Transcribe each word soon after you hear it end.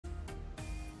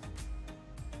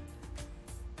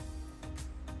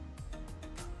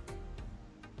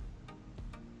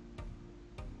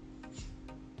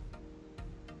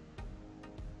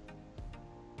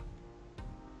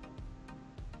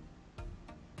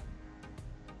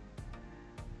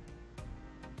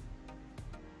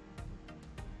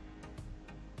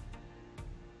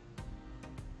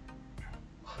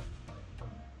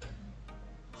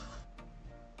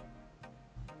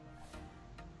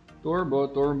Turbo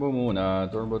muna.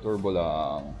 Turbo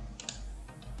lang.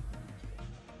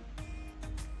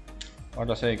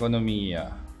 Para sa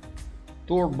ekonomiya.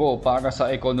 Turbo para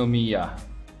sa ekonomiya.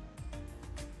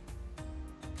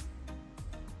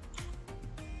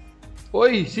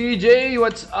 Uy, CJ,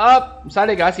 what's up?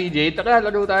 Sali ka, CJ? Tara,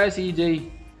 laro tayo, CJ.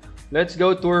 Let's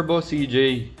go, Turbo,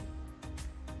 CJ.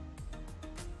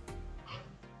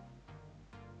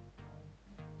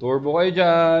 Turbo kayo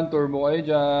dyan, turbo kayo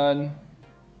dyan.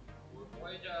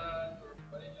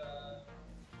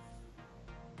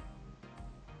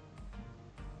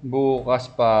 Bukas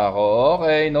pa ako.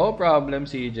 Okay, no problem,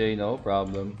 CJ, no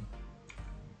problem.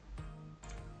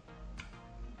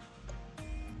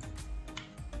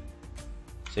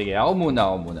 Sige, ako muna.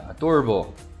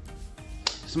 Turbo.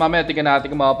 Tapos mamaya tingnan natin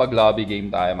kung makapag-lobby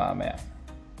game tayo mamaya.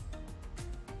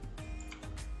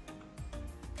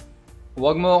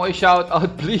 Huwag mo ako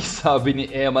i-shoutout please, sabi ni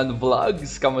Eman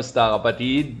Vlogs. Kamusta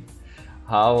kapatid?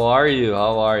 How are you?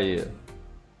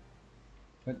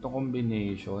 Ito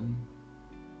combination.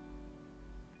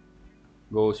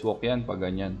 Ghost walk yan pag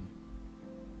ganyan.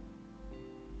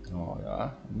 Okay,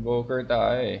 Invoker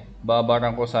tayo eh.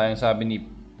 Babarang ko sayang, sabi ni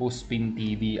Puspin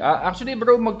TV. Actually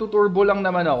bro, magtuturbo lang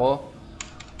naman ako.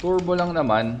 Turbo lang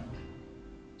naman.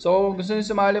 So, gusto nyo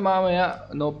sumali mamaya,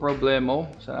 no problemo.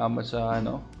 Salamat sa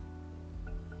ano.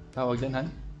 Tawag din, Han?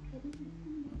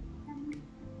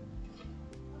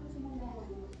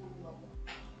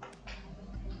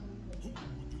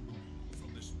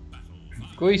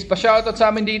 Kuis, pa-shoutout sa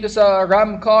amin dito sa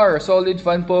Ram Car. Solid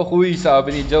fan po, Kuis,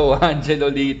 sabi ni Joe Angelo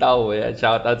Litaw. Ayan,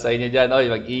 shoutout sa inyo dyan. Oy,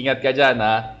 mag-ingat ka dyan,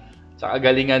 ha? Tsaka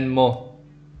galingan mo.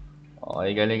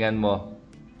 Okay, galingan mo.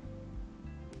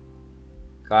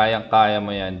 Kayang-kaya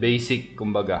mo yan. Basic,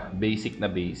 kumbaga. Basic na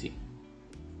basic.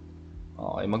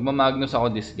 Okay, magma-Magnus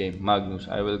ako this game. Magnus.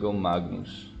 I will go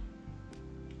Magnus.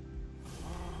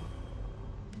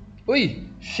 Uy!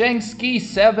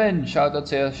 Shengsky7! Shoutout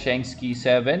sa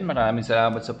Shengsky7. Maraming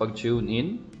salamat sa pag-tune in.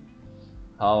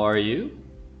 How are you?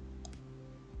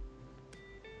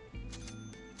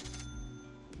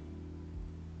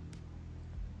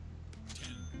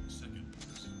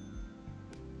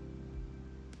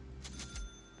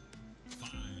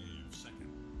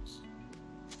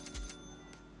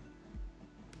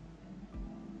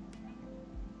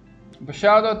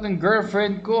 Shoutout ng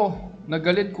girlfriend ko.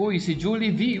 Nagalit ko si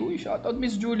Julie V. Uy, shoutout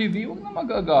Miss Julie V. Huwag na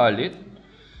magagalit.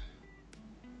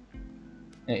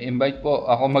 Invite po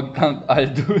ako mag-tank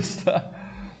Aldous.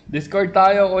 Discord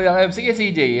tayo, Kuya Kev. Sige,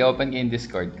 CJ. I-open ko yung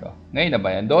Discord ko. Ngayon na ba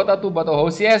yan? Dota 2 ba to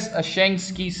host? Yes,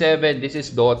 Shengsky7. This is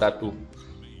Dota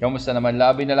 2. Kamusta naman?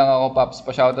 Labi na lang ako, Paps.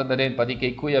 Pa-shoutout na din. Pati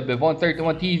kay Kuya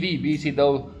Bevon31 TV. Busy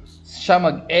daw siya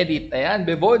mag-edit. Ayan,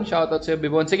 Bevon. Shoutout sa'yo,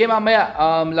 Bevon. Sige, mamaya.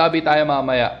 Lobby tayo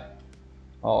mamaya.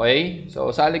 Okay? So,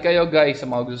 sali kayo guys sa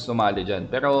mga gusto sumali dyan.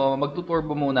 Pero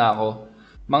magtuturbo muna ako.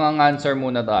 Mga answer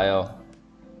muna tayo.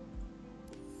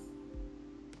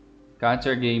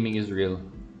 Cancer gaming is real.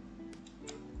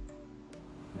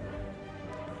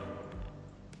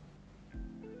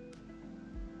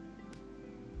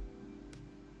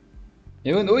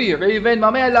 Yun, uy, Raven.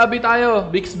 Mamaya lobby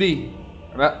tayo, Bixby.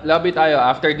 Lobby tayo.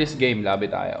 After this game, lobby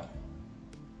tayo.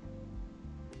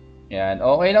 Yan,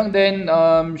 okay lang din,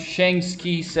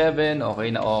 Shengsky7,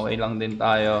 okay lang din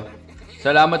tayo.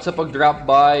 Salamat sa pag-drop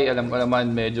by. Alam ko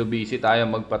naman, medyo busy tayo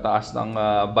magpataas ng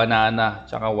banana,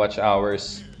 tsaka watch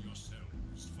hours.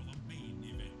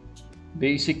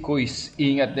 Basic quiz,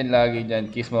 ingat din lagi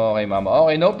dyan. Kiss mo kay mama.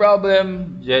 Okay, no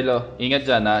problem, Jello. Ingat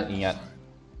dyan, ha, ingat.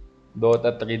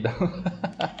 Dota 3 daw.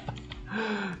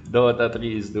 Dota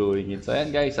 3 is doing it. So,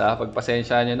 yan guys, ha,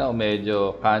 pagpasensya nyo na,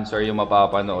 medyo cancer yung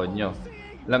mapapanood nyo.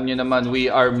 Alam nyo naman, we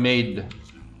are made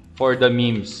for the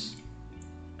memes.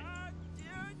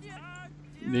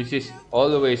 This is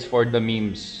always for the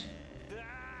memes.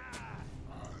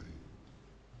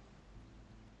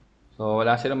 So,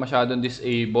 wala silang masyadong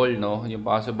disable, no? Yung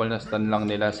possible na stun lang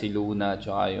nila si Luna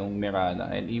tsaka yung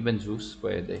Mirana. And even Zeus,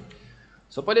 pwede.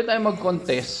 So, pwede tayong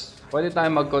mag-contest. Pwede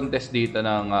tayong mag-contest dito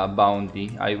ng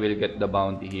bounty. I will get the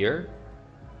bounty here.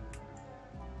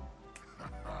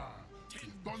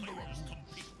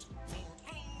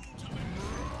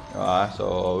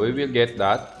 So, we will get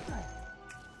that.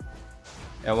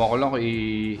 Ewan ko lang kung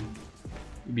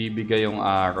ibibigay yung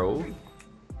arrow.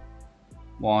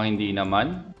 Mukhang hindi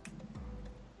naman.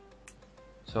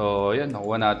 So, yan.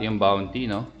 Nakuha natin yung bounty,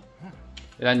 no?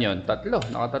 Ilan yun?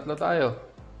 3. Naka-3 tayo.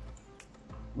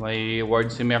 May ward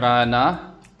si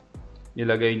Mirana.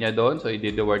 Nilagay niya doon. So,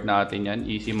 i-reward natin yan.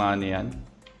 Easy money yan.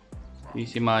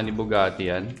 Easy money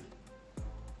Bugatti yan.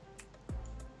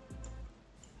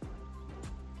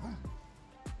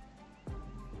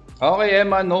 Okay,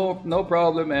 Eman. No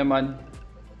problem, Eman.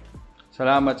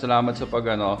 Salamat sa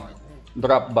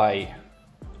drop by.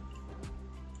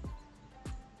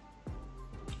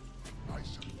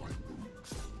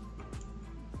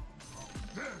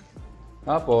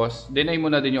 Tapos, deny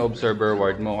mo na din yung observer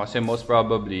ward mo kasi most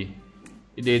probably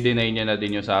i-deny niya na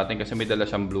din yung sa atin kasi may dala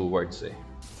siyang blue wards eh.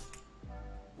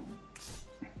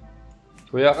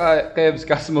 Kuya Kevs,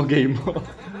 cast mo game mo.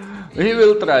 we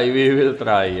will try,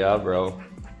 yeah, bro.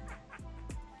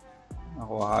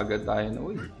 Nakuha agad tayo na,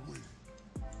 uy.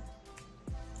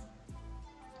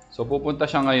 So, pupunta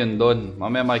siya ngayon doon.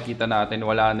 Mamaya makikita natin,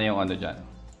 wala na yung ano dyan.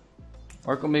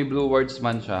 Or kung may blue wards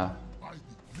man siya.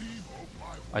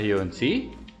 Ayun,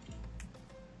 see?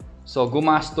 So,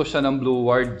 gumastos siya ng blue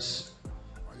wards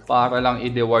para lang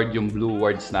i-deward yung blue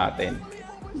wards natin.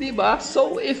 Diba?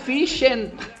 So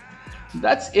efficient!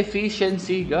 That's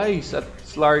efficiency, guys. At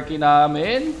Slarky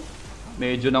namin,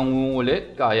 medyo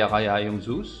nangungulit. Kaya-kaya yung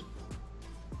Zeus.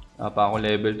 Pa ako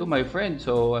level 2, my friend.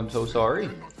 So, I'm so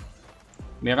sorry.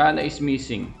 Mirana is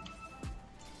missing.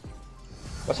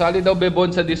 Pasali daw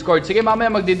Bebon sa Discord. Sige,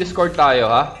 mamaya magdi-Discord tayo,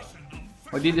 ha?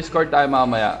 Magdi-Discord tayo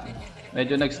mamaya.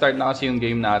 Medyo nag-start na kasi yung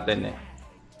game natin, eh.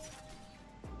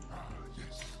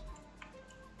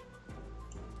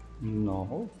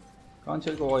 No.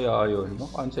 Cancel ko kaya yun. No?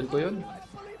 Cancel ko yun.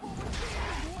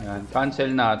 Ayan.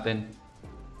 Cancel natin.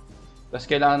 Tapos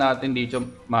kailangan natin dito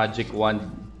Magic Wand.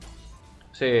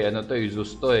 Kasi ano to,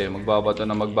 Zeus to eh. Magbabato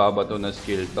na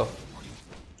skill to.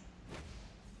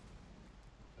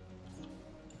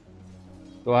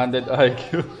 200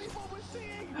 IQ.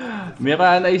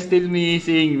 Mirana is still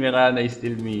missing. Mirana is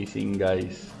still missing,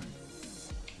 guys.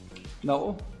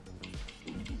 Nako.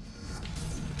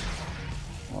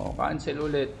 Oh, cancel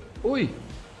ulit. Uy!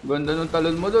 Ganda ng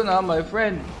talon mo doon, ha, my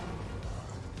friend.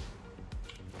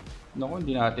 Naku,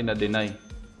 hindi natin na-deny.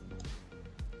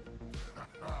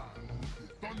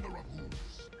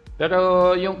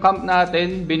 Pero yung camp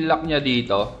natin, binlock niya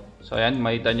dito. So ayan,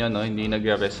 makita nyo, no, hindi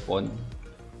nagre-respond.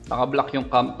 Naka-block yung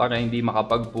camp para hindi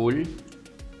makapag-pull.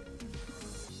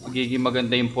 Magiging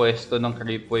maganda yung pwesto ng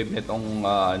creep wave nitong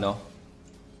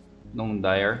nung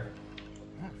dire.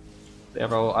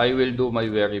 Pero I will do my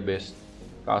very best.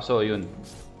 Kaso yun,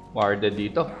 warded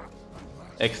dito.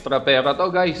 Extra pera to,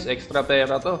 guys. Extra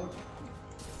pera to.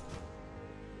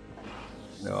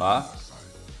 Diba?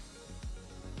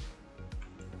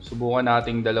 Subukan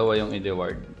nating dalawa yung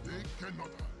i-deward.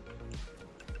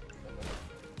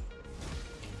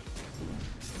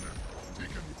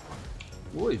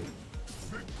 Uy.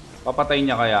 Papatay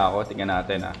niya kaya ako? Tingnan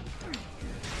natin, ah.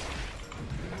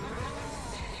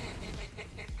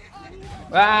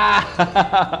 Ah!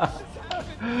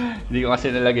 Hindi ko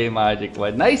kasi nalagay magic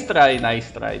wand. Nice try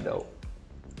daw.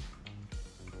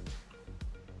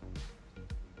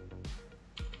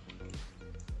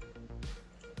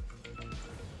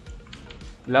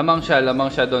 Lamang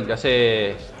siya doon kasi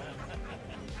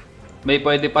may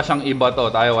pwede pa siyang iba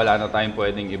to. Tayo wala na tayong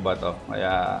pwedeng iba to.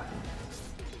 Kaya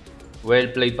well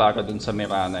played para dun sa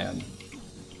Mirana yun.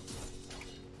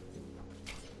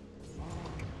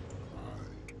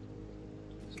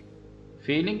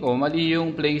 Feeling ko mali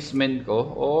yung placement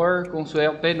ko or kung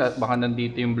swerte na baka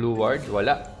nandito yung blue ward,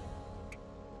 wala.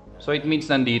 So it means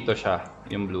nandito siya,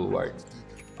 yung blue ward.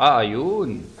 Ah,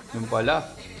 ayun. Yung pala.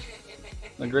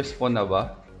 Nag-respawn na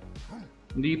ba?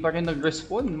 Hindi pa rin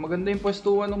nag-respawn. Maganda yung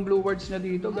pwestuhan ng blue wards niya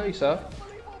dito, guys, ha.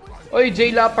 Oy,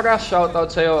 Jay Lapras, shoutout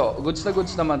sa'yo. Goods na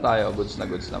goods naman tayo. Goods na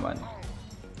goods naman.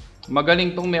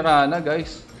 Magaling tong Mirana,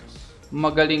 guys.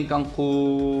 Magaling kang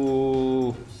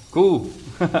ku.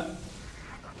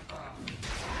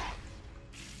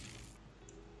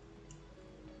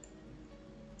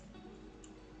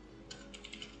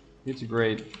 It's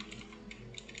great.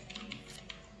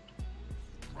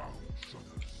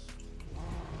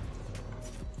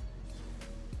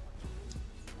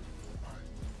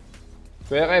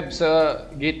 Kuya Kev, sa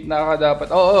gitna ka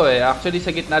dapat. Oo, eh. Actually,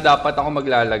 sa gitna dapat ako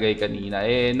maglalagay kanina.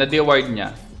 Eh, na-deward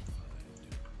niya.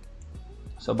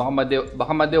 So,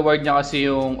 baka ma-deward niya kasi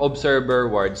yung observer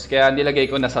wards. Kaya nilagay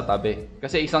ko na sa tabi.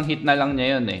 Kasi isang hit na lang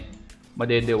niya yun, eh.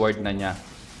 Made-deward na niya.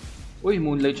 Uy,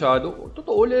 Moonlight Shadow.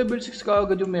 Totoo, level 6 ka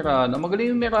agad yung Mirana.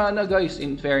 Magaling yung Mirana, guys,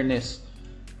 in fairness.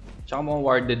 Tsaka mga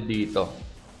warded dito.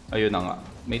 Ayun na nga.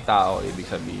 May tao, ibig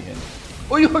sabihin.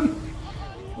 Uy, yun!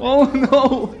 Oh,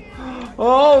 no!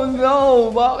 Oh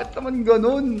no! Bakit naman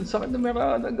ganun? Sakit na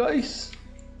Mirana, guys.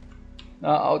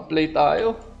 Na-outplay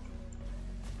tayo.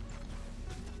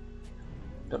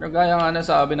 Pero gaya nga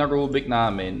nasabi na Rubik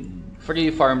namin, free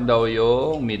farm daw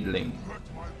yung mid lane.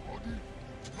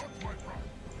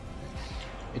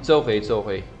 It's okay, it's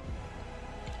okay.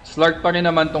 Slark pa rin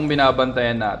naman tong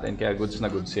binabantayan natin, kaya goods na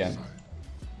goods yan.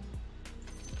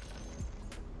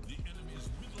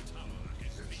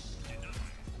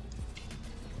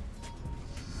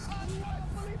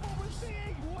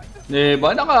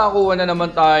 Diba? Nakakuha na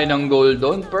naman tayo ng gold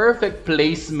doon. Perfect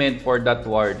placement for that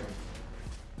ward.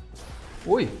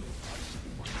 Uy.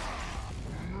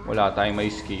 Wala tayong may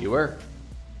skewer.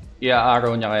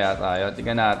 Ia-araw niya kaya tayo.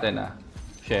 Tingnan natin ah.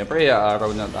 Siyempre,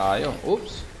 ia-araw na tayo.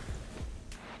 Oops.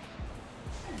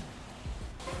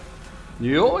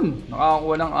 Yun.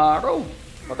 Nakakuha ng araw.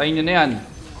 Patayin nyo na yan.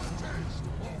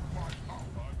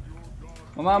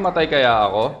 Mamamatay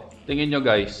kaya ako? Tingin nyo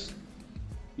guys.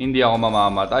 Hindi ako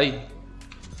mamamatay.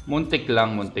 Muntik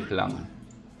lang, muntik lang.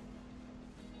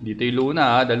 Dito yung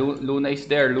Luna ha. The Luna is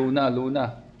there. Luna.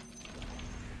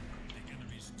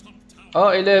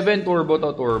 Oh, 11. Turbo to,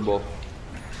 turbo.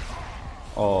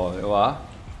 Oh, diba?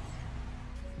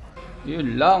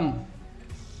 Yun lang.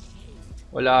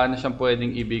 Wala na siyang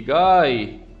pwedeng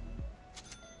ibigay.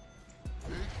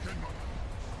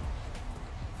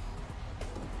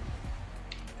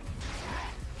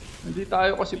 Hindi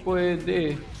tayo kasi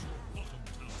pwede.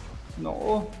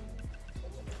 Nako.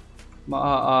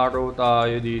 Maaaraw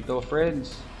tayo dito,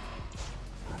 friends.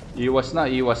 Iwas na,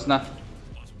 iwas na.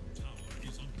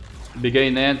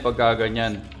 Bigay na yan pagka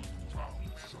ganyan.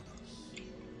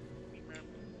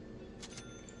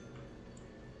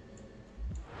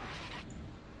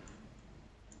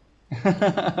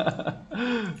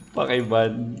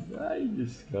 Pakiban. Ay,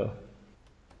 Diyos ko.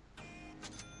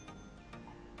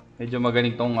 Medyo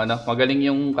magaling tong ano, magaling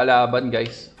yung kalaban,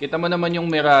 guys. Kita mo naman yung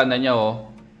Mirana niya, oh.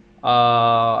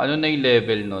 Ano na yung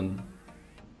level nun?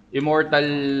 Immortal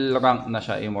rank na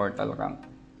siya, immortal rank.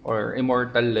 Or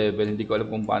immortal level, hindi ko alam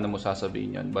kung paano mo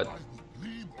sasabihin yun. But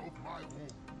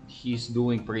he's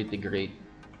doing pretty great.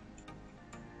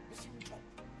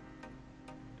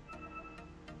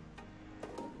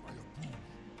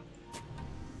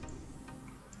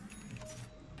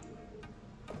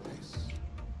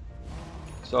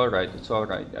 It's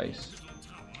alright guys.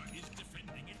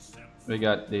 We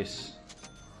got this.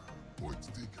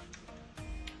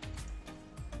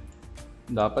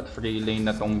 Dapat free lane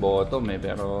na tong bottom eh,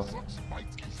 pero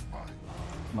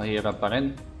mahirap pa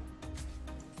rin.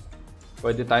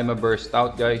 Pwede tayo ma-burst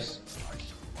out guys.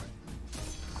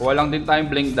 Kuha lang din tayong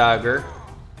blink dagger.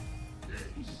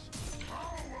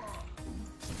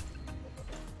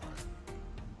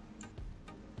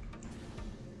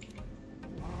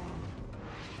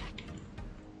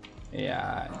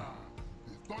 Ayan.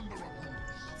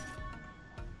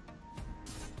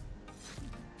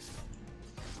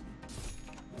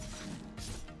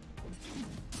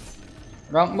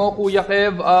 Rank mo, Kuya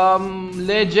Kev?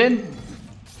 Legend.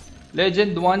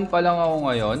 Legend 1 pa lang ako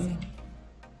ngayon.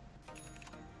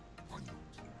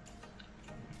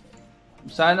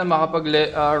 Sana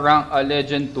makapag-rank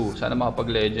Legend 2. Sana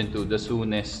makapag-Legend 2 the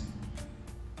soonest.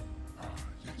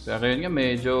 Pero yun nga,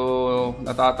 medyo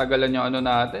natatagalan yung ano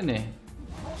natin eh.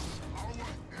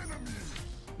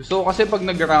 Gusto ko kasi pag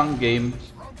nag-rank game,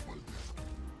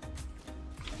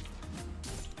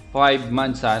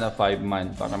 5-man sana,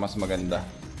 5-man para mas maganda.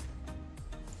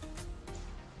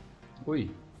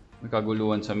 Uy, may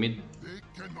kaguluhan sa mid.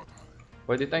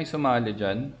 Pwede tayong sumali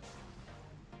dyan.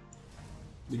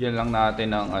 Bigyan lang natin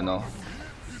ng ano.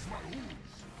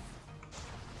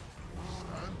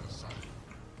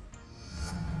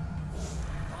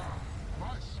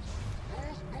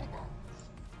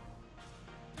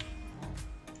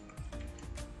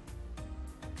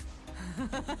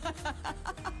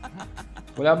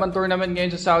 Wala bang tournament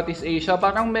ngayon sa Southeast Asia?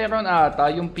 Parang meron ata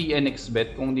yung PNX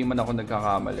bet kung hindi man ako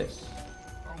nagkakamali.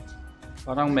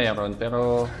 Parang meron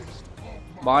pero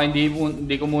baka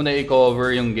hindi ko muna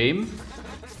i-cover yung game.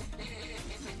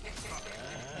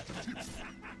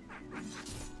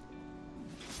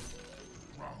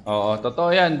 Oo, totoo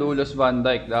yan. Dulos Van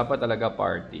Dyke. Dapat talaga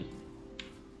party.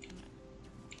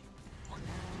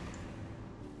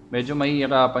 Medyo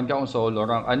mahihirapan ka kung solo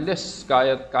rank. Unless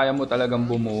kaya mo talagang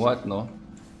bumuhat, no?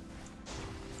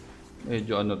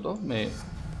 Medyo ano to?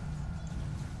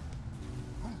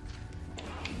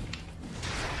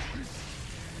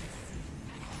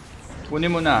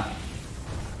 Kunin mo na.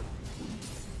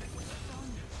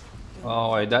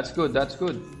 Okay, that's good. That's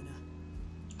good.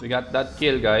 We got that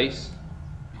kill, guys.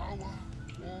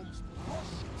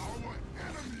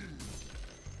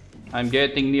 I'm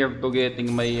getting near to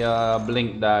getting my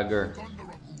blink dagger.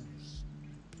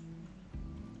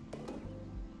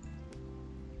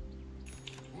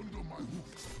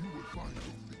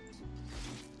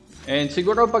 And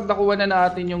siguro pag nakuha na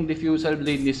natin yung diffusal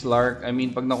blade ni Slark, I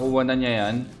mean pag nakuha na niya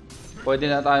yan, Pwede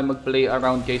na tayo mag-play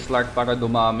around kay Slark para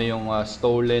dumami yung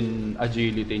stolen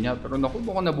agility niya. Pero naku,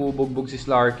 mukhang nabubugbog si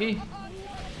Slarky.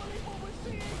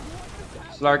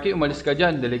 Slarky, umalis ka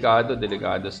dyan. Delikado,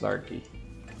 delikado Slarky.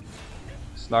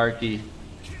 Slarky.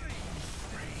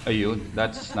 Ayun,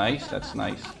 that's nice, that's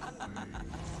nice.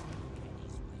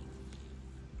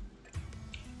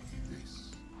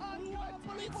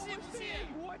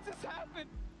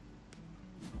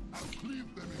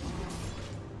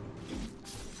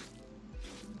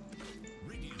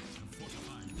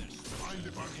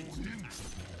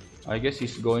 I guess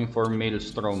he's going for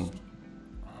Maelstrom.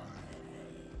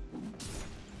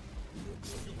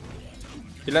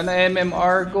 Ilan na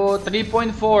MMR ko?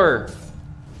 3.4.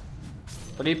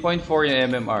 3.4 yung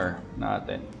MMR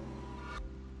natin.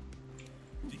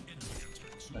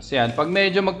 Kasi yan, pag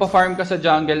medyo magpa-farm ka sa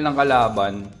jungle ng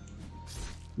kalaban,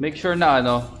 make sure na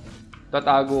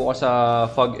tatago ka sa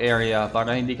fog area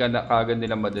para hindi ka kagad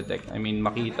nila ma-detect. I mean,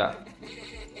 makita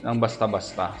ng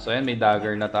basta-basta. So yan, may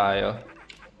dagger na tayo.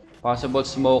 Possible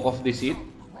smoke of deceit.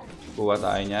 Kuha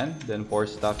tayo nyan. Then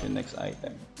force stuff yung next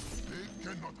item.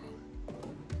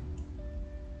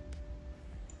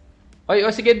 Ay,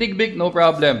 sige, Digbig. No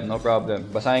problem. No problem.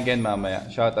 Basahin ko yan mamaya.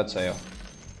 Shoutout sa'yo.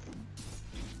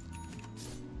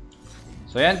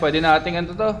 So yan, pwede nating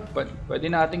pwede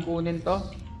nating kunin to.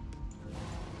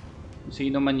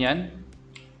 Sino man yan.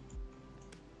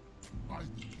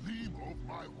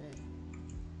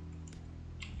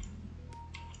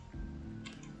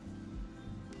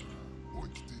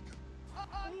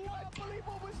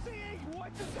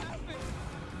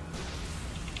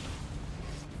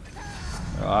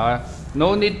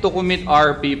 No need to commit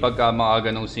RP pagka mga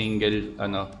ganong single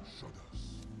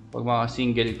pag mga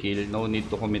single kill, no need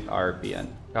to commit RP yan.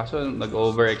 Kaso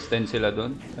nag-overextend sila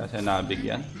dun kasi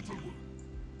nabigyan.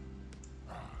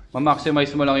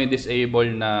 Ma-maximize mo lang yung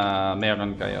disable na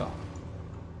meron kayo.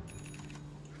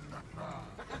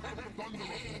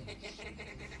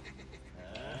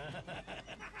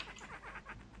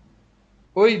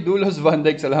 Uy, Dulos Van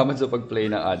Dyke, salamat sa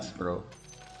pag-play ng ads, bro.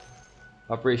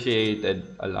 Appreciated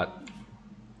a lot.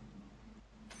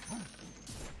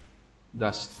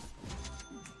 Dust.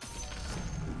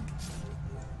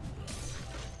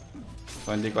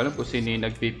 So, hindi ko alam kung sino yung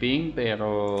nagpiping,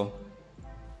 pero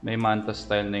may manta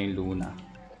style na yung Luna.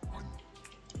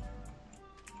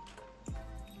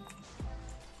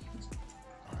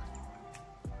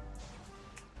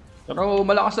 Pero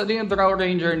malakas na din yung Draw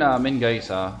Ranger namin, guys,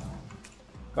 ha.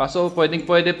 Kaso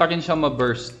pwede pa rin siyang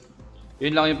ma-burst.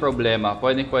 Yun lang yung problema.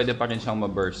 Pwede pa rin siyang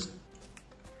ma-burst.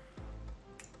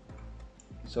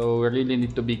 So we really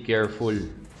need to be careful.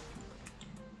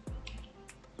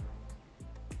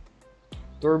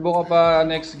 Turbo ka pa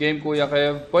next game, Kuya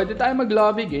Kev. Pwede tayo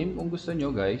mag-lobby game kung gusto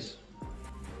nyo, guys.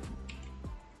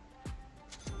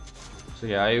 So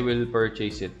yeah, I will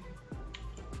purchase it.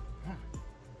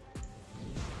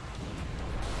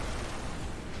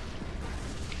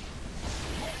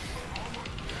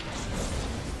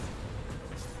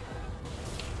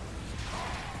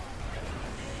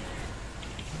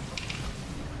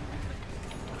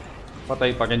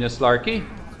 Patay pa rin yung Slarky.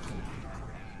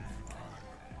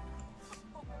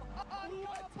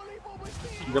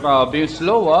 Grabe yung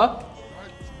slow, ah.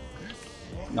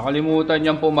 Nakalimutan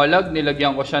niyang pumalag.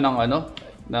 Nilagyan ko siya ng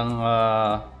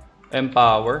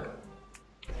empower.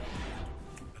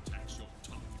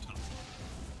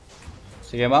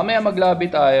 Sige, mamaya mag-lobby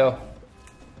tayo.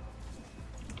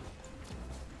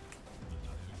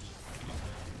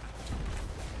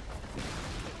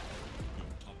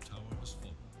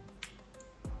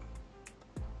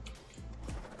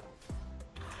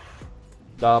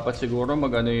 Dapat siguro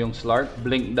mag-ano yung Slark,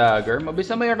 Blink Dagger.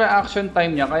 Mabisa may reaction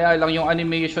time niya, kaya lang yung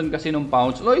animation kasi nung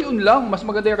pounce. Oh, yun lang, mas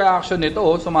maganda yung reaction nito,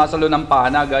 oh. Sumasalo ng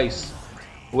pana, guys.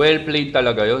 Well played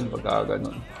talaga yun pagka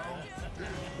ganun.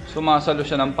 Sumasalo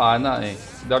siya ng pana, eh.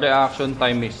 The reaction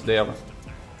time is there.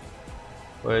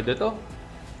 Pwede to.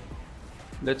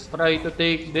 Let's try to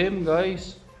take them,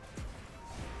 guys.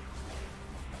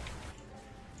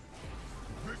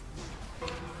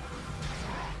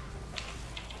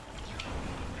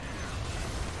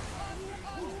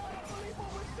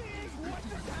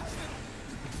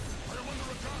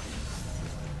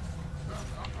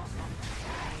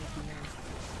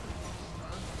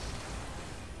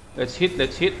 Let's hit,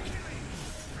 let's hit.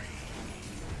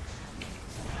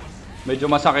 Medyo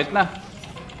masakit na.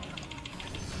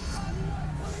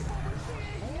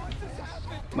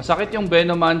 Masakit yung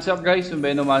Venomancer, guys. Yung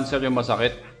Venomancer yung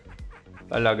masakit.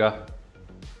 Talaga.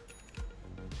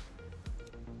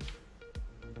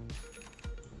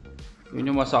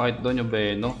 Yun yung masakit doon, yung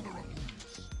Veno.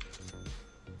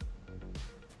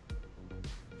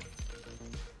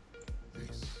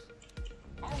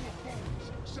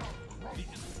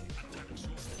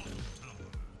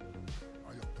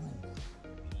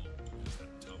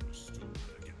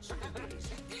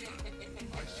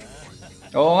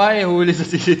 Oo nga eh, huli sa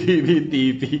CCTV yung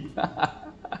TP.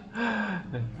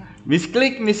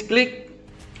 Misclick, misclick.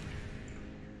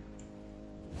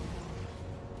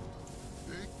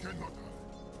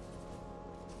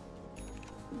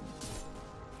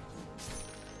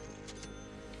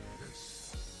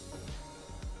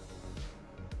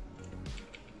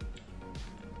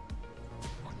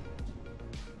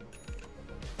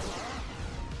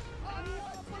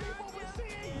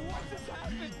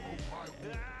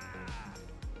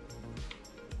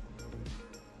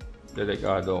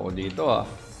 Delikado ako dito ah.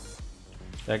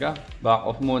 Teka, back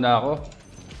off muna ako.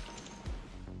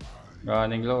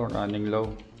 Running low, running low.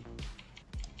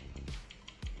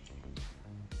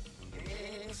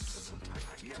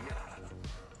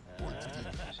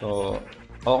 So,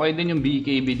 okay din yung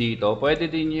BKB dito. Pwede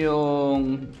din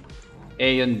yung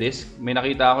Aeon Disc. May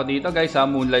nakita ako dito guys ha,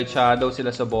 Moonlight Shadow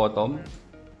sila sa bottom.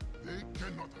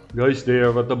 Guys, they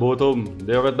are at the bottom.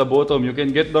 They are at the bottom. You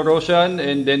can get the Roshan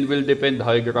and then we'll defend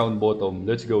high ground bottom.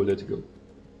 Let's go, let's go.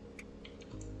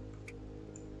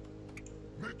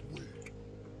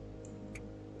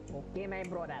 Okay, my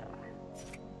brother.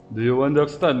 Do you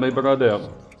understand, my brother?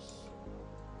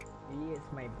 He is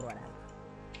my brother.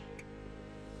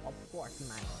 Of course,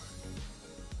 man.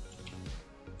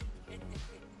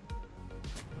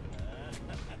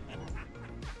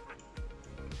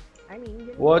 I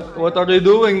mean, What are you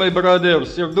doing, my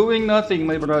brothers? You're doing nothing,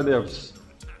 my brothers.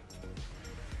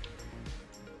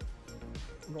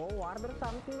 Go order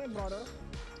something, my brother.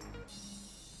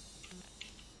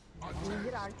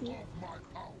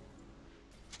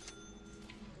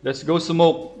 Let's go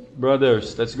smoke,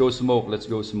 brothers. Let's go smoke. Let's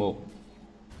go smoke.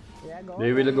 Yeah, go.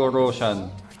 They will go Roshan.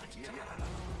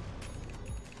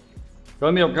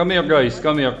 Come here, guys.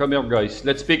 Come here, guys.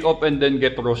 Let's pick up and then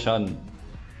get Roshan.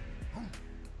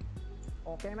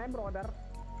 Okay, my brother.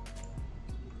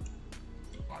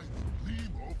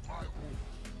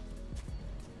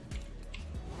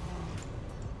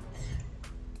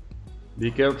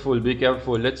 Be careful, be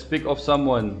careful. Let's pick off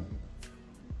someone.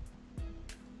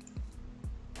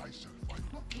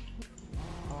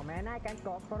 Oh man, I can't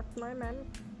go first, my man.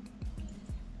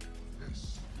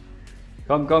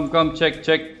 Come. Check.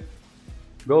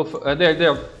 Go.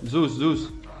 There. Zeus.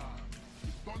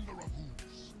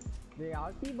 They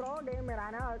ulti, bro. They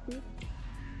Mirana ulti.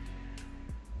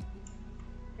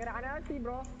 Mirana ulti,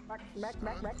 bro. Back.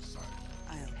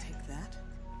 I'll take that.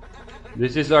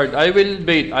 This is hard. I will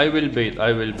bait.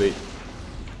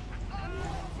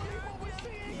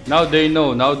 Now they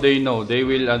know. They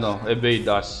will evade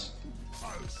us.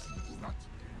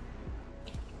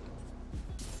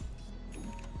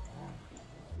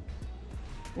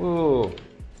 Oh.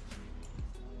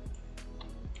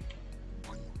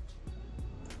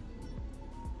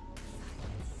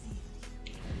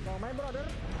 Oh, my brother.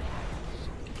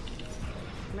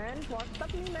 Man, what's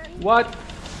up, me, man? What?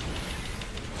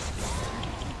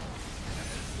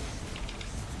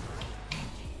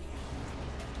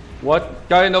 What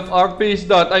kind of RP is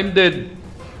that? I'm dead.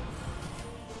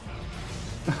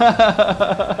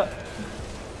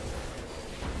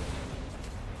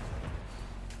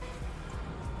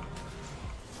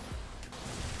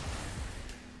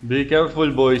 Be careful,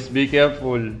 boys. Be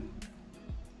careful.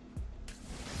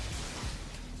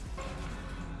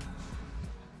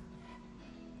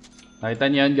 Nakita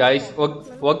niyo yan, guys?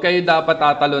 Wag kayo dapat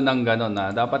tatalo ng ganon,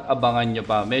 ha? Dapat abangan nyo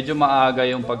pa. Medyo maaga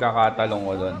yung pagkakatalong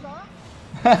ko doon.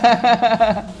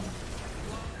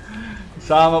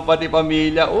 Sama pati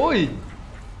pamilya. Uy!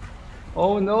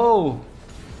 Oh no!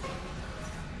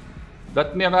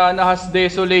 That Mirana has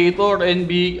Desolator and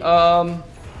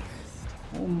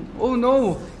oh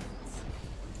no!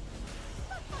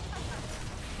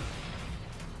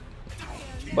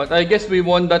 But I guess we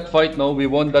won that fight, no? We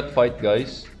won that fight,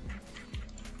 guys.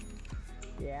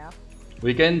 Yeah.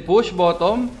 We can push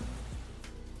bottom.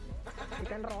 You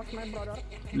can roast, my brother.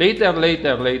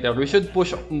 Later. We should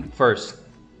push first.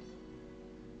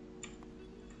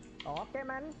 Okay,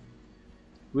 man.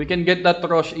 We can get that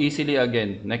rush easily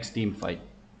again next team fight.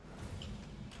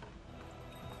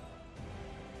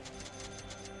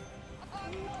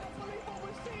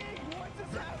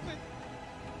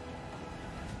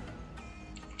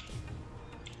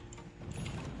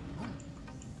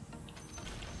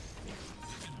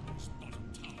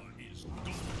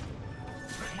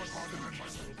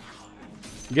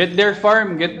 Get their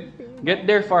farm, get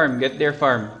their farm.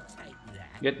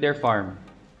 Get their farm.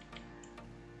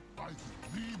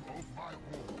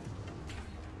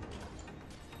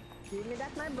 Give me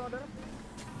that, my brother.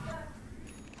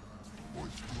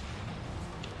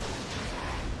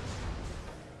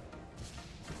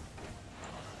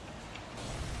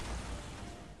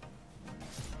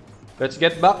 Let's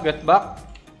get back, get back.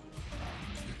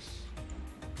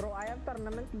 Bro, I have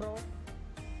tournament, bro.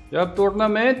 You have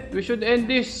tournament? We should end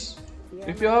this. Yeah,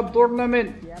 If you have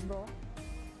tournament. Yeah, bro.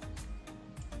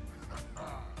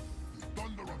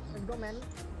 Let's go, man.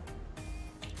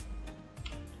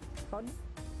 Todd?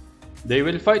 They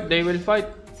will fight, they will fight.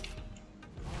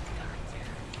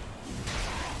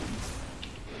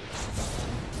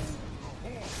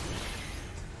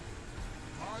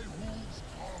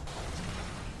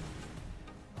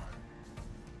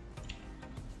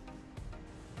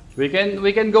 We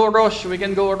can go rush, we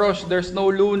can go rush. There's no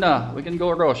Luna. We can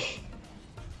go rush.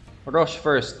 Rush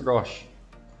first, rush.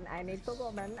 I need to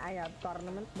go, man. I have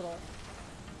tournament, bro.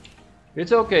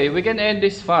 It's okay. We can end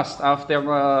this fast after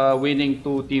winning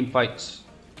 2 team fights.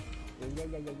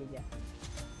 Yeah.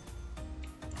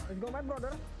 Let's go, my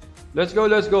brother. Let's go,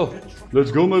 let's go. Let's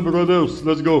go, my brothers.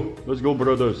 Let's go. Let's go,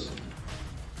 brothers.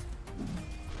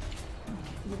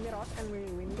 Give me Ross and we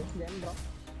win this game, bro.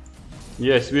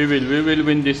 Yes, we will. We will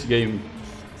win this game.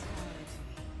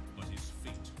 But his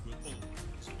fate will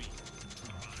always be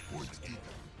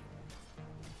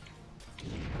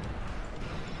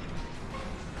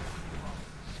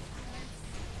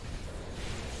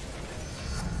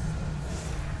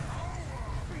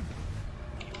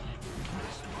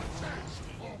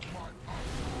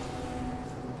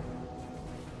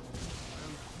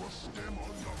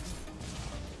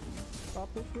Top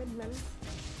is mid, man.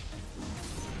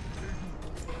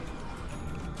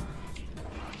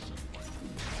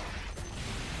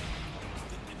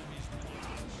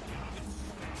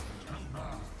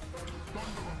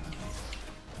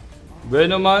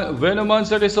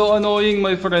 Venomancer is so annoying,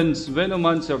 my friends.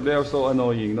 Venomancer, they are so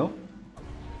annoying, no?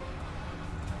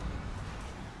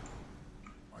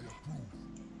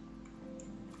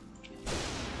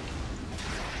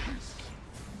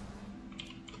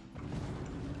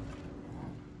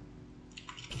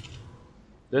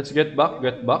 Let's get back,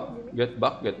 get back, get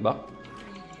back, get back.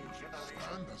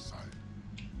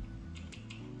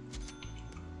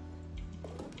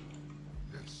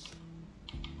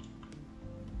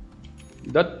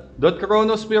 That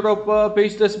Chronosphere of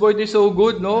Faceless Void is so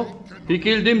good, no? He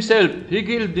killed himself. He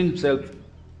killed himself.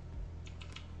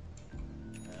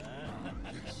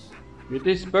 It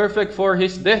is perfect for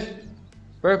his death.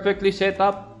 Perfectly set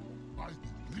up.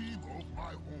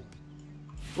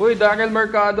 Uy, Daryl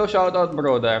Mercado, shoutout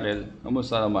bro, Daryl.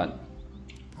 Kamusta naman?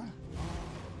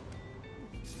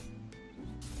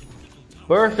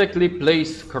 Perfectly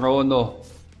placed Chrono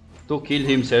to kill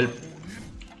himself.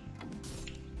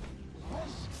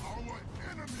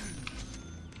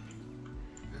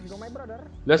 Go, my brother.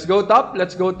 Let's go top,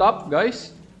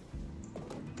 guys.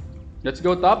 Let's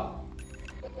go top.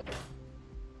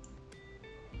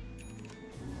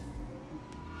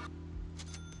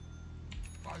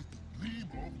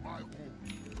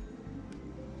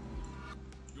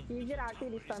 Easier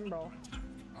RT this time, bro.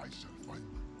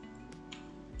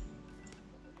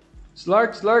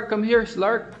 Slark, come here,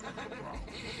 Slark.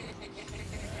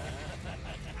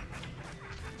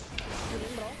 Kill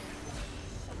him, bro.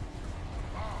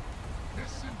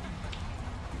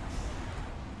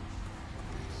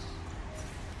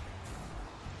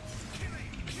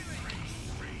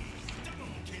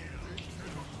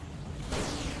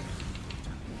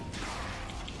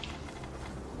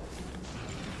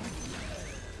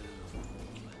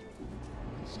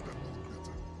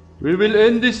 We will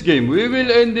end this game. We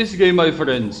will end this game, my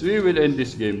friends. We will end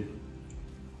this game.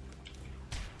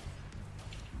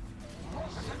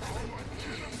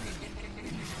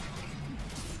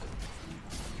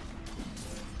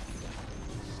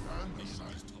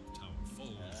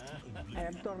 I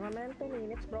have tournament 2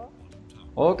 minutes, bro.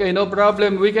 Okay, no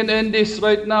problem. We can end this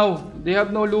right now. They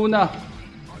have no Luna.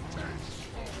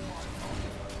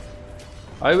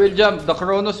 I will jump. The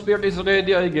Chronosphere is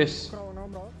ready, I guess. Chrono,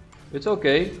 bro. It's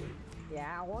okay. Yeah,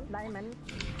 I won't die, man.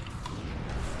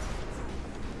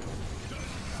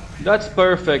 That's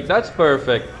perfect. That's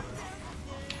perfect.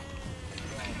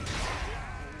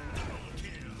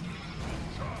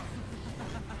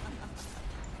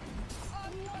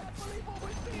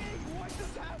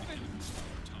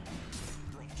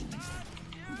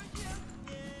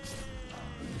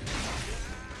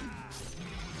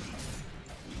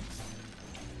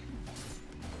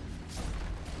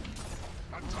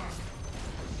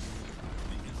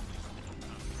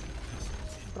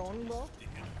 Throne, bro.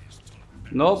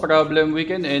 No problem. We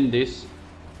can end this.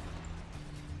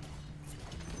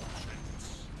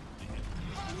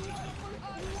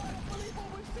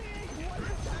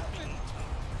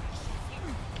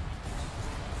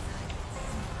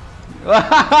 I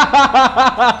need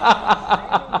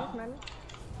this, man.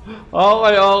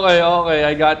 Okay, okay, okay.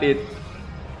 I got it.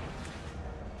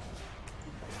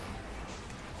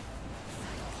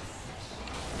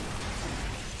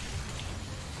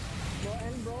 Bro,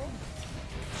 end bro.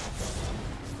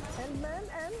 End man,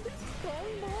 end. Strong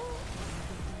bro.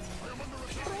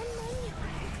 Strong man.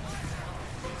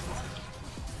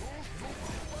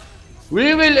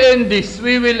 We will end this.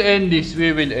 We will end this. We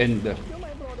will end. You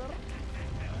my brother.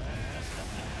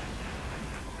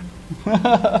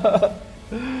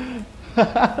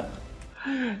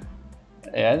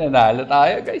 Ayan, nanalo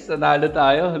tayo guys. Nanalo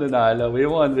tayo. Nanalo. We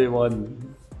won, we won.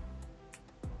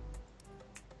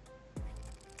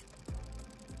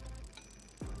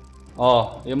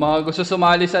 Oh, yung mga gusto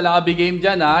sumali sa lobby game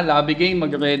dyan ha. Lobby game,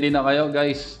 mag-ready na kayo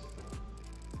guys.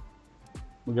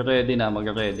 Mag-ready na,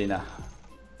 mag-ready na.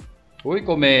 Uy,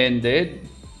 commended.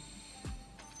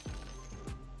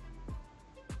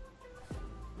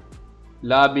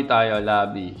 Lobby tayo,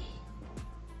 lobby.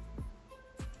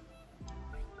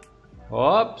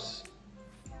 Oops.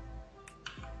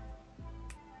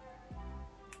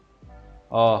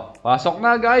 Oh, pasok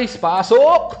na guys,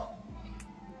 pasok!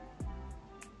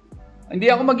 Hindi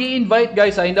ako mag-i-invite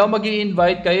guys ha, hindi ako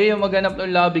mag-i-invite. Kayo yung maghanap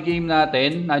ng lobby game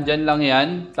natin. Nandyan lang yan.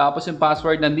 Tapos yung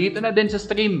password nandito na din sa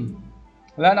stream.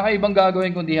 Wala na kayo ibang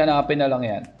gagawin kundi hanapin na lang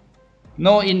yan.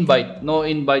 No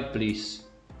invite please.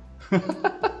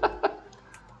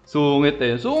 Sungit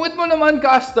eh. Sungit mo naman,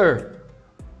 caster.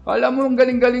 Kala mo ang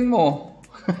galing-galing mo.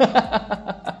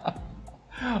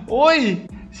 Uy!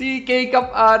 Si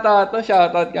K-Cup ata to.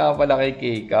 Shoutout ka pala kay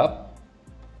K-Cup.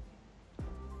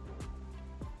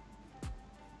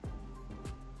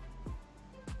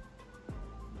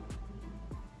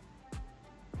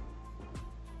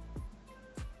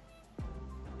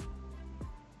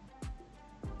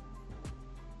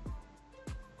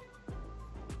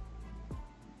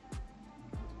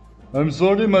 I'm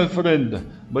sorry my friend,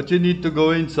 but you need to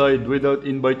go inside without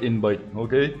invite,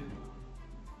 okay?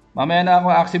 Mamaya na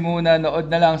ako aksi muna, nood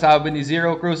na lang sabi ni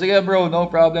Zero Crew. Sige bro, no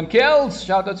problem. Kills!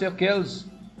 Shoutout sa'yo, Kills.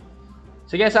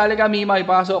 Sige, sali ka Mimay,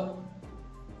 pasok.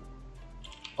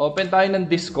 Open tayo ng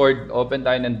Discord,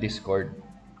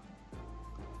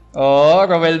 Oh,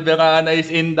 Roel Verana is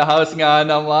in the house nga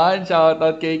naman.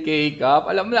 Shoutout kay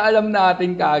K-Cup. Alam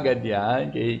natin kagad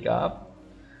yan, K-Cup.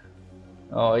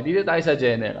 Okay, dito tayo sa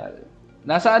general.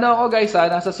 Nasa ano ako guys ha?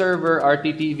 Nasa server,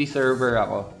 RTTV server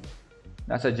ako.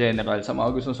 Nasa general, sa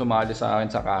mga gustong sumali sa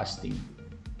akin sa casting.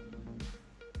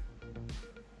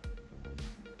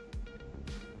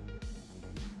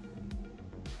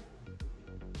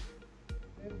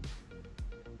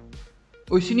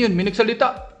 Uy, sino yun? May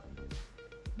nagsalita.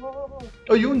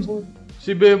 Ayun.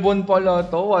 Si Bebon pala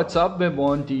to. What's up,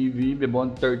 Bebon TV?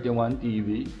 Bebon 31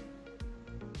 TV.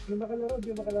 Di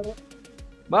makalaro.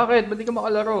 Bakit? Ba't di ka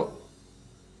makalaro?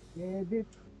 Edit.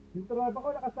 Yung tropa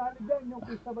ko nakasali dyan, yung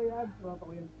quiz na bayan, tropa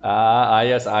ko yun.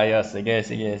 Ayos.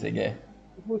 Sige.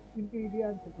 Push TV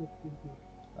yan, push TV.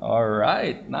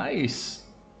 Alright, nice.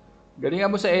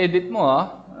 Galingan mo sa edit mo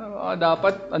ha.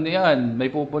 Dapat, ano yan,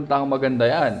 may pupuntang maganda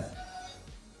yan.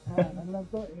 Ano lang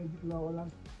to, edit lang ko lang.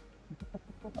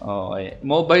 Okay.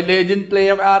 Mobile Legend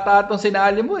player ata itong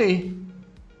sinali mo eh.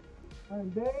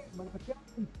 Hindi, malakas yan.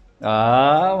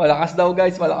 Malakas daw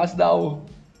guys, malakas daw.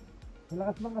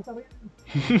 Malakas mga sabi.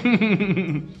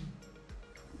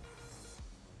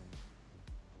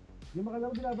 Yung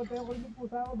makalaro, binabantayan ko yung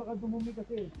pusa ko, baka dumumi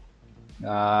kasi.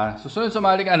 Susunod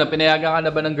sumali ka, pinayagan ka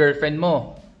na ba ng girlfriend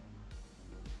mo?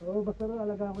 Oo, basta na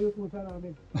alagaan ko yung pusa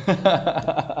namin.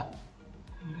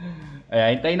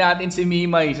 Ayan, hintayin natin si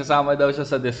Mimay. Sasama daw siya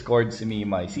sa Discord si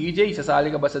Mimay. CJ, sasali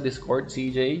ka ba sa Discord,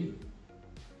 CJ?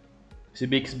 Si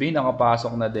Bixby,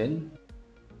 nakapasok na din.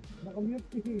 Nakamute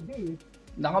si CJ eh.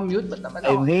 Nakamute? Ba't naman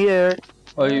ako? I'm here.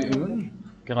 Ay, yun.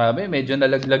 Grabe, medyo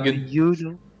nalaglag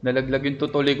yung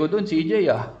tutuli ko dun, CJ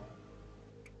ah.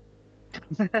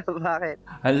 Bakit?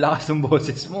 Ang lakas ng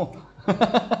boses mo.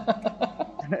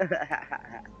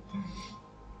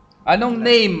 Anong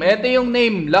name? Ito yung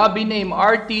name. Lobby name.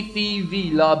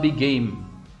 RTTV Lobby Game.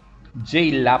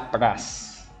 J. Lapras.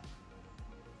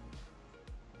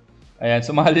 Ayan,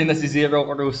 sumali na si Zero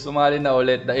Cruz. Sumali na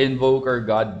ulit. The Invoker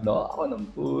God. No? Ako ng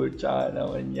putya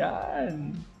naman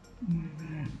yan.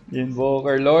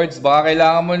 Invoker Lords. Baka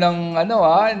kailangan mo ng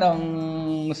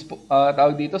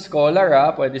tawag dito, scholar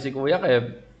ha. Pwede si Kuya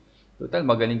Kev. Total,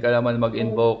 magaling ka naman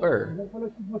mag-invoker. Hindi pala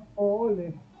si Boss Paul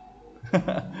eh.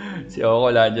 Si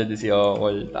Okol, andyan din si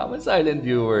Okol. Tama, silent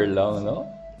viewer lang, no?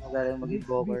 Magaling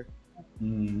mag-invoker.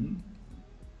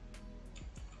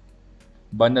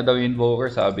 Ban na daw yung invoker,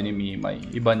 sabi ni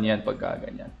Mimay. Iban yan pagka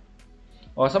ganyan.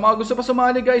 O, sa mga gusto pa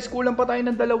sumali guys, kulang pa tayo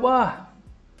ng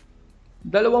 2.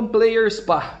 Dalawang players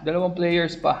pa.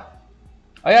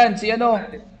 Ayan, si ano.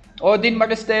 Odin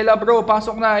Maristela bro,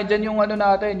 pasok na. Diyan yung ano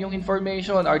natin, yung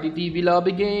information. RTTV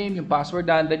lobby game, yung password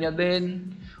nandun niya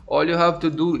din. All you have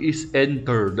to do is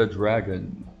enter the dragon.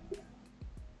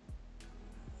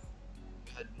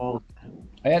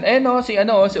 Ayan, si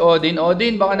Odin.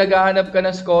 Odin, baka naghahanap ka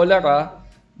ng scholar ha.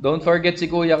 Don't forget si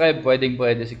Kuya Kev. Pwede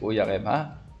si Kuya Kev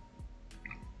ha.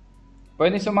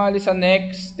 Pwede sumali sa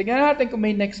next. Tingnan natin kung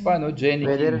may next pa, no? Jenny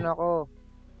Pwede King. rin ako.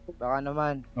 Baka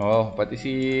naman. Pati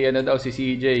si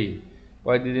CJ.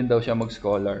 Pwede din daw siya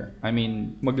mag-scholar. I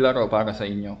mean, maglaro para sa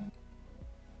inyo.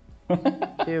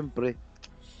 Siyempre.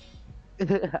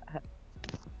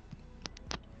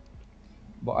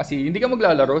 Baka hindi ka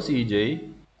maglalaro, CJ?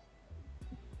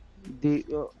 Di,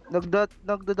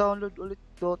 nagda-download ulit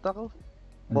Dota ko.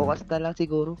 Bukas na lang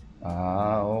siguro.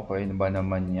 Okay na ba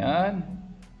naman yan?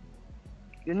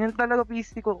 Yun yung talaga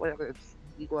PC ko, kaya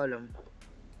hindi ko alam.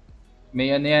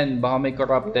 May ano yan, baka may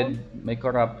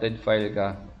corrupted file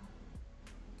ka.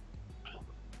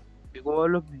 Hindi ko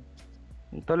alam eh.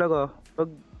 Yung talaga,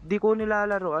 pag di ko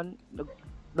nilalaroan,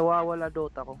 nawawala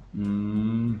Dota ko.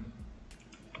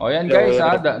 O yan guys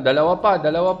ha, dalawa pa.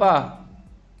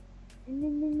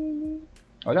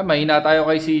 Wala, mahina tayo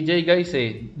kay CJ guys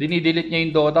eh. Dinidelete niya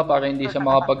yung Dota para hindi siya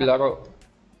makapaglaro.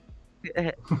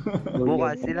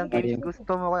 Bukas, ilang games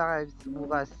gusto mo kaya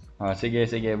bukas? Sige,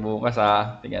 bukas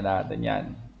ha. Tingnan natin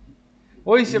yan.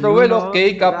 Uy, si Roel of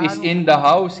K-Cup is in the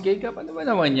house. K-Cup, ano ba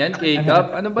naman yan?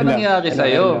 K-Cup, ano ba nangyari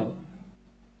sa'yo?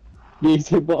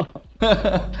 Busy po.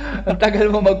 Ang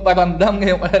tagal mo magparamdam,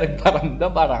 ngayon ka na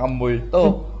nagparamdam, para kang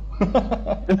multo.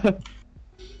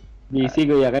 Busy,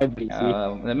 Kuya Kev, busy.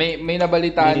 May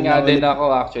nabalitaan nga din ako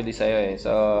actually sa'yo eh.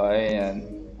 So, ayan.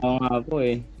 Oo nga po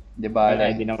eh. Di ba?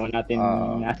 Hindi naman natin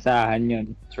naasahan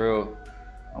yun. True.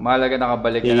 Ang mahalaga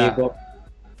nakabalik ka Sige na. po.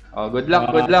 Good luck.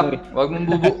 Wag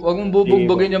mong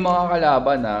bubugbugin yung mga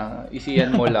kalaban ha.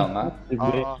 Isiyan mo lang ha.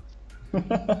 Oo.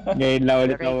 Ngayon lang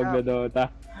ulit ako magdodota.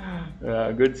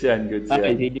 Goods yan.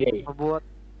 Ay, CJ.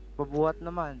 Pabuhat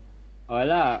naman.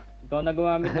 Wala. Ikaw na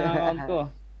gumamit ng account ko.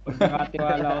 Pag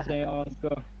nakatiwala ako sa account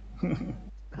ko.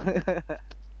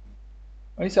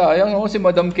 Ay sayang si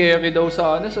Madam Carey daw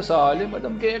sana sasali.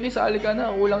 Madam Carey, sali ka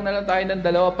na. Ulang na lang tayo ng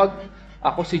dalawa. Pag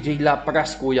ako si Jay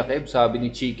Lapras, Kuya Kev, sabi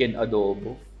ni Chicken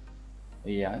Adobo.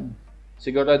 Ayan.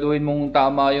 Siguraduhin mong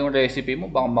tama yung recipe mo.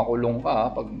 Baka makulong ka ha,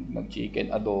 pag nag-chicken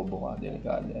adobo ka.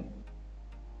 Delikado yan.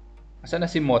 Asan na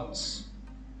si Mots?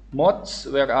 Mots,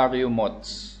 where are you,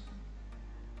 Mots?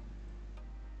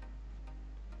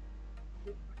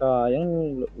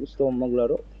 Sayang, gusto kong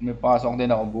maglaro. May pasok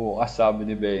din ako bukas, sabi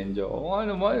ni Benjo. O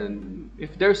ano man,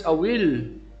 if there's a will,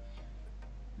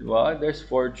 diba? There's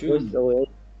fortune.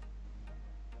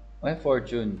 Ay,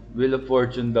 fortune. Wheel of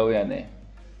fortune daw yan eh.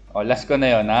 Last ko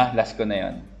na yun ha. Last ko na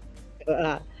yun.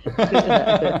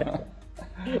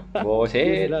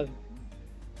 Boset.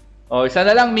 Isa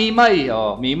na lang, Mimay.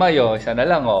 Mimay isa na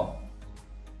lang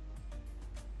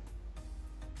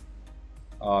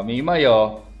Mimay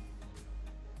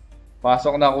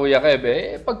Pasok na Kuya Kev.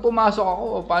 Pag pumasok ako,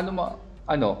 paano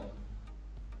ano?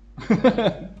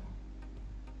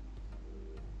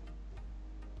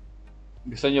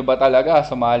 Gusto nyo ba talaga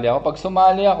sumali ako? Pag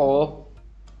sumali ako,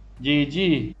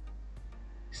 GG.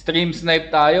 Stream snipe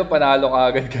tayo, panalo ka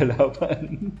agad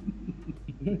kalaban.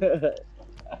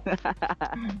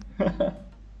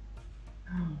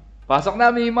 Pasok na,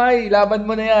 Mimay. Laban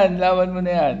mo na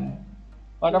yan.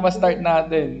 Para ma-start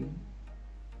natin.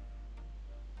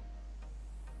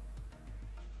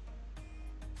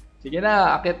 Sige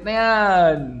na, akit na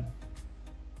yan.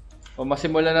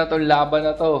 Masimula na tong laban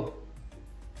na to.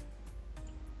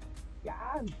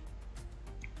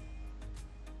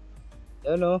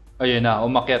 Ayun na,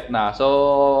 umakyat na.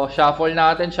 So, shuffle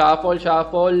natin. Shuffle,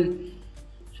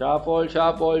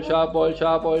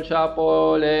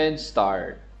 and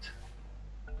start.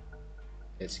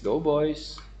 Let's go,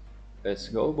 boys.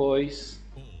 Let's go, boys.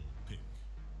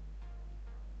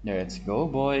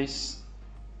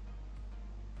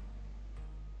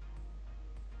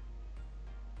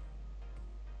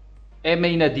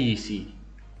 MA na DC.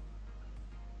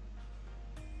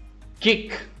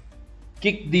 Kick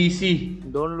DC.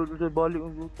 Download sa bali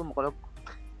yung gusto makalap.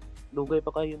 Dugay pa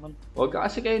kayo man. Huwag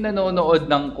kasi kayo nanonood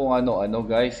ng kung ano-ano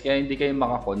guys. Kaya hindi kayo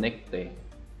makakonect eh.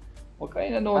 Huwag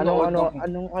kayo nanonood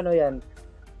Ano yan?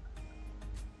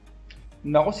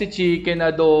 Naku si Chicken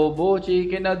Adobo.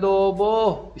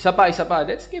 Isa pa.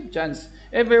 Let's give chance.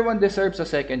 Everyone deserves a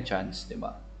second chance, di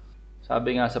ba?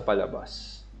 Sabi nga sa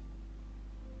palabas.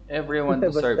 Everyone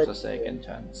deserves a second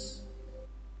chance.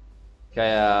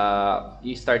 Kaya,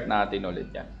 i-start natin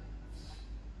ulit yan.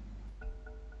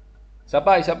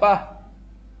 Isa pa.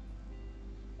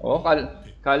 Oh,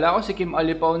 kala ko si Kim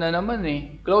Alipaw na naman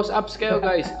eh. Close ups kayo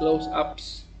guys, close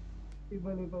ups.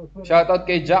 Shoutout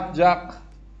kay Jack Jack.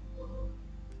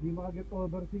 Di makaget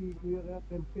over si Kuya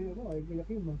Kraken pero ay Kuya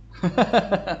Kim.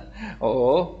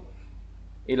 Oo.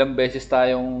 Ilang beses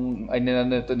tayong ay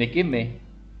nananito ni Kim eh.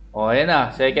 Oh, ayan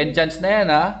na. Second chance na yan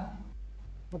ha.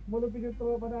 Mas malupit yung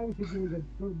tropa namin si Jay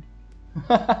Gadson.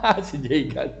 Si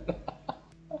Jaygan.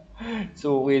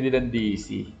 Suki nilang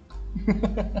DC.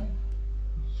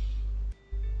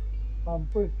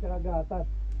 Pampers, karagatas.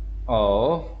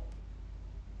 Oo.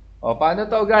 O, paano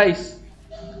to guys?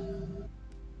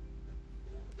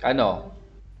 Ano?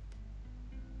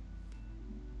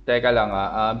 Teka lang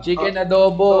ha. Chicken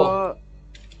adobo.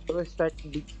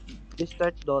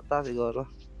 Restart Dota siguro.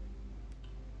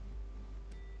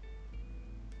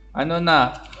 Ano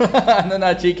na? Ano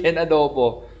na chicken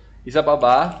adobo? Isa pa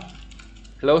ba?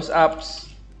 Close ups.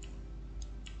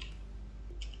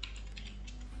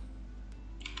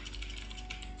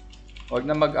 Huwag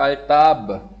na mag-alt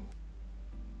tab.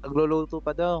 Nagluluto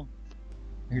pa daw.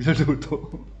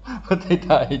 Nagluluto. Patay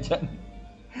tayo dyan.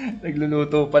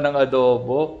 Nagluluto pa ng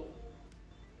adobo.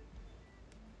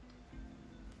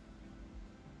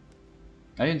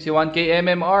 Ayun, si 1K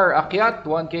MMR. Akyat,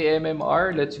 1K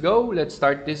MMR. Let's go. Let's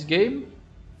start this game.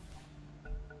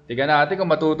 Tignan natin kung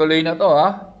matutuloy na to,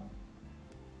 ha?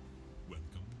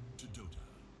 Welcome to Dota.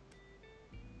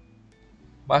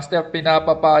 Master,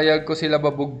 pinapapayag ko sila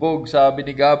mabugbog, sabi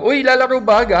ni Gab. Uy, lalaro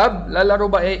ba, Gab? Lalaro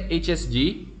ba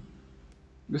HSG?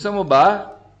 Gusto mo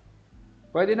ba?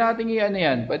 Pwede natin i-ano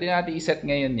yan. Pwede natin i-set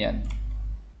ngayon yan.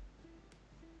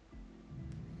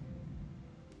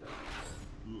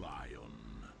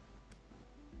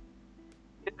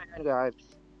 Guys.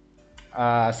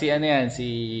 Si ano yan, si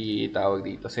tawag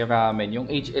dito, si Ramen, yung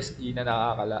HSG na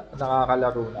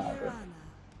nakakalaro natin.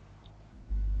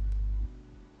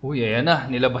 Uy, ayan na,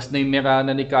 nilabas na yung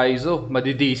Mirana ni Kaizo.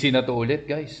 Madidisi na to ulit,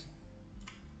 guys.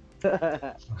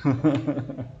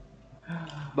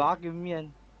 Baka Kim yan.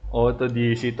 Auto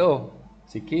DC to,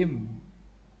 si Kim.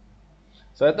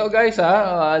 So ito guys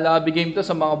ha, lobby game to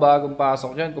sa mga bagong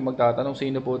pasok dyan. Kung magtatanong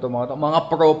sino po ito mga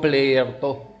pro player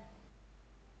to.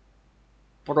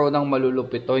 Pro ng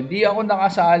malulupit to. Hindi ako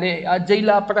nakasali. Jay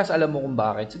Lapras, alam mo kung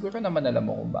bakit? Siguro naman alam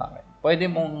mo kung bakit. Pwede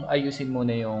mong ayusin muna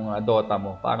yung Dota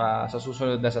mo para sa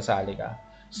susunod na sasali ka.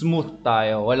 Smooth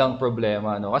tayo, walang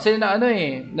problema, no? Kasi na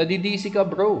nadidisi ka,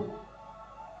 bro.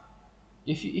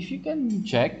 If you can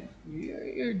check,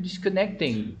 you're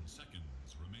disconnecting.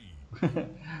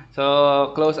 So,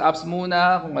 close apps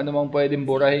muna. Kung ano mang pwedeng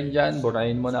burahin dyan,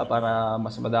 burahin mo na para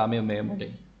mas madami yung memory.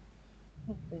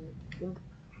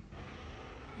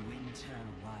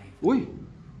 Uy!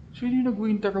 Sino yung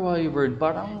nag-Winter Wyvern?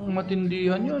 Parang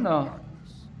matindihan yun ah.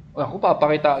 Ako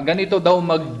papakita. Ganito daw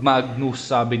mag-Magnus,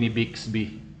 sabi ni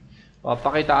Bixby.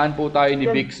 Papakitaan po tayo ni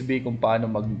Bixby kung paano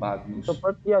mag-Magnus.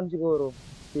 Support yan siguro.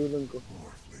 Feeling ko.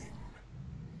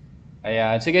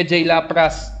 Ayan. Sige, Jay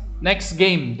Lapras. Next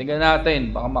game. Tingnan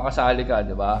natin. Baka makasali ka,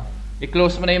 di ba?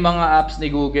 I-close mo na yung mga apps ni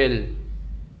Google.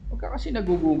 Huwag ka kasi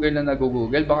nag-google na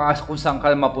nag-google. Baka kung saan ka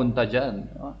mapunta dyan.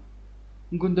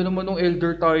 Ang ganda naman ng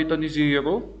Elder Titan ni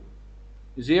Zero.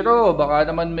 Zero,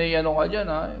 baka naman may ano ka dyan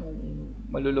ha. Yung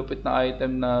malulupit na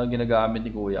item na ginagamit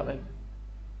ni Kuya Kim.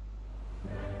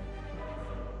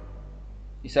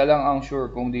 Isa lang ang sure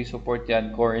kung di support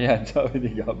yan, core yan, sabi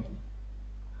ni Gab.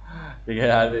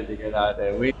 Tingnan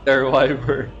natin. Winter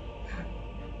Wyvern.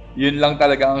 Yun lang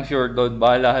talaga ang sure doon.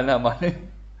 Bahala naman.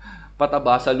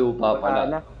 Pataba sa lupa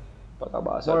pala.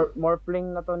 Pataba sa lupa. More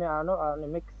fling na to ni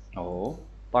Animex. Oo.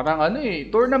 Parang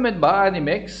tournament ba,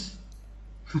 Animex?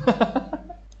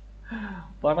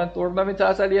 Parang tournament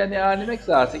sasalihan ni Animex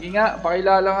ah. Sige nga,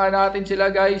 pakilala nga natin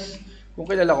sila guys. Kung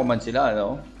kilala ko man sila,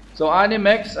 no? So,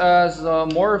 Animex as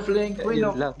Morphling, Queen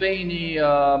of Pain ni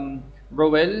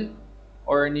Roel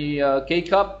or ni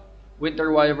K-Cup.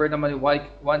 Winter Wyvern naman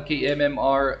 1K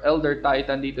MMR. Elder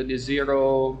Titan dito ni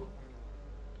Zero.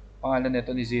 Pangalan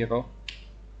nito ni Zero.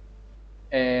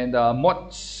 And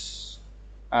Mots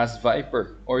as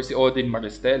Viper or si Odin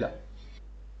Maristela.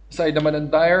 Side naman ng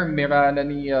Dire, Mirana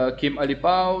ni Kim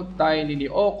Alipaw, Tiny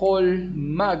ni Okol,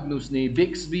 Magnus ni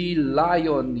Bixby,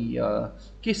 Lion ni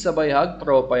Kiss Sabayhag,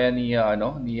 tropa yan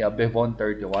ni Bevon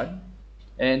 31,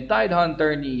 and Tide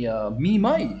Hunter ni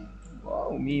Mimay.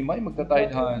 Wow, Mimay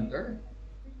magta-Tide Hunter.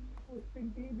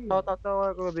 Shoutout daw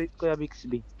Kuya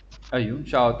Bixby. Ayun,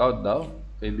 shoutout daw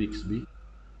kay Bixby.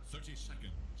 30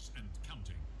 seconds and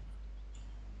counting.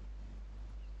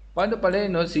 Paano pala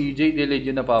no, si JD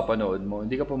Legend na napapanood mo,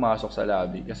 hindi ka pumasok sa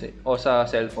lobby kasi o sa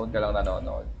cellphone ka lang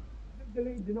nanonood.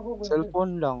 delayed din ako.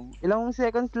 Cellphone lang. Ilang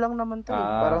seconds lang naman to.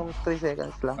 Parang 3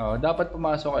 seconds lang. Oh, dapat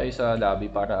pumasok kayo sa lobby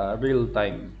para real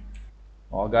time.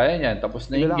 O, gaya niyan. Tapos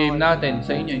na Hindi yung lang game ako- natin.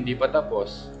 Sa inyo, hindi pa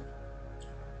tapos.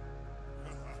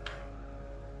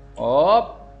 Op!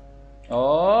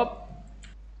 Op!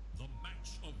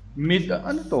 Mid,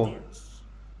 ano to?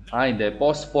 Hindi.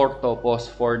 Post 4 to.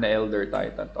 Post 4 na Elder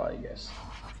Titan to, I guess.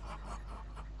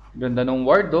 Ganda ng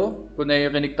ward, oh. Kung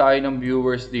narinig tayo ng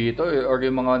viewers dito, or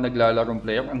yung mga naglalarong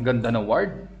player, ang ganda ng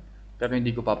ward. Pero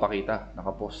hindi ko papakita.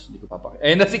 Nakapost. Hindi ko papakita.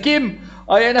 Ayan na si Kim!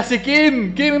 Ayan na si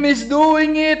Kim! Kim is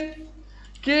doing it!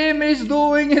 Kim is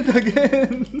doing it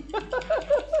again!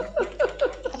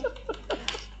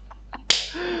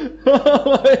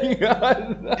 Oh my God!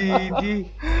 GG.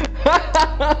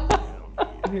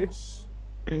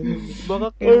 Baka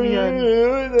Kim yan.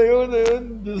 Ayun.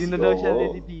 Diyos Hindi na ko. daw siya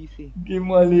LDDC. Kim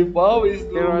Alipaw is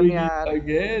Pero doing it nangyari.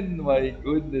 again. My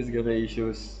goodness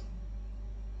gracious.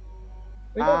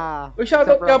 Uy, sa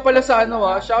shoutout nga prank. pala sa ano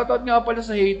shoutout nga pala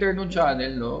sa hater nung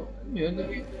channel, no? Ano yun,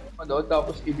 manood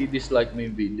tapos i-dislike mo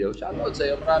yung video. Shoutout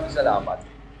sa'yo, maraming salamat.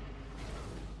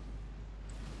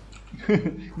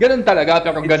 Ganun talaga,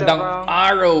 pero ang It's a gandang prank.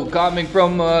 arrow coming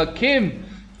from Kim.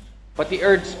 Pati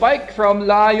Earth Spike from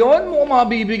Lion. Mukhang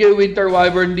mabibigay Winter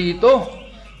Wyvern dito.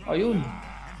 Ayun.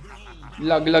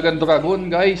 Laglagan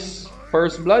Dragon, guys.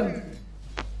 First blood.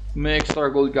 May extra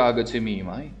gold kaagad si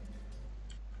Mimay.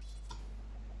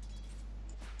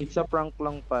 It's a prank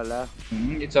lang pala.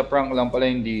 It's a prank lang pala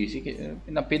yung DC.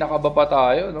 Pinakaba pa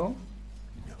tayo, no?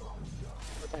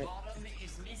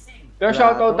 Pero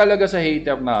shoutout talaga sa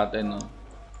hater natin, no?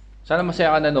 Sana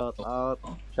masaya ka na, no? Out.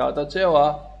 Shoutout sa'yo, ha?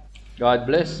 God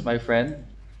bless, my friend.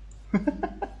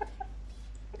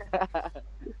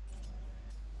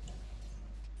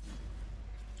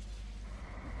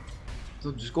 So,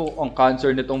 Diyos ko, ang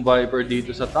cancer nitong Viper dito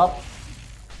sa top.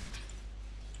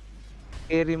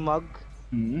 Carry mug.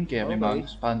 Carry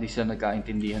Mags. Parang di sila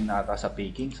nagkaintindihan nata sa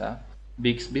pickings, ha?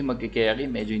 Bixby magki-carry,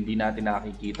 medyo hindi natin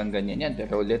nakikitang ganyan yan.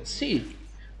 Pero let's see.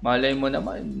 Malay mo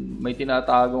naman, may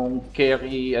tinatagong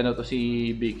carry, ano to si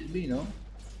Bixby, no?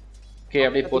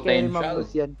 Carry Pati potential. Carry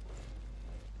mug yan.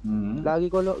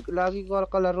 Lagi ko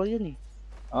kalaro yun eh.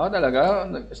 Talaga?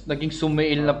 Naging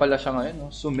Sumail na pala siya ngayon, no?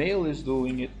 Sumail is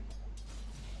doing it.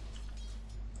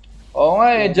 Oo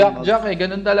nga Jack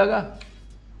ganun talaga.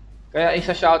 Kaya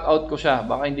isa-shoutout ko siya.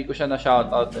 Baka hindi ko siya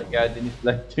na-shoutout. Kaya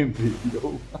dinislike yung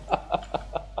video.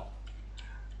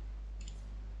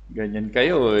 Ganyan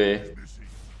kayo eh.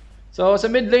 So,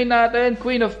 sa mid lane natin,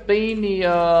 Queen of Pain ni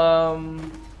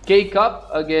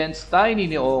K-Cup against Tiny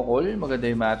ni Okol. Maganda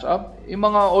yung matchup. Yung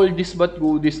mga oldies but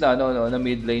goodies na, na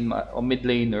mid lane o mid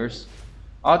laners.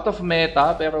 Out of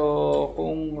meta, pero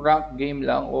kung rank game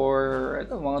lang or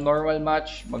mga normal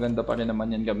match, maganda pa rin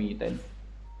naman yan gamitin.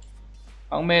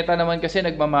 Ang meta naman kasi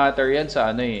nagmamatter yan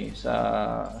sa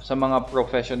sa mga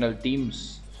professional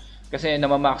teams. Kasi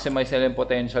namamaximize nila yung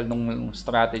potential ng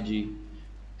strategy.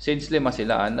 Since lima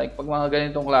sila, like pag mga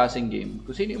ganitong klaseng game,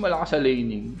 kung sino yung malakas sa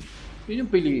laning, yun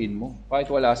yung piliin mo, kahit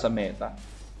wala sa meta.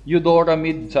 Eudora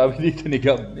mid, sabi dito ni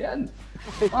Gab. Yan.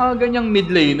 Mga ganyang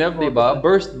mid laner, di ba?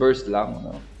 Burst lang,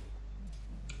 no?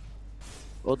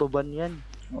 Autoban yan.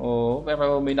 Oo,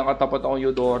 pero may nakatapat akong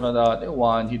Eudora dati.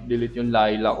 One hit delete yung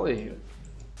Layla ko eh.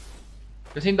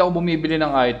 Kasi hindi ako bumibili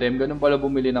ng item, ganun pala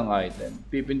bumili ng item.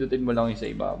 Pipindutin mo lang yung sa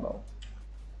ibabaw.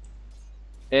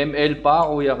 ML pa,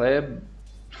 Kuya Kev.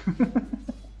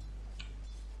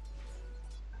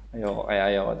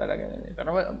 Ayoko talaga. Pero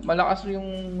malakas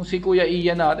yung si Kuya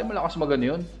Ian natin, malakas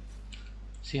magano yun.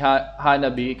 Si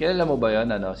Hanabi, kilala mo ba yun,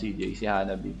 CJ, si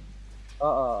Hanabi?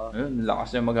 Oo. Ayun,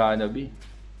 lakas niya mag-Hanabi.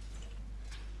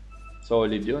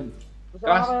 Solid yun.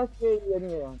 Kaya yan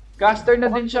ngayon. Caster na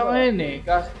din siya ngayon eh.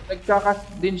 Nagka-cast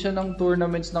din siya ng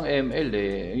tournaments ng ML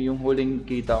eh. Yung huling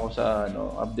kita ko sa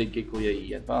update kay Kuya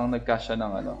Ian. Parang nag-cast siya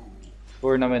ng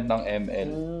tournament ng ML.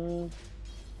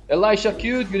 Elisha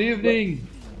Cute, good evening!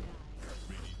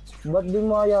 Ba't di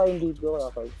mo ayain dito,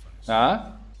 Kakay?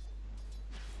 Ha?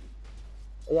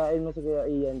 Ayain mo si Kuya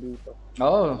Ian dito.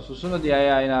 Oo, susunod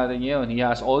iayain natin ngayon. He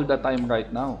has all the time right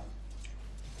now.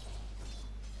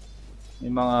 May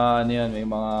mga may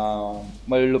mga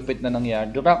malulupit na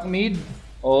nangyari. Grak mid.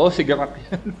 Oo, si Grak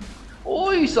yan.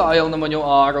 Uy, sayang naman yung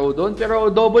arrow doon. Pero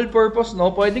double purpose,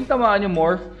 no? Pwedeng tamaan yung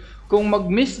morph. Kung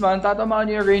mag-miss man, tatamaan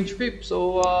niyo yung range creep.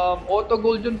 So, auto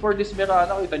gold yun for this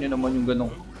Mirana. Kita nyo naman yung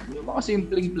ganong, yung mga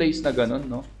simpleng plays na ganon,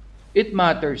 no? It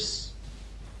matters.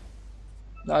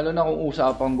 Lalo na kung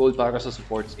usapang gold para sa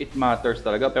supports. It matters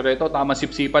talaga. Pero ito, tama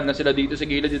sipsipan na sila dito sa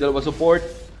gilid. Yung dalawa support.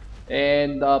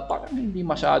 And parang hindi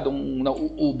masyadong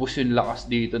nauubos yung lakas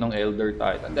dito ng Elder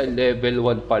Titan dahil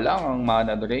level 1 pa lang ang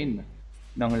mana drain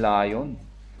ng Lion.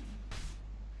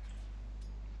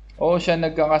 Oh, siya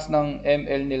nagkakas ng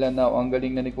ML nila now. Ang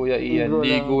galing na ni Kuya Ian.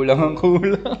 Ligo lang ang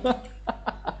kulang.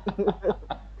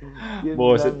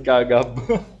 Boset kagab.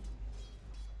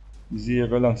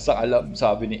 0 lang sa alam,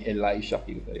 sabi ni Elisha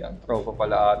Kita yan. Tropa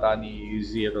pala ata ni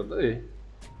 0 to eh.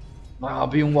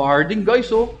 Grabe yung warding guys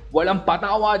oh. Walang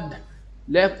patawad.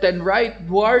 Left and right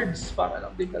wards. Para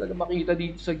lang din talaga makita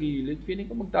dito sa gilid. Feeling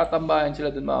ko magtatambahan sila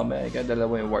dun mamaya. Kaya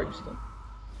dalawa yung wards dun.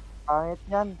 Pangit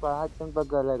yan. Pangit yung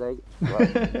paglalagay.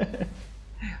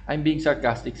 I'm being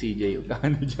sarcastic CJ. Huwag ka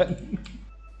ano dyan.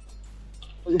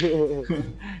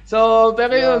 So,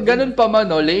 pero yung ganun pa man,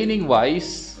 no, laning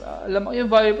wise, alam mo yung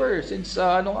Viper, since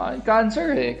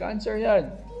cancer eh, cancer yan.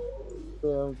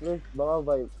 Siyempre, baka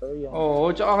Viper yan. Oo,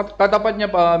 tsaka katapat niya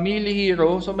pa, melee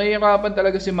hero, so mahirapan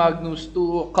talaga si Magnus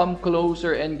to come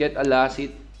closer and get a last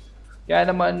hit. Kaya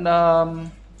naman,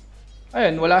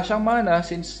 ayun, wala siyang mana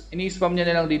since ini-spam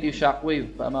niya na lang dito yung shockwave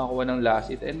para makakuha ng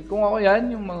last hit. And kung ako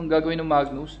yan, yung mga gagawin ng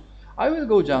Magnus, I will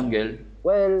go jungle.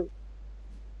 Well,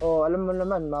 alam mo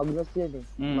naman, Magnus yan eh.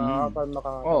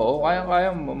 Oo, kaya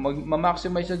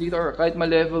ma-maximize na dito or kahit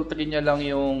ma-level 3 niya lang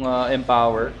yung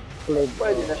empower.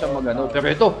 Pwede na siya mag-ano. Pero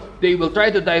ito, they will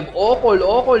try to dive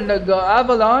Okol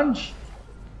nag-avalanche.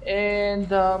 And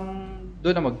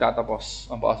doon na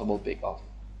magtatapos ang possible pick-off.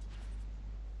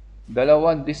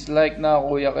 Dalawang dislike na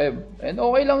Kuya Kev. And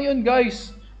okay lang yun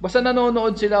guys. Basta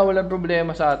nanonood sila, walang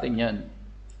problema sa atin yan.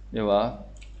 Di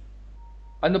ba?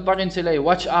 Ano pa rin sila eh,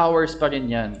 watch hours pa rin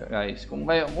yan guys. Kung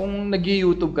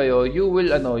nag-YouTube kayo, you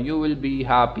will be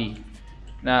happy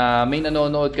na may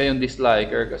nanonood kayong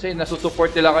disliker kasi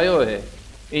nasusupport nila kayo eh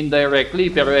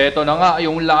indirectly. Pero eto na nga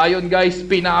yung Lion guys,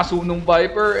 pinaso nung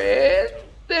Viper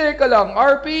teka lang,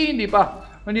 RP hindi pa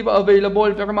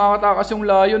available pero makatakas yung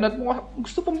Lion at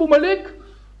gusto pang bumalik.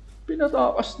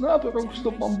 Pinatakas na pero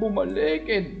gusto pang bumalik.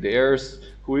 And there's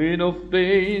Queen of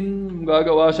Pain,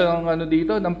 gagawa siya ng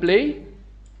dito, ng play.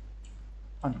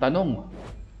 Ang tanong,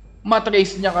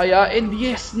 matrace niya kaya? And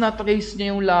yes, na-trace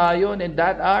niya yung Lion. And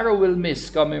that arrow will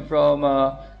miss coming from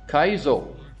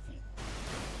Kaizo.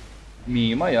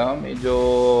 Mimay medyo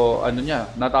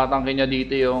natatangke niya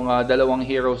dito yung dalawang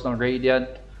heroes ng Radiant.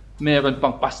 Meron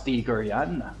pang pa-sticker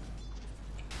yan.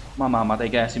 Mamamatay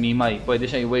kaya si Mimay. Pwede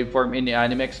siya i-waveform in ni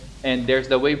Animex. And there's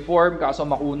the waveform, kaso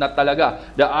makunat talaga.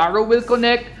 The arrow will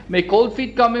connect. May cold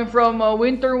feet coming from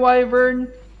Winter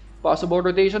Wyvern. Possible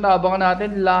rotation, abangan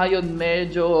natin. Lion,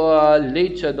 medyo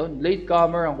late siya doon. Late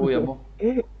comer ang kuya mo.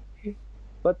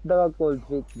 Ba't cold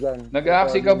feet dyan?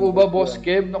 Nag-axi ka po ba, Boss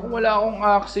Kev? Naku, wala akong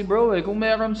axi bro eh. Kung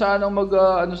meron sanang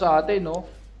sa atin, no?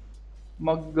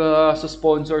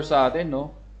 Sponsor sa atin, no?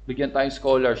 Bigyan tayong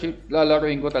scholarship.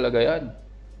 Lalaruin ko talaga yan.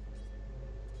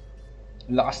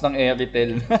 Lakas ng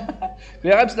Airtel.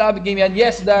 Kuya Kabs, lobby game yan.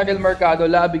 Yes, Daryl Mercado,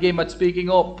 lobby game. At speaking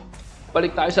of,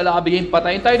 balik tayo sa lobby game,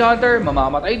 patayin tayo ng Hunter,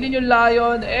 mamamatay din yung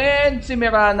Lion, and si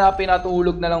Mirana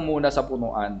pinatulog na lang muna sa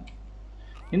punuan.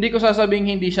 Hindi ko sasabihin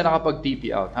hindi siya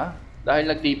nakapag-TP out, ha? Dahil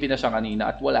nag-TP na siya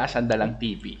kanina at wala siyang dalang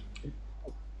TP.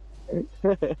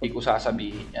 Hindi ko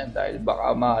sasabihin yan dahil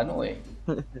baka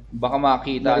baka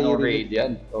makita ng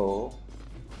Radiant. Oo.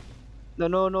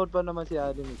 Nanonood pa naman si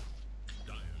Adam.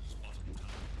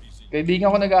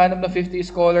 Kaibigan ko nag-aanap ng 50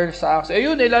 scholar sa Axe.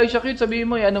 Ayun, Elisha Kid, sabihin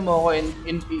mo,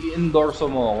 endorso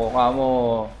mo ako. Kamo,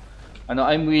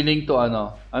 I'm willing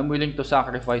to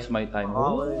sacrifice my time.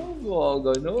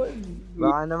 Ganun.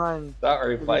 Baka naman.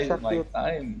 Sacrifice my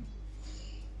time.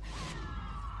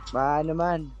 Baka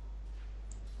naman.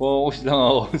 Focus lang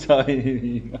ako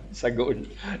sa goal.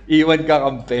 Iwan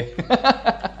ka kampe.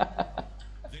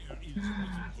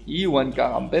 Iwan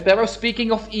kakampe. Pero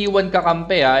speaking of Iwan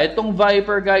kakampe itong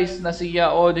Viper guys na si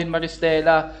Odin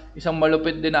Maristela, isang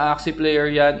malupit din na Axie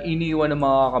player yan, iniwan ng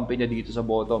mga kakampi niya dito sa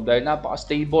bottom dahil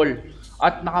napaka-stable.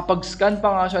 At nakapag-scan pa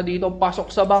nga siya dito,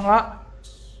 pasok sa banga,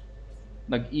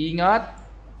 nag-ingat,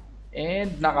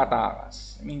 and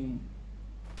nakatakas.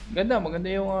 Maganda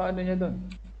yung niya doon.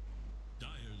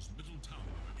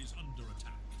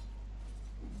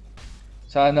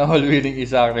 Sana all willing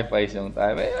i-sacrifice yung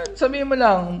time. Sabihin mo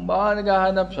lang, baka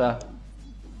naghahanap siya.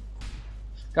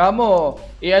 Kamo,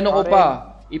 ko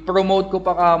pa, i-promote ko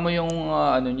pa kamo yung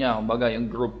kumbaga yung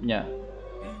group niya.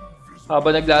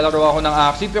 Habang naglalaro ako ng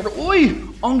Axie, pero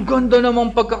ang ganda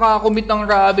namang pagkakakomit ng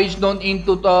Ravage doon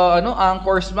into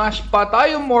Anchor Smash.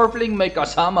 Patay yung Morphling, may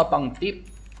kasama pang tip.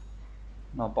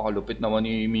 Napakalupit naman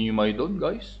ni Mimay doon,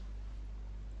 guys.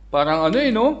 Parang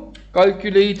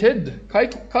Calculated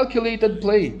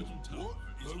play.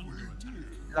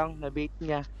 lang, na-bait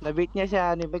niya. Na-bait niya si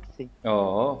Animex eh.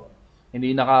 Oo.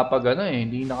 Hindi nakapag ano eh,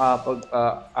 hindi nakapag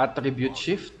attribute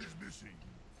shift.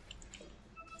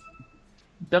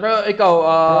 Pero ikaw,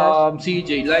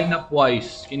 CJ, lineup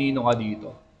wise, kinino ka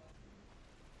dito?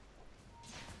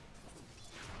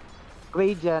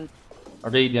 Radiant.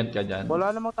 Radiant ka dyan.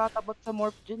 Wala namang tatabot sa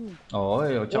morph dyan eh. Oo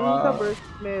eh, Yung sa tsaka, burst,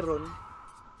 meron.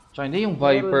 tsaka hindi yung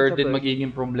Meron Viper sa din bird.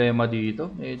 magiging problema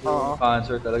dito. Medyo Oo.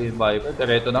 cancer talaga yung Viper.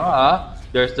 Pero ito na nga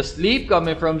there's the sleep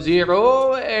coming from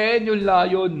Zero and yung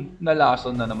Lion.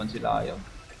 Nalason na naman si Lion.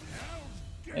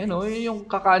 Ayun o, yun yung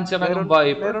kakanseran ng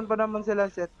Viper. Meron pa naman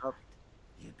sila setup.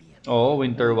 Oo,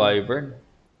 Winter Wyvern.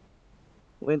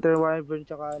 Winter Wyvern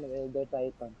tsaka Elder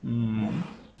Titan.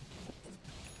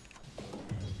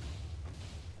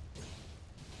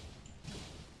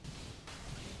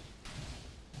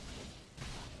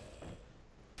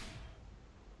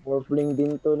 Morphling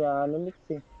din to ni Animex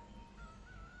eh.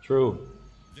 True.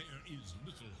 There is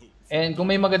little hope. And kung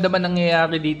may maganda man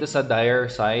nangyayari dito sa Dire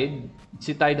side,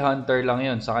 si Tidehunter lang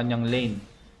yon sa kanyang lane.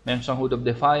 Meron siyang Hood of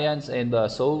Defiance and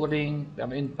Soul Ring.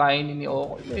 Pero yung Tiny ni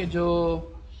Oko, medyo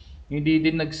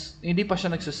hindi pa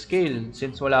siya nagsascale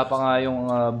since wala pa nga yung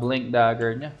Blink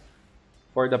Dagger niya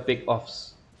for the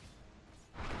pick-offs.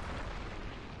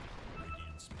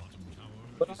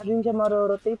 Wala din siya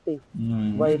maro-rotate eh.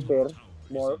 Viper,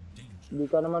 Morph. Hindi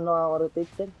ka naman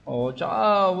nakaka-rotate din. Oh,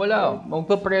 tsaka wala.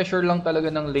 Magpa-pressure lang talaga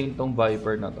ng lane tong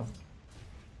Viper na to.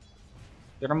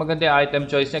 Pero maganda yung item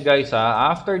choice niya guys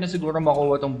ha. After na siguro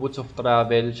makuha tong Boots of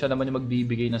Travel, siya naman yung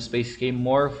magbibigay ng space kay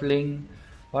Morphling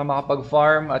para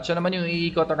makapag-farm. At siya naman yung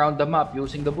iikot around the map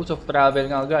using the Boots of Travel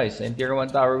nga guys. And tier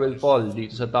 1 tower will fall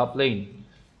dito sa top lane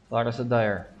para sa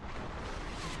Dire.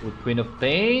 With Queen of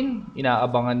Pain,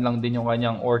 inaabangan lang din yung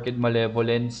kanyang Orchid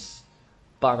Malevolence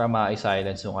para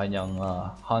ma-silence yung kanyang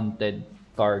hunted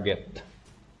target.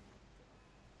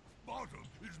 Bottom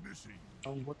is missing.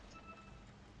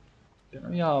 Pero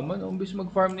yaman, umbis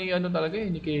mag-farm ni ano talaga eh,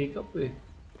 ni K-Cup eh.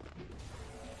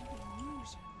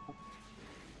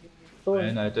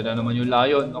 Ayun na, ito na naman yung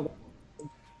Lion. No?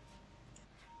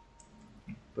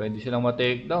 Pwede silang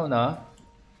ma-takedown ha.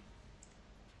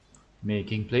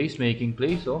 Making plays,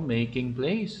 oh, making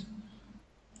plays.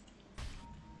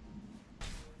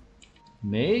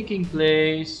 Making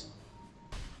plays.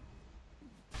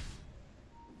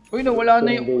 Uy, nawala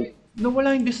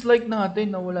yung dislike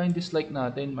natin.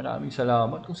 Maraming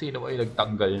salamat kung sino ay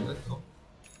nagtanggal na to.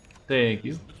 Thank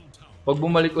you. Pag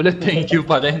bumalik ulit, thank you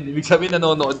pa rin. Ibig sabihin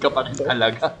nanonood ka pa rin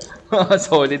talaga.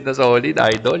 Solid na solid,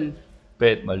 idol.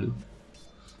 Pet Malu.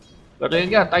 Pero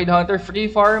yun nga, Tidehunter free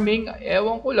farming.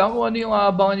 Ewan ko lang kung ano yung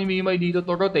aabangan ni Mimay dito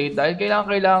to rotate dahil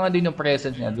kailangan din yung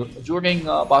presence niya during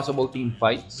possible team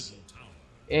fights.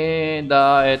 And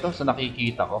eto, sa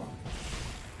nakikita ko,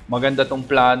 maganda tong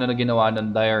plano na ginawa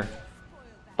ng Dire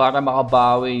para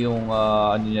makabawi yung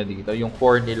ano niya dito, yung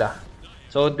core nila.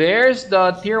 So there's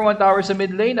the tier 1 tower sa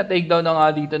mid lane na takedown na nga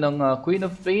dito ng Queen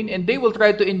of Pain and they will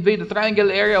try to invade the triangle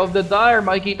area of the Dire.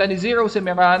 Makikita ni Zero si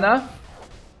Mirana.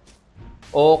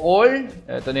 Okol,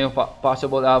 ito na yung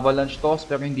possible avalanche toss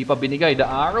pero hindi pa binigay. The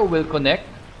arrow will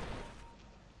connect.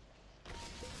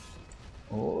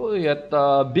 Oy, at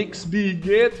Bixby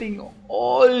getting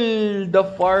all the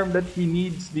farm that he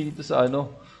needs dito sa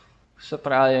ano, sa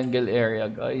triangle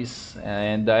area, guys.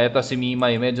 And ito si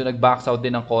Mimay, medyo nag-box out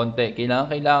din ng konti.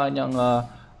 Kailangan niyang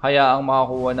hayaang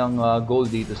makakuha ng goal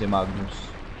dito si Magnus.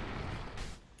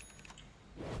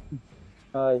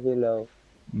 Ay, hello.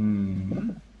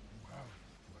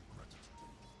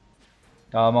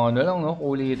 Tamang ano lang, no?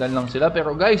 Kulitan lang sila.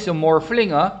 Pero guys, yung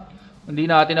Morphling hindi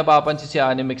natin napapansin si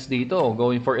Animex dito.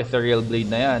 Going for Ethereal Blade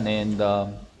na yan. And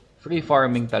free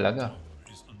farming talaga.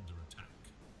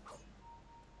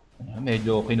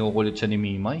 Medyo kinukulit siya ni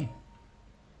Mimay.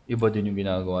 Iba din yung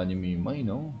ginagawa ni Mimay,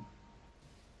 no?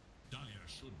 Dire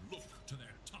should look to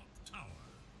their top tower.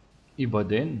 Iba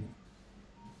din.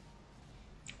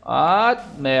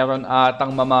 At meron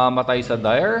atang mamamatay sa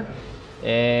Dire.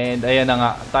 And ayan na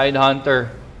nga, Tidehunter,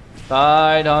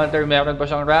 meron pa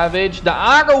siyang Ravage. The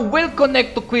arrow will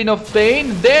connect to Queen of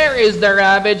Pain. There is the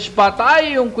Ravage.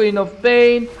 Patay yung Queen of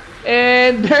Pain.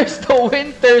 And there's the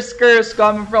Winter's Curse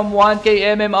coming from 1k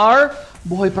MMR.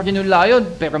 Buhay pa rin yung Lion.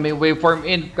 Pero may waveform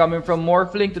in coming from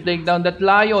Morphling to take down that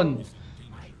Lion.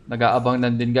 Nag-aabang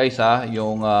nan din guys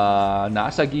yung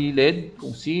nasa gilid.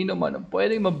 Kung sino man ang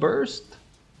pwedeng ma-burst,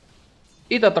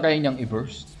 itatry niyang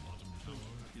i-burst.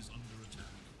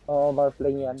 Oo,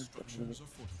 Morphling yan.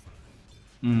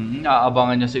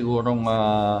 Aabangan niya sigurong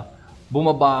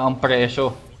bumaba ang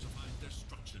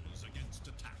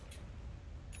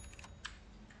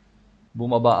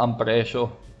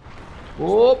presyo.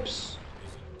 Oops!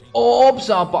 Oops!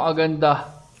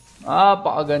 Napakaganda.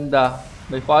 Napakaganda.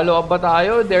 May follow-up ba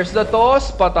tayo? There's the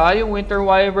toss. Patay yung Winter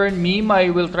Wyvern.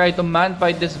 Mimai will try to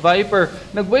man-fight this Viper.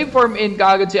 Nag-waveform in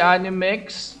kaagad si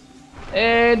Animex.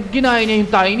 And ginaya niya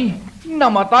yung Tiny.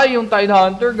 Namatay yung Tide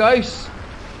Hunter, guys.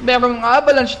 Merong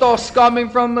avalanche toss coming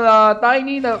from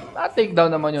Tiny na take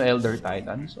down naman yung Elder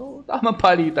Titan. So, tamang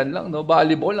palitan lang, no?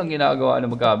 Volleyball ang ginagawa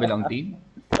ng magkabilang team.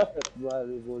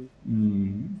 Volleyball.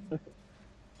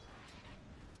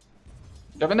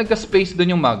 Pero nagka-space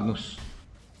dun yung Magnus.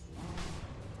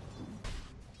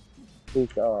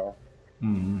 Space, oo.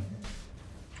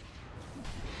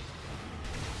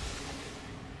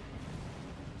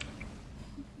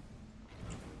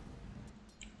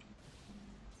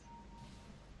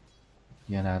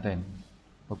 Yan natin.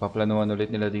 Pagpaplanuhan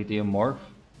ulit nila dito yung morph.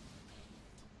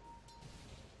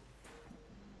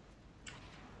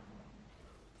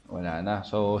 Wala na.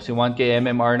 So, si 1K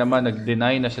MMR naman,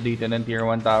 nag-deny na siya dito ng tier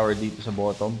 1 tower dito sa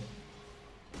bottom.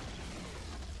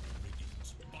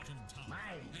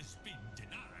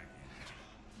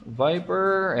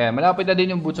 Viper, malapit na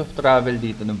din yung Boots of Travel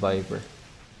dito ng Viper.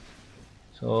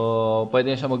 So,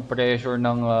 pwede na siya mag-pressure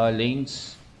ng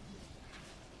lanes.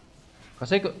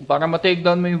 Kasi para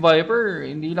ma-takedown mo yung Viper,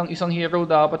 hindi lang isang hero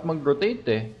dapat mag-rotate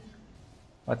eh.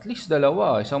 At least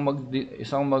dalawa. Isang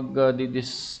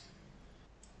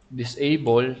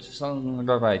disable, isang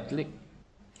right click.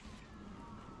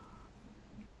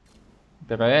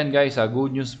 Pero ayan guys,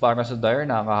 good news para sa Dire.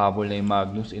 Nakakahabol na yung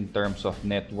Magnus in terms of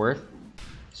net worth.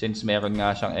 Since meron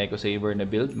nga siyang Echo Saber na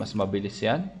build, mas mabilis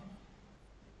yan.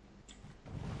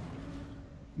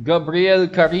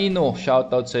 Gabriel Carino,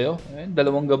 shoutout sa'yo. Ayan,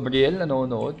 dalawang Gabriel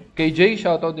nanonood. KJ,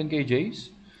 shoutout din kay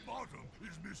Jace.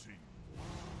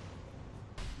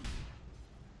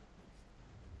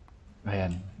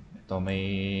 Ayan. Ito,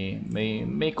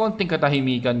 may konting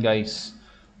katahimikan, guys.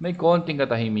 May konting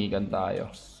katahimikan tayo.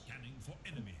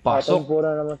 Pasok.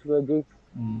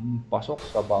 Pasok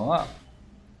sa banga.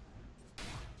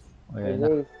 Ayan na.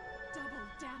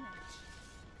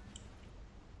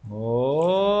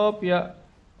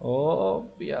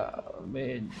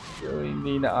 Medyo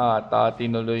hindi na ata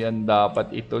tinuloy ang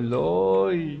dapat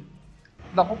ituloy.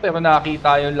 Naku, pero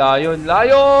nakita yung Lion.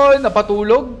 Lion!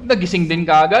 Napatulog. Nagising din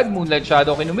kagad. Moonlight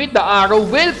Shadow kinumit. The arrow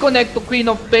will connect to Queen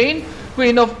of Pain.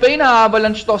 Queen of Pain,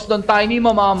 avalanche toss doon Tiny.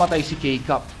 Mamamatay si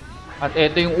K-Cup. At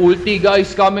ito yung ulti,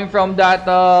 guys, coming from that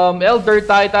Elder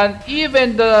Titan.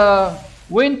 Even the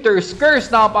Winter's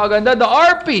Curse, napakaganda. The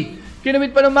RP,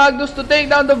 kinumit pa ng Magnus to take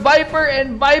down the Viper.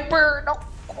 And Viper, naku,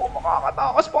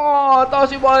 makakatakas pa nga ata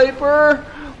si Viper.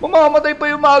 Mamamatay pa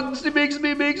yung Magnus ni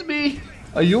Bixby.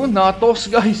 Ayun, natos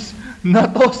guys.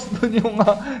 Natos dun yung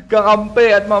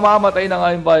kakampi at mamamatay na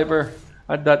nga yung Viper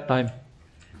at that time.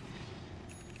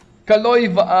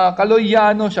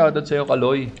 Kaloyano, shoutout sa'yo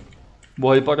Kaloy.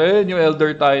 Buhay pa rin yung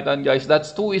Elder Titan guys.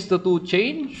 That's 2:2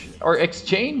 change or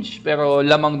exchange. Pero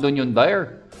lamang dun yung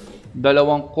Dire.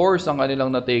 Dalawang cores ang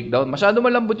kanilang na-takedown. Masyado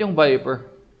malambot yung Viper.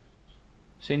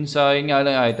 Since yun nga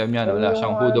lang yung item yan. Wala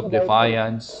siyang Hood of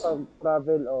Defiance.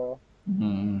 Travel o...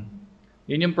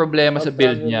 Yun yung problema sa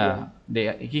build niya.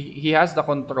 He has the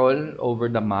control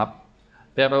over the map.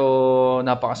 Pero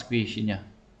napaka-squishy niya.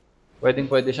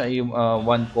 Pwede siya yung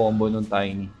one combo nung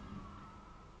Tiny.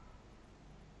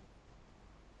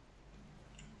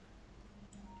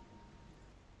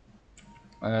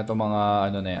 Ito mga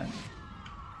ano na yan.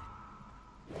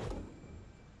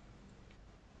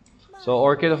 So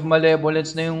Orchid of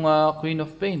Malevolence na yung Queen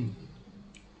of Pain.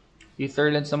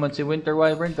 Etherlands naman si Winter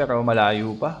Wyvern pero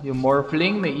malayo pa. Yung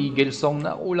Morphling may Eagle Song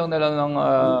na. Kulang na lang ng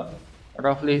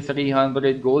roughly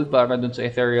 300 gold para dun sa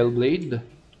Ethereal Blade.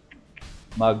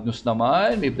 Magnus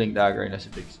naman, may Blink Dagger na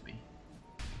si Bixby.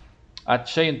 At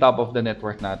siya yung top of the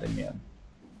network natin ngayon.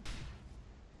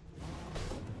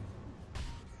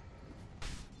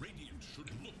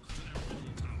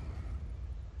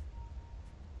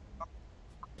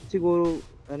 Siguro,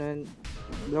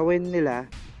 gawin nila,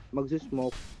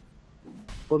 magsusmoke.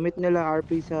 Commit nila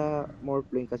RP sa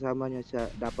Morphling, kasama niya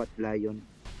sa dapat Lion.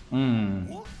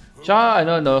 Tsaka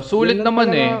sulit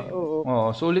naman talaga,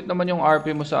 oo. Sulit naman yung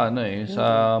RP mo sa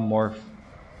sa Morph.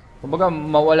 Kumbaga,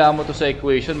 mawala mo to sa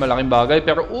equation, malaking bagay.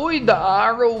 Pero, the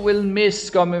arrow will miss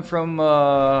coming from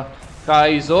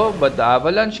Kaizo. But the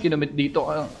Avalanche, kinumit dito.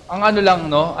 Ang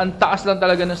ang taas lang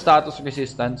talaga ng status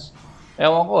resistance.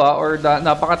 Ewan ko or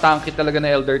napaka-tanky talaga na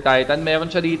Elder Titan.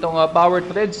 Meron siya dito power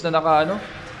threads na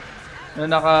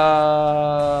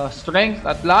naka-strength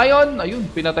at Lion, ayun,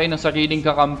 pinatay ng sariling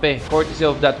kakampi, courtesy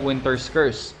of that Winter's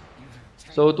Curse.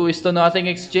 So 2-0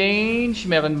 exchange.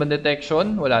 Meron ba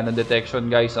detection? Wala nang detection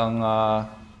guys ang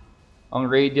ang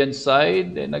Radiant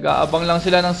side. Nag-aabang lang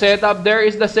sila ng setup. There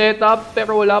is the setup,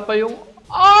 pero wala pa yung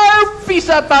RP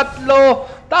sa tatlo.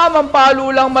 Tamang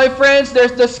palo lang, my friends.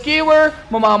 There's the Skewer.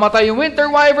 Mamamatay yung Winter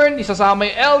Wyvern. Isasama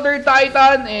yung Elder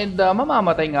Titan. And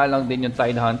mamamatay nga lang din yung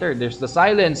Tide Hunter. There's the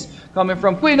Silence coming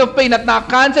from Queen of Pain at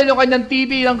na-cancel yung kanyang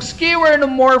TP ng Skewer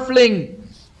ng Morphling.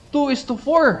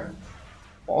 2:4.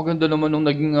 Oh, ganda naman nung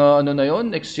naging ano na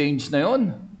yon, exchange na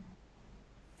yon.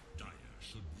 Dire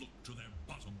should look to their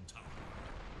bottom tower.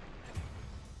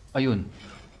 Ayun.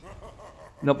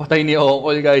 Napatay ni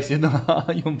Okol, guys, yun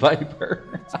yung Viper.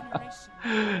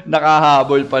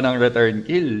 Nakahabol pa ng return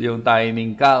kill. Yung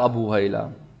timing, kakabuhay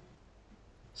lang.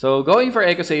 So, going for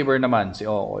Echo Saber naman si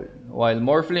Okol. While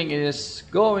Morphling is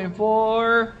going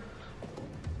for...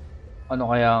 Ano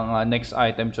kaya ang next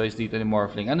item choice dito ni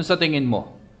Morphling? Ano sa tingin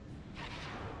mo?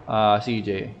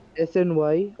 CJ?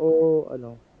 SNY o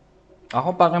ano?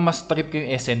 Ako parang mas trip ko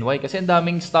yung SNY kasi ang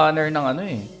daming stunner ng ano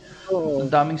eh. Oo.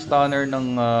 Ang daming stunner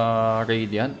ng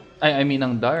Radiant. I mean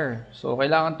ng Dire. So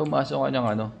kailangan tumaas yung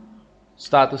kanyang ano,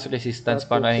 status resistance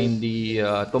para hindi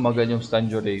tumagal yung stun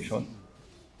duration.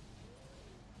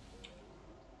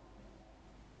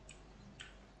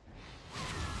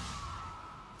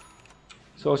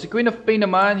 So si Queen of Pain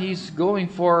naman, he's going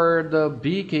for the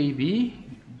BKB.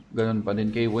 Ganun pa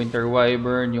din kay Winter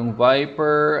Wyvern, yung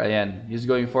Viper. Ayan, he's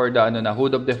going for the ano na,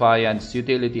 Hood of Defiance,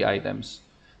 utility items.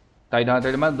 Tide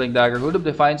Hunter naman, Blink Dagger, Hood of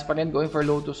Defiance pa rin, going for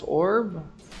Lotus Orb.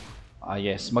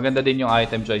 Yes, maganda din yung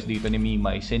item choice dito ni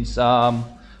Mimay since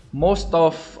most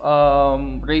of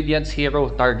Radiant's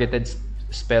hero targeted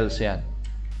spells yan.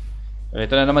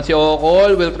 Ito na naman si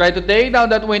Okol, will try to take down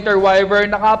that Winter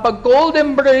Wyvern. Nakapag-Cold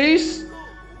Embrace.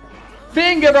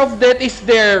 Finger of Death is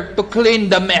there to clean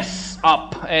the mess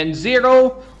up. And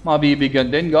Zero,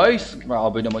 mabibigyan din, guys.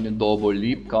 Grabe naman yung double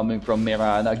leap coming from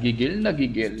Mirana. Gigil na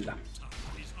gigil.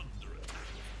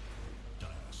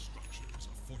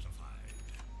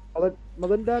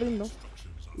 Maganda rin, no?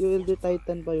 Yung Elder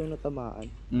Titan pa yung natamaan.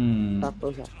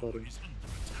 Sakto rin.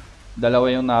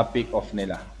 Dalawa yung na-pick off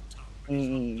nila.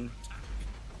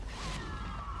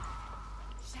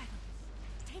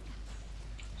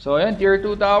 So, ayan, tier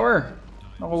 2 tower.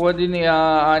 Nakuha din ni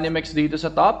Animex dito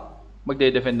sa top.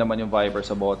 Magde-defend naman yung Viper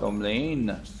sa bottom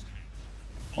lane.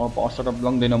 Pakasarap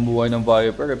lang din ang buhay ng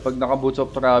Viper. Pag naka-boots of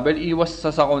travel, iwas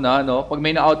sa sakuna, no? Pag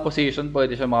may na-out position,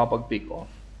 pwede siya makapag-pick off.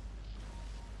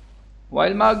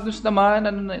 While Magnus naman,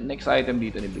 ano na next item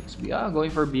dito ni Bixby?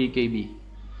 Going for BKB.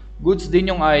 Goods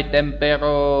din yung item, pero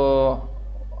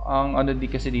ang ano di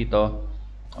kasi dito,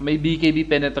 may BKB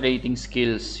penetrating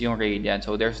skills yung Radiant.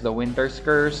 So there's the Winter's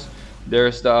Curse,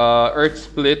 there's the Earth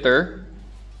Splitter.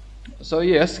 So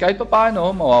yes, kahit pa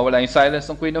paano, mawawala yung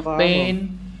silence ng Queen of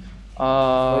Pain.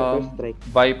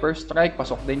 Viper Strike,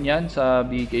 pasok din yan sa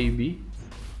BKB.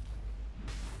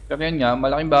 Pero yan nga,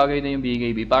 malaking bagay na yung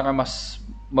BKB para mas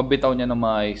mabitaw niya ng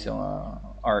maayos yung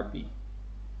RP.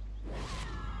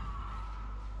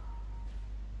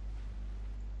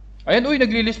 Ayan,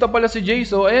 naglilista pala si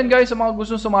Jace. So, ayan guys, sa mga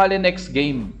gustong sumali next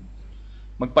game,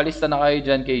 magpalista na kayo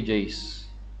dyan kay Jace.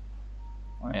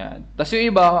 Ayan. Tapos yung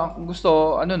iba, kung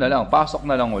gusto, ano na lang, pasok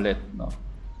na lang ulit. No?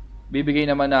 Bibigay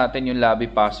naman natin yung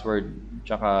lobby password,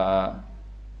 tsaka,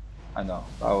 ano,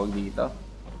 tawag dito.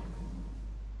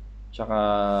 Tsaka,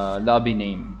 lobby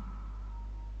name.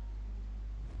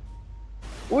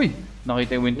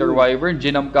 Nakita yung Winter Wyvern,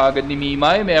 ginam kagad ni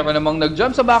Mimay. Meron namang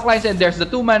nag-jump sa backlines and there's the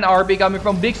 2-man RP coming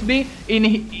from Bixby.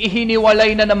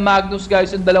 Hiniwalay na ng Magnus,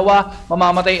 guys, yung dalawa.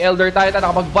 Mamamatay Elder Titan.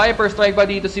 Nakapag-Viper Strike pa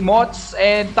dito si Mots.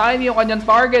 And Tiny yung kanyang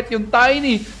target. Yung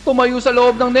Tiny tumayo sa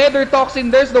loob ng Nether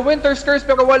Toxin. There's the Winter's Curse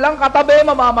pero walang katabi.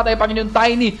 Mamamatay pa rin yung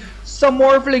Tiny. Sa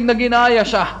Morphling na ginaya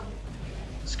siya.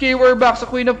 Skewer back sa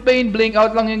Queen of Pain. Blink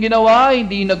out lang yung ginawa.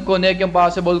 Hindi nag-connect yung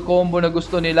possible combo na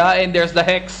gusto nila. And there's the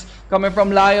Hex coming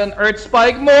from Lion, Earth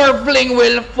Spike, Morphling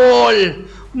will fall!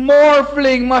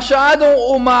 Morphling, masyadong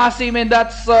umasim, and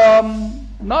that's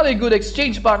not a good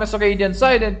exchange para sa Radiant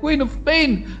side. And Queen of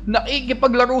Pain,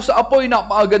 nakikipaglaro sa apoy,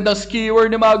 napakagandang skewer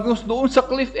ni Magnus doon sa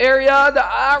cliff area. The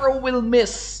arrow will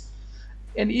miss.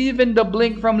 And even the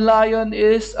blink from Lion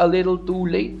is a little too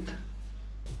late.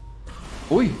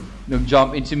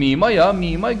 Nag-jump in si Mimay,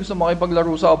 Mimay, gusto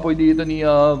makipaglaro sa apoy dito ni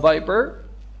Viper.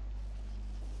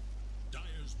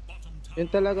 Yun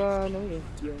talaga,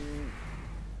 yung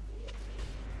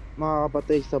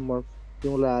makakapatay sa morph,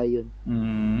 yung Lion.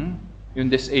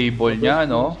 Yung disable niya,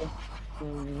 no?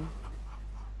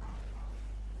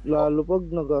 Lalo pag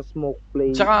nag-smoke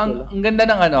play. Tsaka ang ganda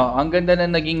ng ang ganda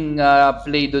ng naging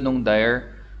play doon ng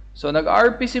Dire. So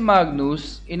nag-RP si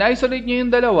Magnus, in-isolate niya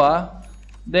yung dalawa,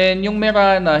 Then yung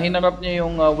Mirana, hinarap niya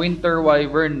yung Winter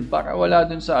Wyvern para wala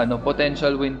dun sa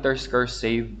potential Winter's Curse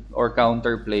save or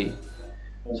counterplay.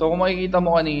 So kung makikita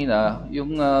mo kanina,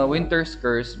 yung Winter's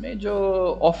Curse medyo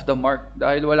off the mark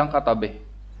dahil walang katabi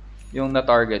yung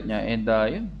na-target niya. And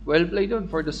yun, well played dun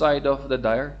for the side of the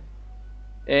Dire.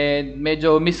 And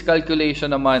medyo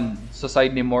miscalculation naman sa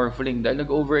side ni Morphling dahil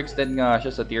nag-overextend nga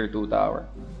siya sa tier 2 tower.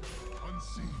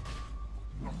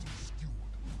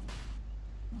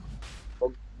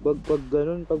 Pag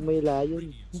ganun, pag may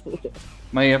lion.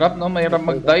 Mahirap, no? Mahirap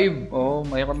mag-dive. Oo,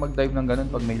 mahirap mag-dive ng ganun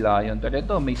pag may lion. Pero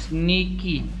ito, may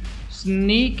sneaky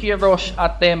rush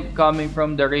attempt coming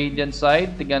from the Radiant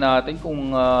side. Tignan natin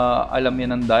kung alam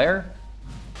yan ng Dire.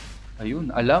 Ayun,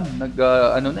 alam.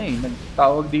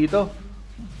 Nagtawag dito.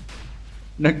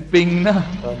 Nagping na.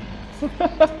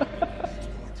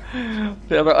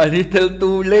 Pero a little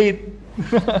too late.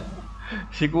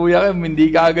 Si Kuya Kim, hindi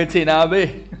ka agad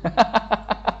sinabi.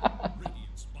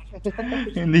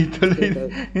 hindi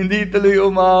tuloy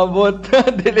umabot.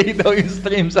 Delay daw yung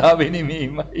stream, sabi ni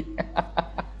Mimay.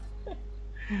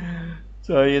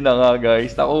 So yun na nga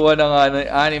guys, nakuha na nga ng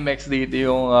Animex dito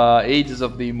yung Ages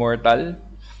of the Immortal.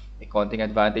 May konting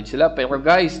advantage sila, pero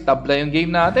guys, tabla yung game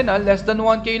natin ha. Less than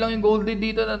 1k lang yung gold lead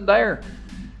dito ng Dire.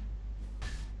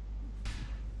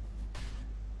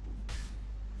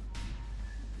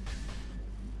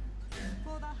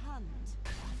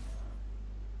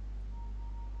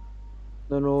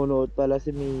 Nanonood pala si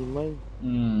Mimay.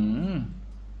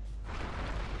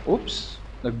 Oops.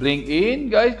 Nag-blink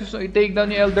in. Guys, gusto i-take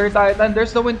down yung Elder Titan.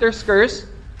 There's the Winter's Curse.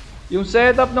 Yung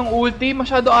setup ng ulti,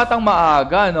 masyado atang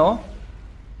maaga, no?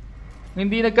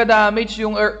 Hindi nagka-damage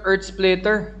yung Earth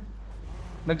Splitter.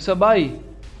 Nagsabay.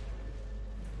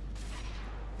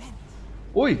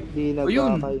 Uy!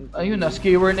 Ayun,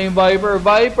 na-skewer na yung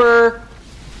Viper.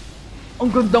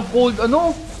 Ang gandang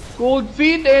cold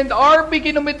feet and RP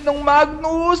kinumit ng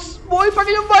Magnus. Boy, pa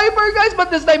rin yung Viper guys, but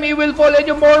this time he will fall and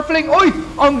yung Morphling. Uy!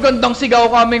 Ang gandang sigaw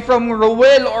coming from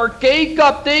Ruel or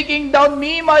K-Cup taking down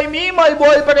Mimay.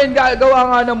 Boy pa rin gawa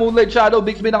nga ng Moonlight Shadow.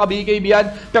 Bixby naka-BKB yan,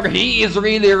 pero he is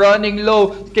really running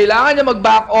low. Kailangan niya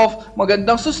mag-back off.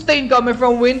 Magandang sustain coming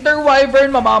from Winter Wyvern.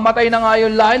 Mamamatay na nga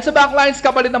yung line sa backlines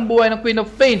kapalit ng buhay ng Queen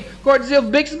of Pain. Courtesy of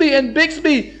Bixby, and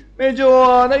Bixby medyo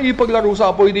naipaglaro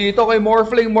sa apoy dito kay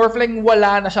Morphling.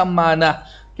 Wala na siyang mana.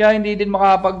 Kaya hindi din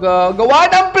makapag-gawa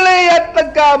ng play at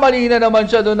nagkamali na naman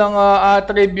siya doon ng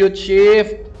attribute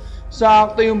shift.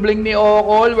 Sakto yung blink ni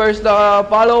Okol. Where's the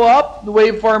follow-up? The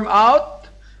waveform out.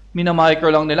 Minamicro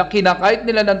lang nila. Kinakite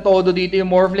nila ng todo dito yung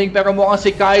Morphling. Pero mukhang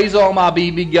si Kaizo ang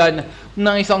mabibigyan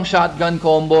ng isang shotgun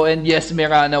combo. And yes,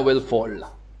 Mirana will fall.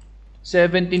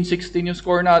 17-16 yung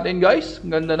score natin guys.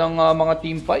 Ganda ng mga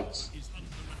team fights.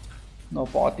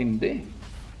 Napakatindi.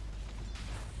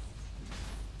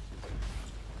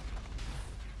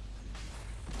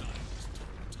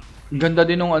 Ganda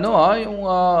din ng yung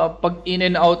pag in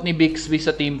and out ni Bixby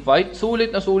sa team fight.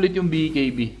 Sulit na sulit yung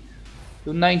BKB.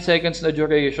 Yung 9 seconds na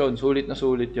duration, sulit na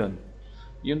sulit yun.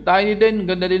 Yung Tiny din,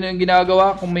 ganda din yung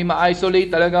ginagawa. Kung may ma-isolate,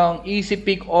 talagang easy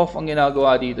pick off ang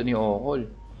ginagawa dito ni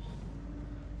Okol.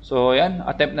 So, yan.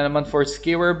 Attempt na naman for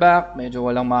skewer back. Medyo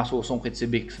walang masusungkit si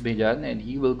Bixby dyan. And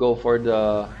he will go for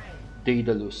the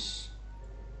Daedalus.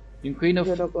 Yung Queen of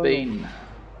Pain.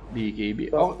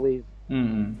 BKB. Okay.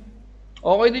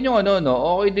 Okay din yung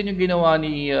Okay din yung ginawa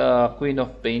ni Queen of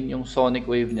Pain. Yung Sonic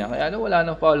Wave niya. Kaya wala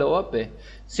nang follow-up eh.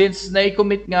 Since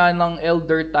na-commit nga ng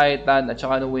Elder Titan at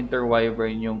saka ng Winter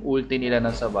Wyvern yung ulti nila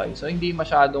ng sabay. So, hindi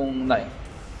masyadong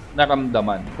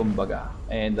naramdaman, kumbaga.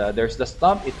 And there's the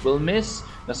stomp. It will miss.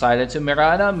 Na-silence yung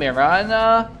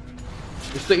Mirana.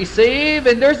 Gusto i-save.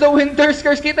 And there's the Winter's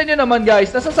Curse. Kita nyo naman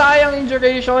guys. Nasasayang yung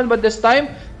duration. But this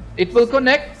time, it will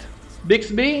connect.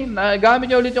 Bixby, nagamit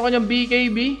niya ulit yung kanyang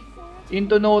BKB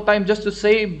into no time just to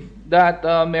save that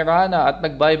Mirana. At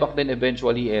nag-buyback din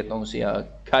eventually etong si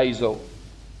Kaizo.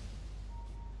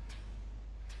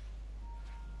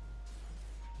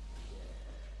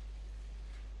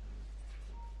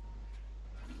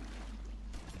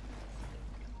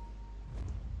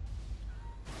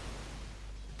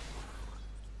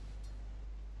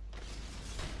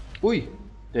 Uy,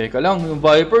 teka lang, yung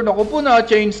Viper, naku po na,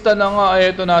 change stun na nga,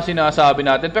 ito na sinasabi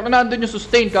natin. Pero nandun yung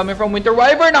sustain coming from Winter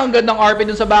Wyvern, ang gandang RP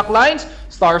dun sa backlines.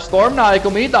 Starstorm na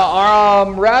kumita,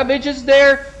 Ravage is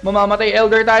there, mamamatay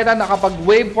Elder Titan,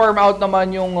 nakapag-waveform out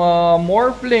naman yung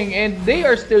Morphling, and they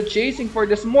are still chasing for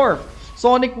this Morph.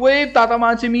 Sonic Wave,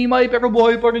 tatamaan si Mimay, pero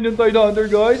buhay pa rin yung Tidehunter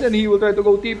guys, and he will try to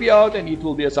go TP out, and it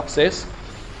will be a success.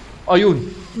 Ayun,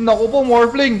 naku po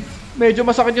Morphling. Medyo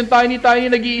masakit yung Tiny,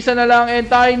 nag-iisa na lang, and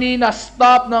Tiny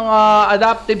na-stop ng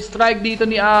adaptive strike dito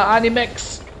ni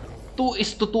Animex.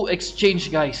 2:2 exchange,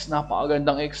 guys.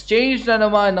 Napakagandang exchange na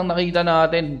naman ang nakita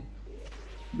natin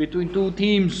between two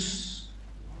teams.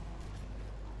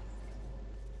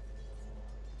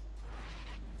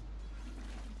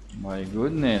 My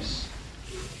goodness.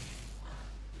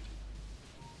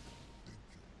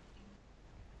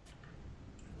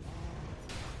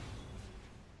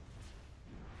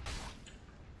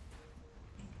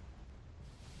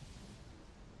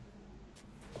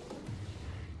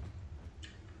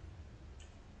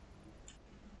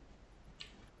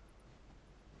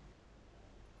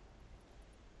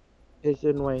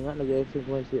 SNY nga,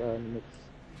 nag-SNY si Anmex.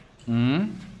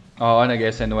 Oo,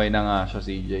 nag-SNY na nga siya,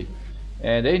 CJ.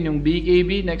 And then, yung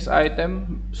BKB, next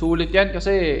item, sulit yan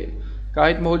kasi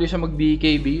kahit mahuli siya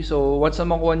mag-BKB, so once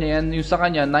na makuha niya yan, yung sa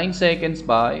kanya, 9 seconds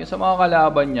pa, yung sa mga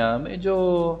kalaban niya, medyo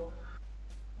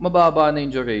mababa na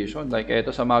yung duration. Like, eto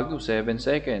sa Magnus, 7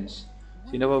 seconds.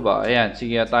 Sino ba ba? Ayan,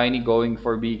 sige, Tiny going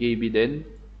for BKB din.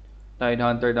 Tide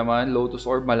Hunter naman, Lotus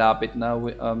Orb, malapit na.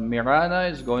 Mirana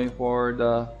is going for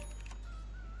the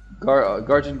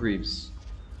Guardian Greaves.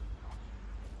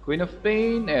 Queen of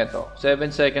Pain, eto. 7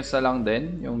 seconds na lang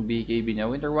din yung BKB niya.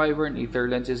 Winter Wyvern, Ether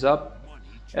Lens is up.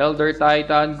 Elder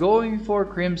Titan going for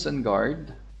Crimson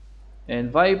Guard. And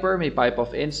Viper, may Pipe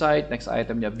of Insight. Next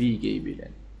item niya, BKB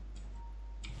din.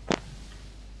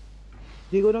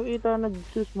 Hindi ko nakita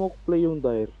nag-smoke play yung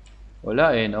Dire.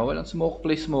 Wala eh, no? Walang smoke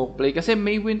play. Kasi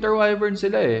may Winter Wyvern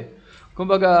sila eh.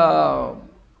 Kumbaga,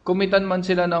 kumitan man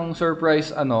sila ng surprise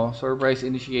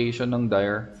initiation ng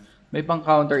Dire, may pang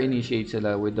counter initiate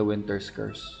sila with the Winter's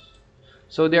Curse.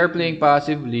 So they are playing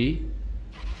passively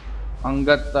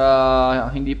hanggat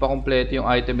hindi pa kompleto yung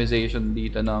itemization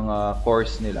dito ng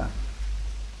course nila.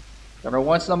 Pero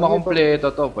once na makompleto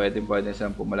to, pwede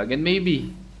silang pumalag. And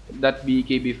maybe that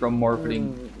BKB from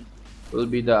Morphling will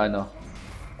be the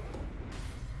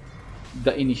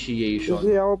the initiation.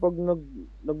 Kasi ako pag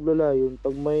naglala yun,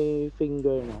 pag may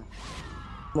finger na,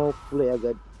 smoke play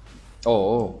agad.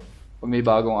 Oo. Pag may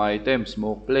bagong item,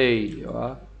 smoke play, di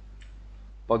ba?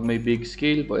 Pag may big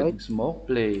skill, pwede smoke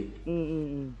play.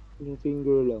 Yung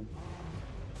finger lang.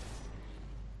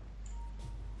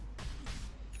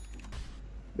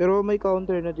 Pero may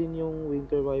counter na din yung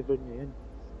Winter Wyvern niya yan.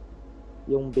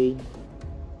 Yung Bane.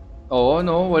 Oo,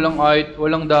 no?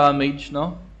 Walang damage,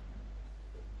 no?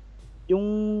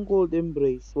 Yung Cold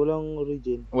Embrace, walang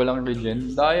regen. Walang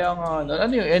regen. Daya nga.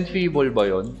 Ano yung Enfeeble ba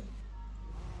yun?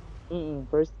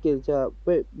 First kill siya.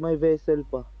 May vessel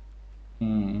pa.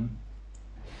 Ang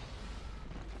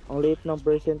late ng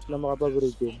percent na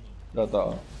makapag-regen.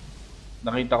 Totoo.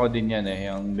 Nakita ko din yan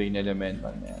eh, yung Bane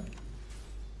Elemental na yan.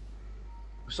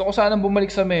 Gusto ko sanang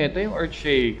bumalik sa meta yung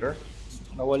Earthshaker.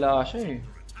 Nawala siya eh.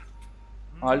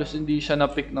 Halos hindi siya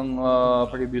na-pick ng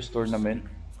previous tournament.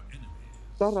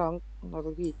 Sa rank,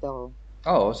 nakakita ko.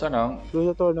 Oo, sa rank. Doon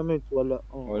sa tournaments, wala.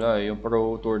 Wala eh, yung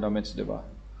pro tournaments, di ba?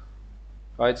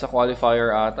 Kahit sa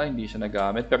qualifier ata, hindi siya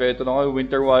nagamit. Pero ito na nga,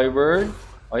 Winter Wyvern.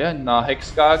 Ayan,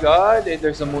 na-hex ka agad. And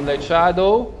there's a Moonlight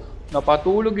Shadow.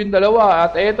 Napatulog yung dalawa.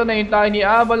 At ito na yung Tiny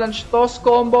Avalanche Toss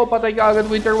combo. Patay ka agad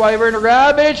Winter Wyvern.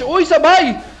 Ravage! Uy,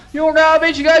 sabay! Yung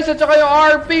Ravage, guys, at saka yung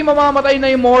RP, mamamatay na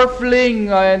yung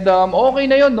Morphling. And okay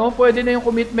na yun, no? Pwede na yung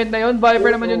commitment na yun.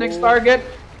 Viper naman yung next target.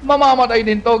 Mamamatay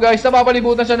din to, guys.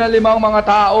 Napapalibutan siya ng 5 mga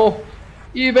tao.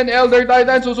 Even Elder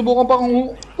Titan, susubukan pa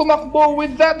kung tumakbo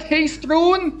with that Haste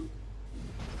Rune.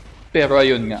 Pero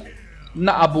ayun nga,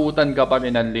 naabutan ka pa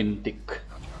rin ng lintik.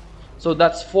 So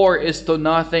that's 4-0.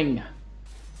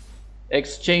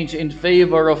 Exchange in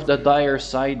favor of the Dire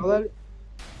side.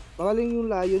 Magaling yung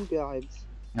Lion, kaya Kebs.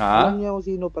 Ha? Alam niya kung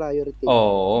sino priority.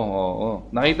 Oo.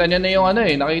 Nakita niya na yung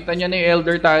nakita niya na yung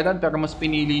Elder Titan, pero mas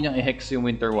pinili niyang i-hex yung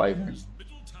Winter Wyvern.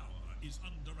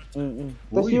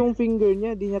 Tapos yung finger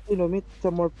niya, di niya kinumit sa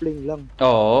Morphling lang.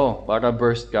 Oo, para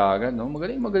burst ka agad, no?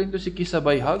 Magaling to si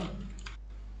Kisabay Hug.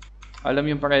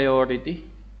 Alam yung priority.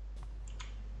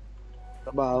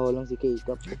 Trabaho lang si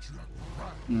K-Cup.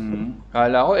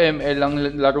 Kala ko ML lang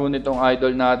laro nitong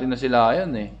idol natin na sila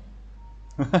yan eh.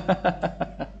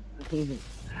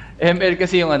 ML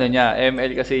kasi yung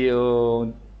ML kasi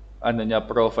yung niya,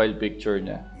 profile picture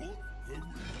niya.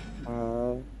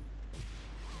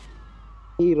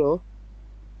 Hero?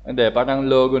 Hindi, parang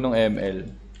logo ng ML.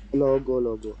 Logo.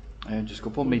 Ayun, Diyos ko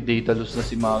po, may data loss na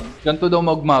si Magnus. Ganito daw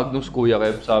mag-Magnus, Kuya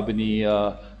Kev, sabi ni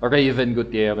Raven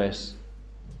Gutierrez.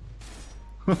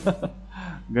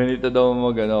 Ganito daw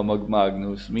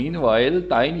mag-Magnus. Meanwhile,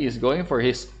 Tiny is going for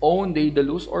his own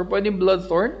Daedalus or pwedeng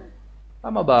Bloodthorn.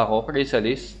 Tama ba ako,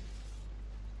 Chrysalis?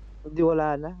 Hindi,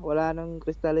 wala na. Wala nang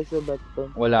crystallized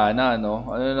redstone. Wala na, no?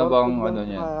 Ano na bang Orchid lang ano sa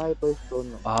niyan? Hyperstone.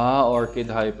 No? Orchid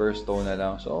Hyperstone na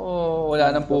lang. So, wala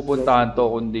nang pupuntahan to,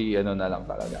 kundi ano na lang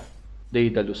talaga.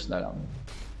 Daedalus na lang.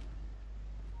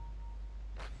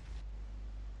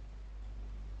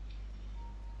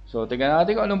 So, tingnan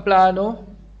natin kung anong plano.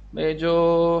 Medyo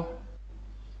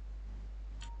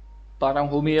parang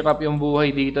humirap yung buhay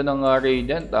dito ng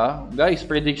Radiant, ah. Guys,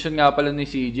 prediction nga pala ni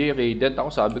CJ, Radiant. Ako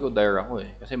sabi ko, dire ako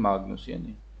eh. Kasi Magnus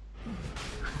yan eh.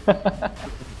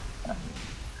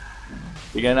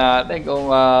 Tingnan natin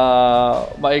kung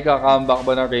maika-comeback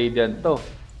ba ng Radiant to.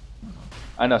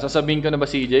 Ano, sasabihin ko na ba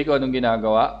CJ kung anong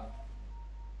ginagawa?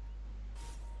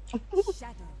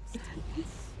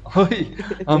 Hoy,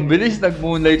 ang bilis,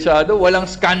 nag-Moonlight Shadow. Walang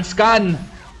scan-scan.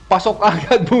 Pasok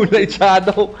agad Moonlight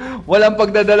Shadow. Walang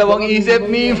pagdadalawang isip.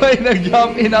 Mimay,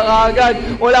 nag-jump in ang agad.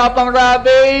 Wala pang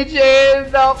Ravage.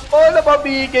 And ako,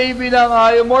 napabigay na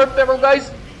nga yung Morph. Pero guys,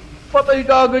 patay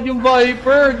ka agad yung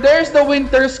Viper. There's the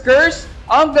Winter's Curse.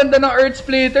 Ang ganda ng Earth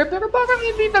Splitter. Pero parang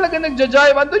hindi talaga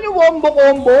nagja-jive. Andun yung wombo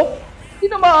combo.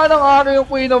 Tinamaan ng araw yung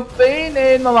Queen of Pain.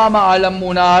 And mamamaalam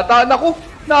muna ata. Naku,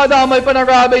 nadamay pa ng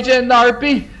Ravage and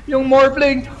RP. Yung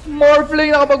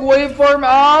Morphling nakapag-waveform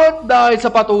out dahil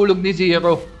sa patulog ni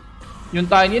Zero. Yung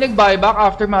Tiny nag-buyback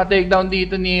after ma-takedown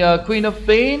dito ni Queen of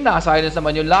Pain. Naka-silence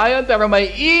naman yung Lion pero may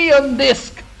Eon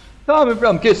Disc coming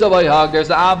from Kisabay Hug.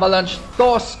 There's the Avalanche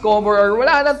Toss cover.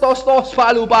 Wala nang toss.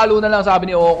 Palo-palo na lang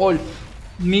sabi ni Okol.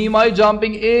 Mimay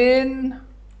jumping in.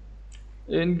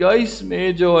 And guys,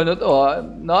 medyo ano to ha,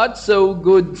 not so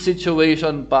good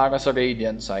situation para sa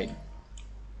Radiant side.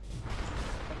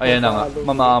 Ayan na nga,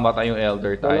 mamamatay yung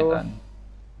Elder Titan.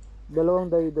 Dalawang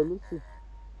Daedalus eh.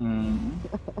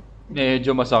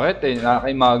 Medyo masakit eh.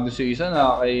 Kay Magnus yung isa,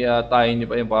 kay Tiny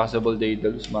pa yung possible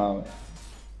Daedalus mamaya.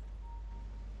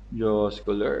 Diyos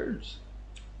ko, Lords.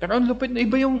 Pero ang lupit na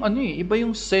iba yung ano eh, iba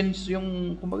yung sense,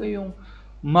 yung kumbaga yung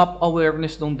map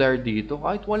awareness nung Dare dito.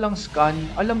 Kahit walang scan,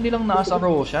 alam nilang nasa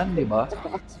Roshan, di ba?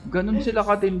 Ganun sila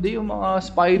katindi yung mga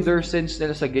spider sense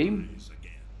nila sa game.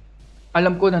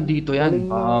 Alam ko nandito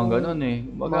yan. Parang ganun eh.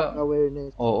 Map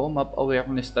awareness. Oo, map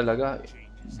awareness talaga.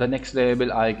 The next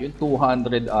level IQ yun.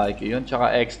 200 IQ yun.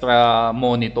 Tsaka extra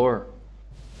monitor.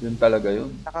 Yun talaga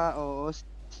yun. Tsaka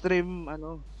stream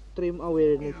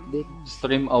awareness din.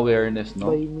 Stream awareness,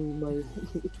 no? By me.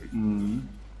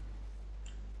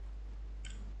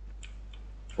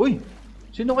 Uy!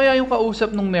 Sino kaya yung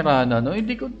kausap ng Mirana, no?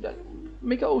 Hindi ko...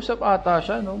 May kausap ata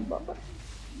siya, no?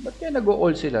 Ba't kaya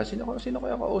nag-o-all sila? Sino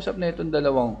kaya kausap na itong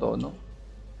dalawang to, no?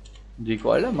 Hindi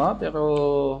ko alam ha,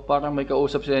 pero parang may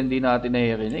kausap sila hindi natin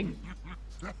nahirinig.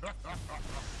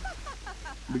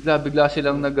 Bigla-bigla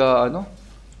silang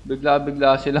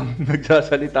bigla-bigla silang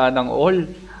nagsasalita ng all.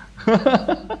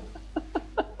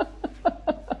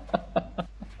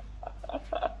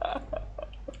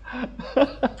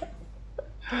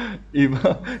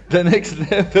 Iba, the next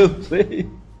level play.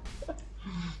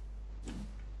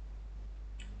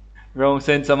 Wrong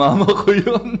sense sa mama ko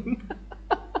yun.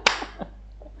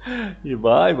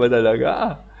 Iba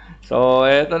talaga. So,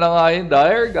 eto na nga yung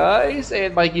Dire, guys.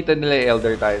 And makikita nila yung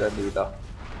Elder Titan dito.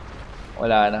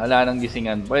 Wala nang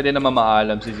gisingan. Pwede na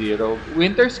mamaalam si Zero.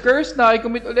 Winter's Curse na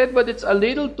i-commit ulit, but it's a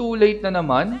little too late na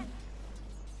naman.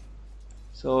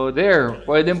 So, there.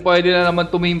 Pwede na naman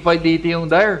tumimfight dito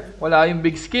yung Dire. Wala yung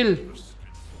big skill.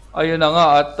 Ayun na nga.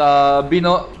 At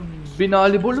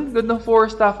binalibol ang ganda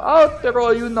 4-staff out. Pero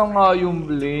ayun na nga yung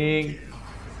blink.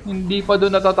 Hindi pa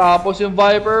doon natatapos yung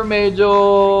Viper. Medyo,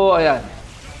 ayan.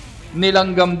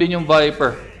 Nilanggam din yung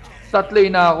Viper. Tatlo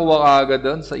yung nakakuha agad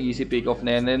doon sa easy pick-off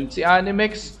na yan. And si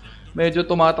Animex, medyo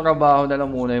tumatrabaho na lang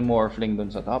muna yung Morphling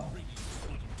doon sa top.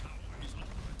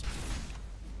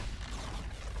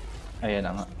 Ayan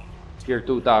na nga. Tier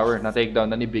 2 tower na takedown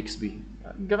na ni Bixby.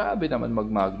 Grabe naman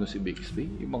mag-Magnus si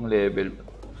Bixby. Ibang level,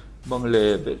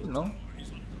 no?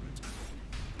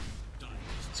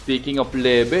 Speaking of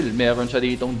level, meron siya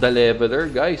ditong The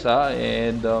Leveler, guys, ha?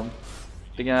 And,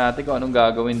 tingnan natin kung anong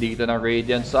gagawin dito ng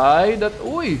Radiant side. At,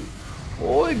 uy,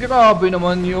 grabe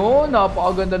naman yun.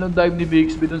 Napakaganda ng dive ni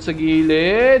Bixby dun sa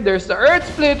gilid. There's the Earth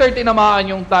Splitter.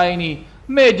 Tinamaan yung Tiny.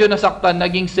 Medyo nasaktan.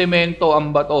 Naging semento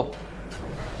ang bato.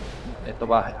 Ito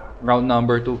ba? Round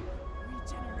number 2.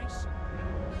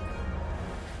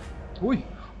 Uy,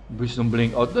 bilis ng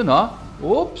blink out dun, ha?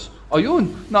 Oops. Ayun.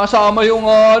 Nasama yung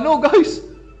guys.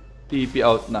 TP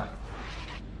out na.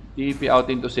 TP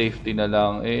out into safety na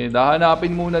lang. Eh,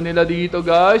 dahanapin muna nila dito,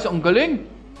 guys. Ang galing.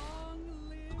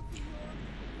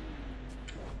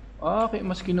 Okay,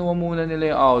 mas kinuha muna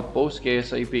nila yung outpost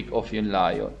kaysa i-pick off yung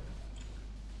Lion.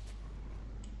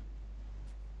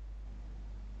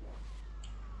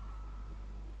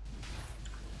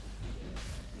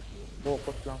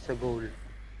 sa goal.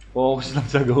 Focus lang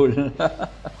sa goal.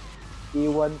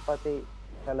 Iwan pati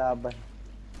sa laban.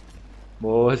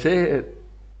 Buset.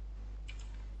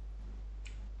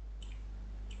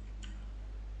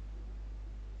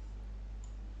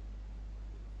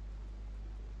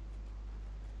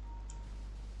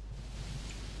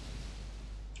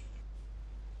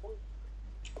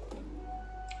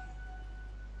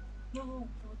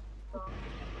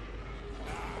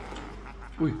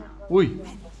 Uy.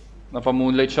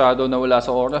 Napa-moonlight shadow na wala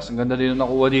sa oras. Ang ganda din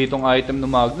nakuha ditong item ng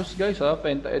Magnus, guys, ha.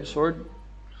 Penta Edge Sword.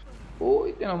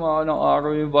 Uy, tinamaan ng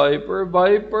araw yung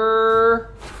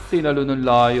Viper. Tinalo ng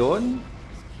Lion.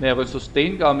 Meron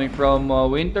sustain coming from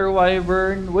Winter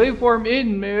Wyvern. Waveform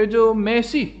in. Medyo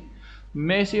messy.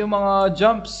 Messy yung mga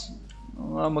jumps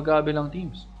ng magkabilang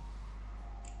teams.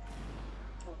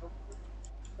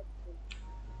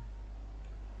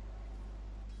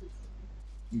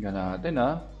 Tingnan natin,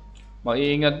 ha.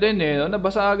 Maingat din eh, no?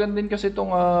 Nabasagan din kasi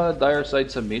itong dire side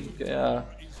sa mid, kaya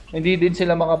hindi din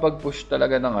sila makapag-push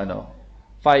talaga ng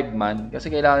 5-man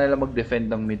kasi kailangan nila mag-defend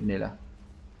ng mid nila.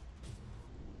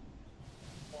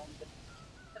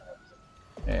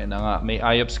 Eh na nga, may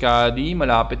Iop Scuddy,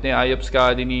 malapit na yung Iop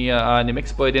Scuddy ni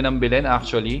Animex, pwede nang bilhin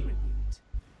actually.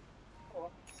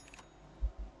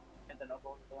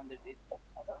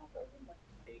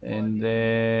 And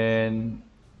then,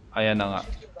 ayan na nga.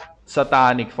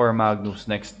 Satanic for Magnus,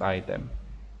 next item.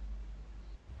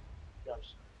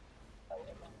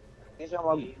 Hindi siya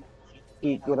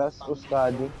mag-kikiras o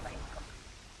study.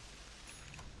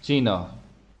 Sino?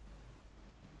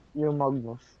 Yung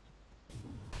Magnus.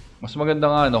 Mas maganda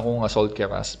nga kung Assault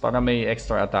Keras para may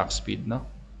extra attack speed, no?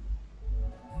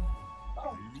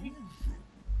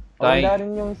 Maganda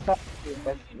rin yung study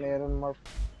kasi meron more.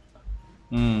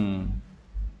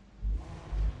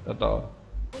 Totoo.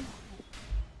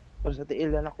 Pero sa tiil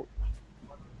yan ako.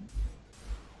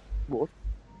 Buot.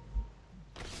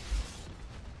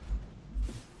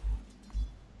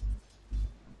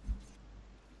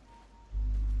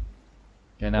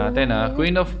 Kaya natin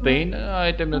Queen of Pain.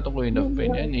 Item na itong Queen of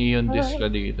Pain. Yan, Ion Disc ka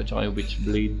dito. Tsaka yung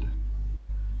Witchblade.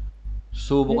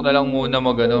 Subok na lang muna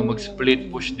mag-split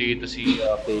push dito si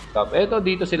Fake Cup. Eto,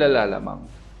 dito sila lalamang.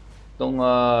 Itong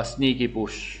sneaky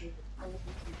push.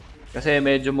 Kasi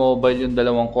medyo mobile yung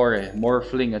dalawang core eh.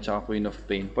 Morphling at saka Queen of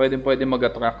Pain. Pwede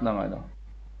mag-attract ng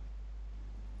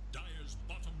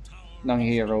ng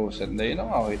heroes. And then,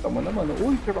 nakakita mo naman.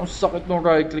 Uy, pero ang sakit ng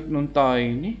right click ng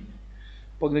Tiny.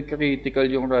 Pag nag-critical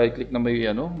yung right click na may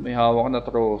hawak na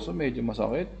troso, medyo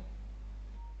masakit.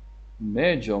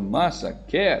 Medyo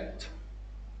masakit.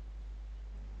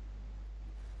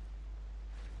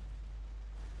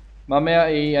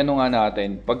 Mamaya nga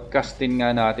natin. Pag-castin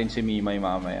nga natin si Mimay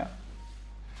mamaya.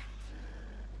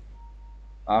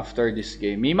 After this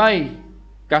game. Mimay,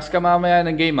 cast ka mamaya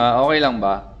ng game ha? Okay lang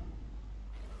ba?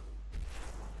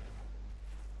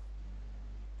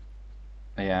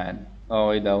 Ayan.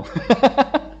 Okay daw.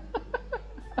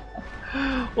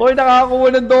 Oy, nakakakuha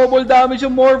ng double damage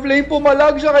yung Morphling.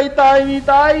 Pumalag siya kay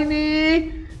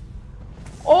Tiny.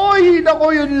 Oy,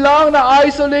 nako yun lang.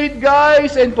 Na-isolate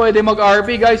guys. And pwede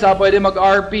mag-RP guys ha. Pwede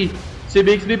mag-RP. Si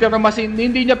Bixby pero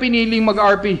hindi niya piniling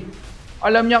mag-RP.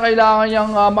 Alam niya kailangan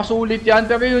niyang masulit yan.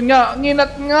 Pero yun nga,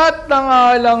 nginat-ngat na nga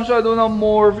lang siya doon ng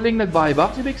Morphling.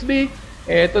 Nag-buyback si Bixby.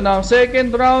 Eto na ang second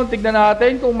round. Tignan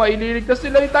natin kung maililigtas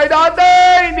sila ni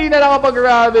Tidehunter. Hindi na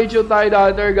nakapag-ravage yung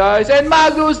Tidehunter guys. And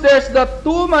Magus, there's the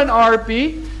 2-man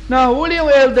RP. Nahuli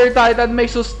yung Elder Titan. May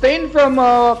sustain from...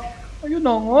 ayun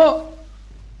na nga.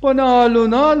 Panalo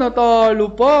na. Natalo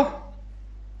pa.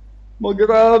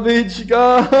 Mag-ravage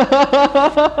ka.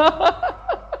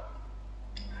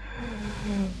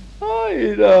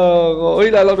 Ay, nako.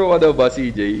 Uy, lalaro ka daw ba,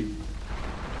 CJ?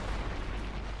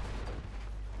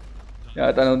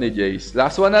 Tanong ni Jace.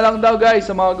 Last one na lang daw, guys,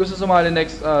 sa mga gusto sumali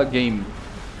next game.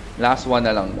 Last one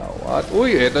na lang daw. At,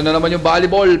 uy, eto na naman yung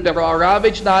volleyball. Pero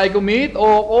Ravage na i-commit.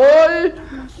 Okol!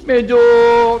 Medyo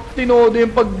tinodo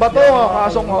yung pagbato.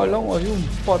 Kaso nga lang, ayun,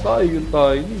 patay yung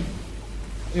Tiny.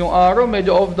 Yung arrow,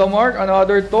 medyo off the mark.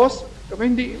 Another toss. Pero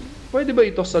hindi, pwede ba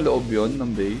ito sa loob yon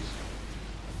ng base?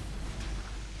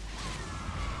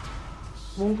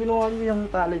 Kung kinuha mo yung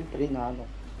talent rin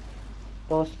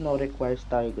toss no requires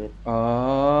target.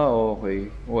 Okay.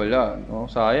 Wala,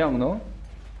 no? Sayang, no?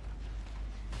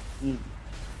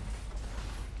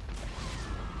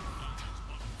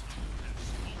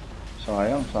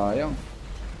 Sayang.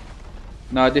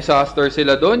 Na-disaster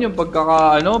sila doon yung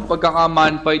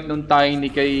pagkaka-man fight nung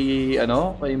Tiny kay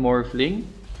Morphling.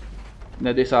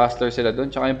 Na-disaster sila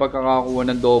doon, tsaka yung pagkakakuha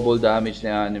ng double damage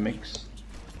ni Animex.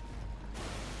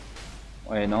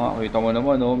 Ayun na nga, kita mo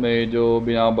naman, no? Medyo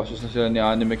binabasos na sila ni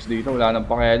Animex dito. Wala nang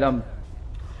pakialam.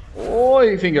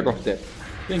 Oy, finger of death.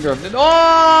 Finger of death.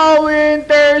 Oh,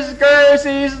 Winter's Curse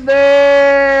is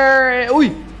there!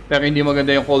 Uy! Pero hindi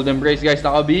maganda yung Cold Embrace, guys.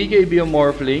 Naka-BKB yung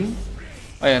Morphling.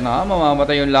 Ayan na,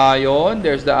 mamamatay yung Lion.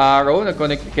 There's the arrow.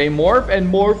 Nag-connect kay Morph.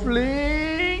 And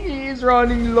Morphling, he's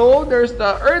running low. There's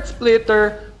the Earth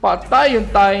Splitter. Patay yung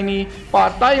Tiny.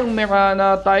 Patay yung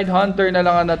Mirana. Tide Hunter na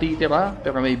lang ang natitira.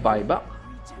 Pero may buyback.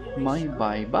 May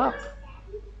buyback.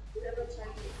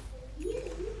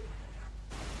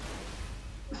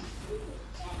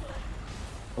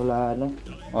 Wala na.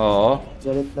 Oo.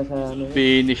 Galit na sa ano.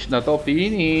 Finish na to.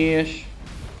 Finish.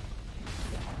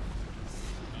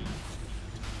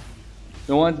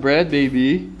 You want bread,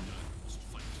 baby?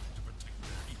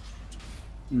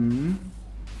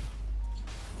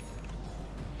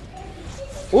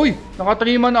 Uy! Naka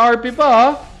 3-man RP pa ha.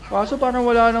 Kaso parang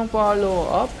wala nang follow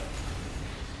up.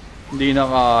 Hindi na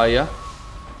kaya.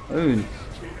 Ayun.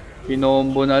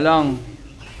 Pinombo na lang.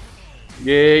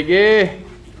 Gege.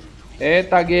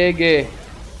 Eta gege.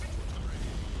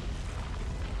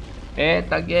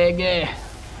 Eta gege.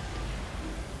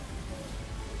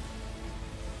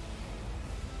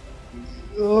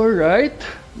 Alright.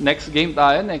 Next game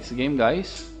tayo. Next game,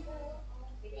 guys.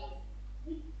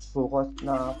 Focus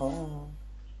na ako.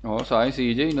 Oo, sayang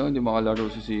si CJ, no? Hindi makalaro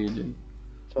si CJ.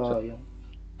 Sayang.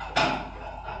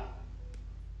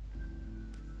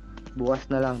 Bukas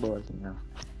na lang, bukas na.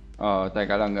 Oo,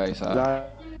 teka lang, guys, ha?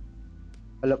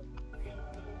 Alap.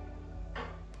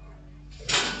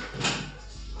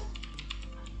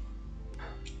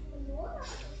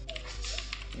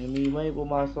 Mimay,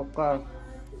 pumasok ka.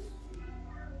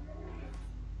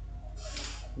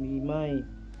 Mimay.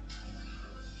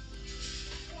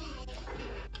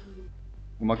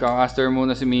 Magka-caster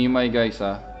muna si Mimay, guys,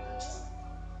 ha?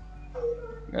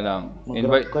 Teka lang.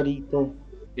 Mag-grab ka dito.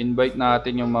 Invite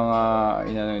natin yung mga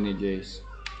inano ni Jace.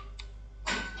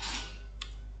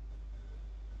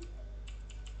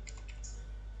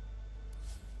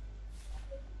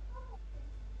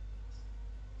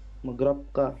 Mag-grab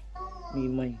ka,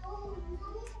 Mimay.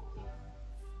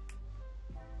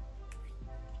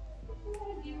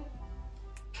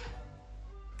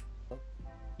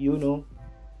 You know.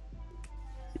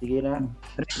 Sige na.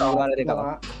 Wala rin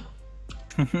ako.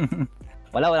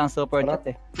 Walang super chat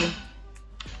eh.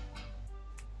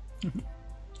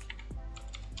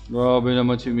 Grabe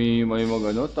naman si Mimay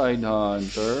mag-ano, Tide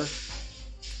Hunter.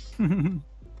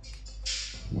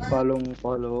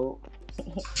 Follow.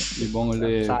 Ibang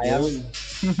level. Sayang.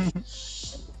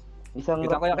 Isang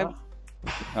Kita ko grab Kim.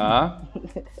 Ha?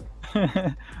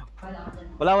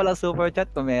 Walang super chat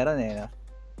kung meron eh.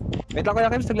 Wait lang Kuya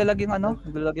Kim, naglalag yung ano?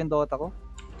 Naglalag yung Dota ko.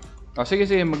 Oh, sige,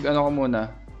 mag-ano ka muna.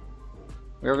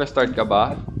 Mag-restart ka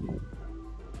ba?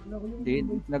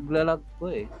 Hindi, naglalag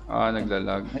ko eh. Ah,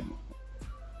 naglalag.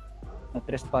 Not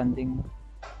responding.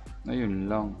 Ayun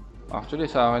lang.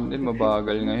 Actually, sa akin din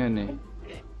mabagal ngayon eh.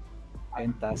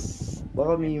 Pentas.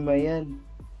 Baka Mimay yan.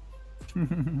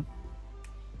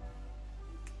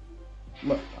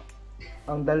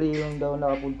 Ang dali yung daw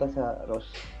nakapunta sa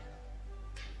Ross.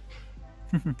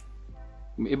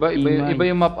 Iba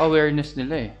yung map awareness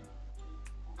nila eh.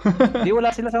 Hindi,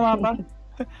 wala sila sa mapa.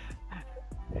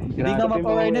 Hindi nga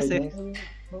mapa-awareness eh.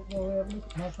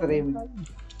 Stream.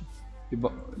 Iba,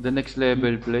 the next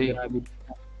level play.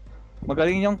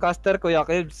 Magaling yung caster, Kuya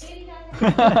Kibs.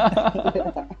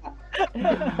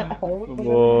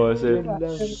 Bose.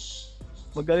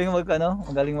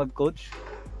 Magaling mag-coach.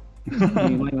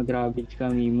 Mimay, mag-ravage ka,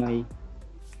 Mimay.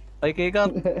 Ay, Kikap.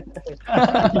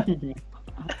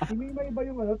 Si Mimay ba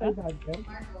yung ano, Tide Hunter?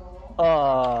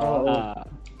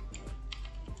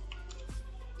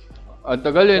 Ang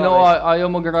tagal eh, no? Ayaw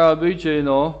mag-ravage eh,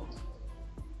 no?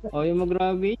 Oh, yung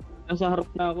mag-ravage. Nasa harap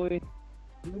na ako eh.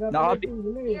 Nakabi.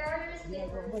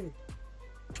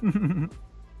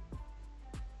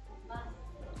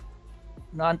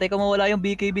 Naantay ko mawala yung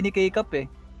BKB ni Kikap eh.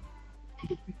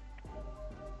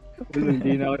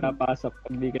 Hindi na ako napasok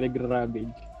pag di ka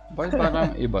nag-ravage. Bakit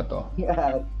parang iba to?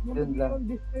 Yeah, yun lang. Yung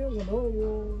disc na yung ano,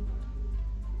 yung...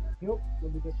 Yup,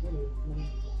 mabigat yun eh.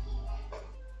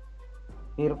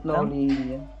 Hirap na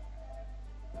ulihin yan.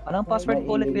 Anong password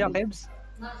ko ulit, Kuya Kibs?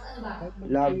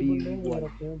 Lobby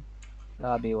 1.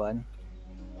 Lobby 1.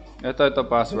 Ito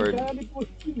password.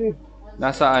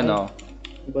 Nasa ano?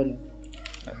 Iba na.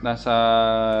 Nasa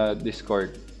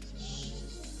Discord.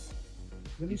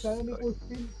 Dali sana may full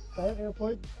spin. Sayang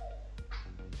effort.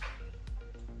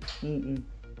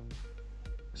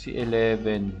 Si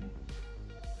 11.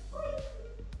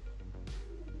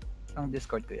 Ang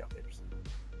Discord, Kuya Kibs.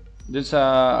 Dun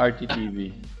sa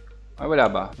RTTV. Ay, wala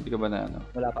ba? Hindi ka ba na ano?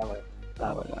 Wala pa ako.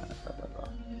 Wala.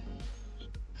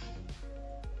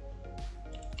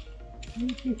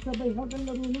 Yung sabay hanggang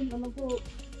laro nun, alam ko,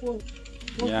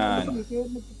 Yan. kaya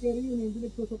nag-carry yun, hindi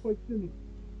nagsusupport yun eh.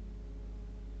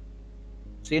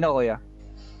 Sino kuya?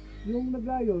 Yung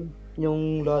naglayon,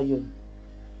 Yung Lion.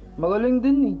 Magaling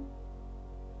din eh.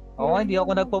 Oo nga, hindi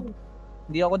ako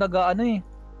nag-ano eh.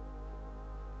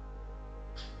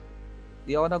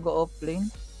 Hindi ako nag-off-lane.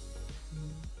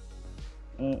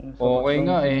 Okay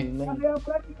nga eh. kaya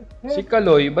practice, Si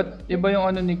Kaloy, ba't iba yung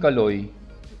ano ni Kaloy?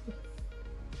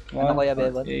 Ano kaya,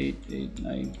 Bebon? 8, 8,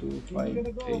 9, 2, 5, hindi ka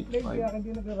nag-o-offlane, kaya 8, 5.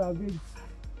 hindi nag-ravage.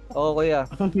 Oo kuya.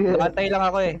 Nakantay lang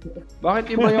ako eh. Bakit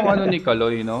iba yung ano ni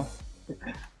Kaloy, no?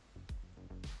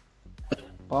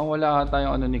 Parang wala ata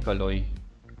yung ano ni Kaloy.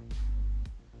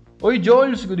 Oy,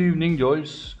 Jols! Good evening,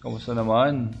 Jols. Kamusta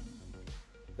naman?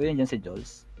 Kuya, dyan si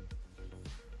Jols.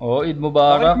 Oh, Eid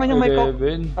Mubarak, Bakit naman yung may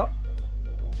 11.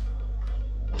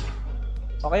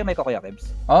 Okay, may ko kuya,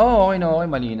 Kebs. Okay na, okay.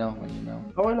 Malinaw.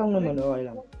 Okay lang naman, okay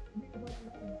lang.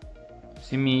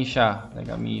 Si Misha.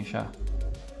 Teka, Misha.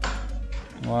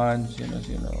 1, 0,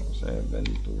 0, 7,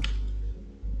 2,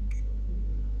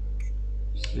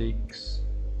 6,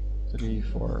 3,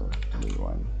 4, 3,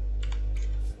 1.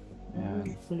 Ayan.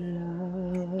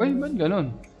 Ay, ba't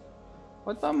ganun?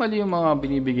 Ba't pa mali yung mga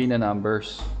binibigay na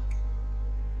numbers?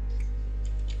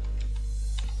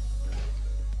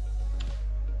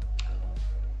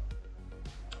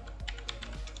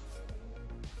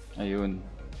 Ayun.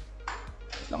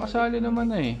 Nakasali naman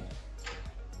na eh.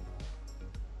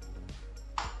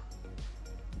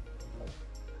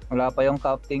 Wala pa yung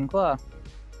captain ko ah.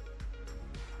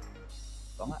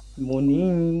 Ito nga.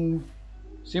 Muning.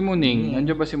 Si Muning.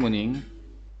 Andiyan ba si Muning?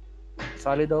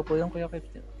 Sali daw po yung kuya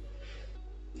Kebs.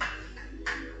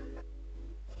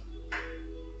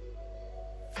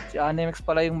 Si Animex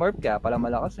pala yung Morph kaya pala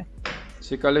malakas eh.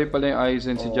 Si Kaloy pala yung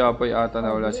Aizen, si Japoy ata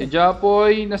na wala. Si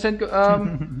Japoy, na-send ko,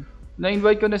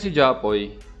 na-invite ko na si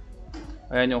Japoy.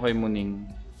 Ayan yung kay Muning.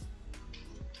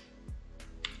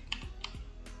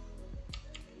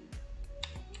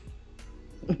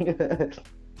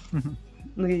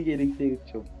 Nakikinig sa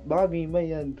YouTube. Baka Mima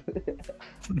yan.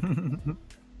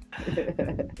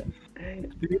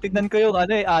 Tinitignan ko yung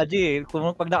ano eh, Aji eh. Kung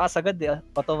pag nakasagad eh,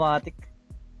 automatic.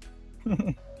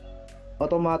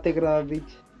 Automatic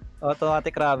Ravage.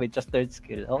 Automatic ravage, just third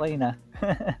skill. Okay na.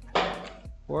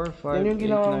 4, 5, Yun yung 8,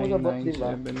 ginawa mo sa 9, bot, 9, diba?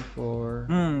 7,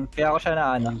 4, Kaya ako siya na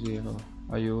ano. 0.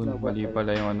 Ayun, mali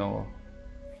pala yung ano ko.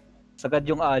 Sagad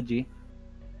yung Aji.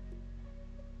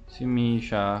 Si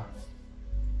Misha.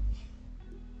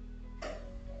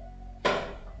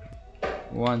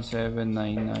 1, 7,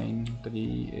 9, 9,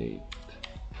 3,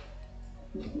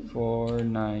 8, 4,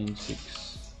 9,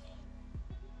 6.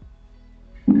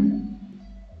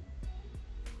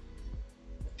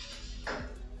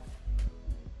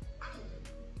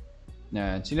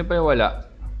 Yan. Sino pa yung wala?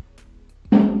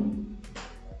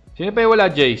 Sino pa yung wala,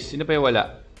 Jace? Sino pa yung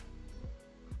wala?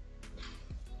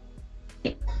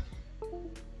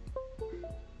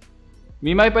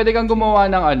 Mimay, pwede kang gumawa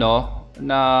ng ano,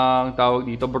 ng tawag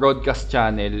dito, broadcast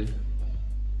channel.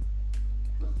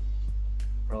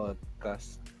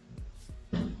 Broadcast.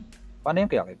 Paano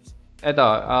yung kaya, Kebs? Eto,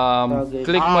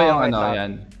 click mo yung okay, ano,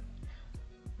 yan.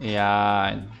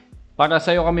 Yan. Para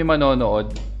sa'yo kami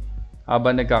manonood.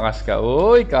 Habang nagkakas ka.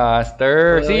 Uy,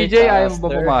 caster! Uy, CJ, ayaw mo ba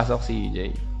caster. pumasok, CJ?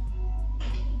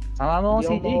 Sama mo ko,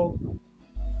 CJ.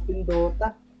 Yung Dota.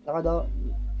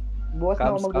 Bukas na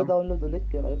ako Cams, mag-download ulit.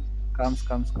 Kaya Comes.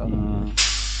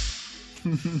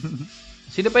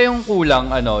 Sino pa yung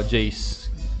kulang, ano, Jace?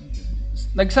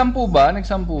 Nagsampu ba?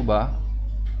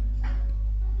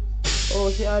 oh,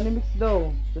 si Animix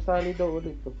daw. Sasali daw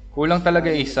ulit to. Kulang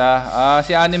talaga isa.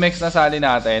 Si Animex nasali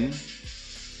natin.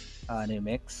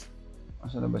 Animex.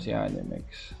 Asan na ba si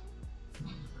Animex?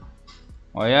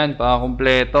 O yan,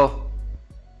 pakakumpleto.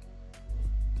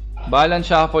 Balance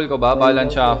shuffle ko ba?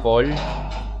 Balance shuffle.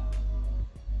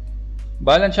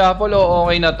 Balance shuffle o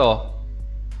okay na to?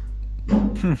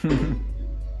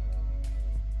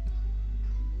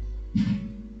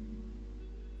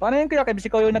 Paano yung kaya, Kebs?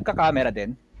 Ikaw yung nagka-camera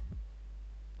din?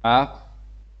 Ha?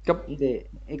 Hindi,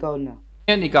 ikaw na.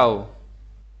 Yan, ikaw.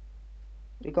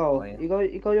 Ikaw,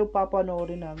 Okay. ikaw yung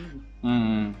papanoorin namin.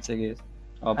 Sige.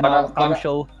 O, Ano, cam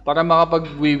show? para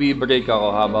makapag-wee break ako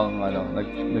habang ano,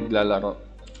 naglalaro.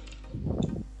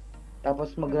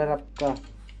 Tapos mag-rap ka.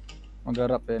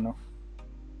 Mag-rap eh, no?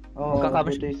 Oo,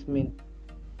 Magka-cam-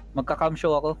 Magka-cam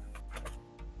show ako.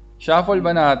 Shuffle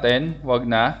ba natin? Wag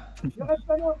na. Lakas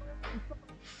ka no,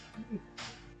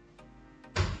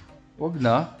 Wag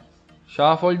na.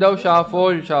 Shuffle daw,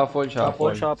 shuffle. Shuffle,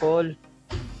 Shuffle, shuffle. shuffle.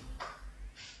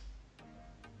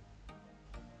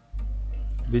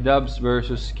 Bidabs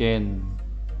versus Ken.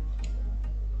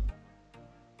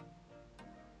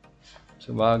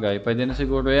 Sabagay, pwede na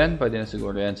siguro yan. Pwede na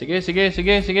siguro yan. Sige, sige,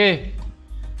 sige, sige.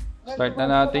 Start na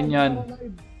natin yan.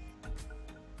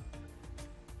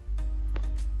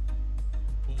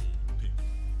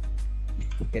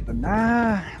 Ito na.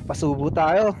 Pasubo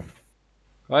tayo.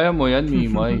 Kaya mo yan,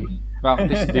 Mimay.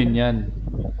 Practice din yan.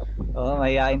 Oo,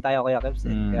 mahihain tayo Kuya Kebs.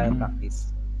 Mm. Kaya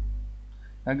practice.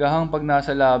 Nagahang pag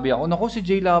nasa lobby ako. Naku, si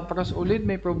Jay Lapras ulit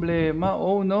may problema.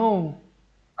 Oh no.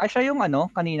 Ay, siya yung ano,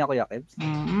 kanina Kuya Kebs.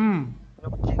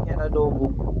 Chicken adobo.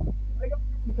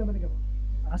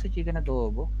 Si chicken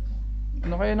adobo.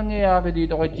 Ano kaya nangyayari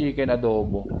dito kay Chicken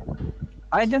Adobo?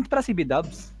 Ay, dyan para si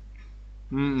Bidabs.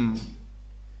 Mm.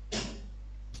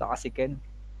 Saka si Ken.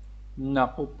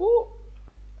 Naku po.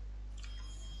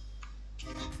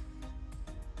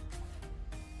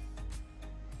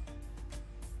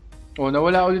 Oh,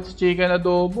 nawala ulit si Chicken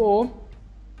Adobo. Oh.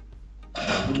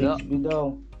 Bilis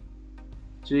daw.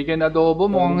 Chicken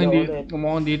Adobo, mukhang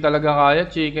hindi talaga kaya.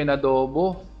 Chicken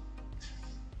Adobo.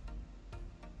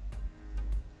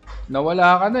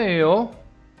 Nawala ka na eh, oh.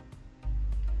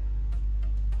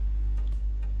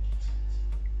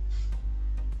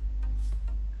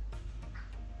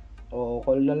 Oo,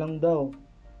 call na lang daw.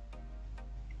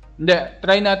 Hindi,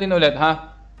 try natin ulit,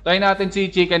 ha? Try natin si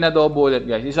Chicken Adobo ulit,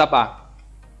 guys. Isa pa.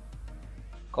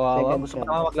 Kawawa, Second gusto ko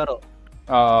chance. na maglaro.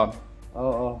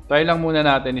 Oo. Try lang muna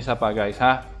natin isa pa, guys,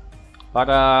 ha?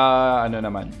 Para, ano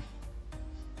naman.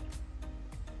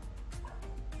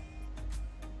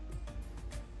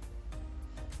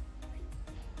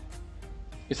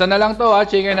 Isa na lang to, ha?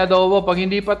 Chicken Adobo. Pag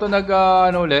hindi pa to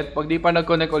pag di pa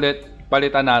nag-connect ulit,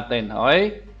 palitan natin,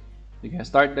 okay? Sige,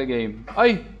 start the game.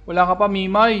 Ay, wala ka pa,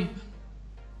 Mimay.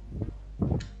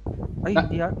 Ay, Ah.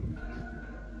 hindi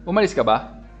Umalis ka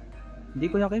ba? Hindi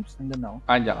Kuya Kebs, nandun ako.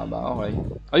 Andiyan ka ba? Okay.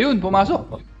 Ayun, pumasok.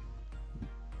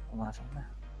 Pumasok na.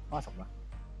 Pumasok ba?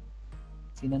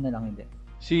 Sino na lang hindi?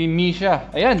 Si Misha.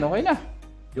 Ayan, okay na.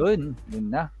 Yun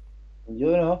na.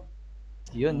 Yun, oh.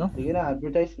 Yun, no? Sige na,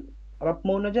 advertise. Rap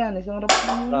muna dyan. Isang rap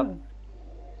muna. Rap.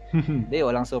 Hindi,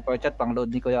 walang super chat pang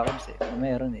load ni Kuya Kebs eh.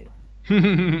 Meron eh.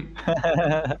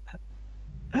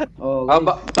 Oh, How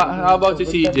guys. about si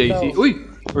CJ? Uy!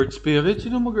 Earth Spirit?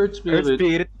 Sino mag-Earth Spirit? Earth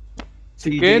Spirit.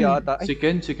 Si CJ Ken. ata. Ay, Si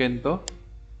Ken to?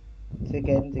 Si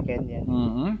Ken yan.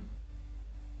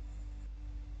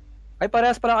 ay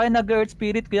parehas pala kayo nag-Earth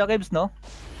Spirit Kuya Kebs, no?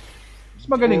 Mas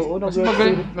magaling, Oo,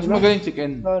 mas magaling si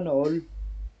Ken. Sana all.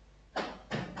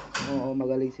 Oo,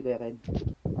 magaling si Kuya Ken.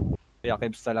 Kuya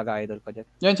Kebs talaga idol ko dyan.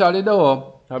 Yan, sali daw oh.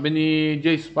 Sabi ni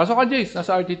Jace. Pasok ka Jace,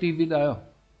 nasa RTTV tayo.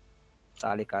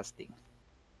 Sali casting.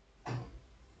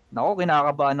 Nako,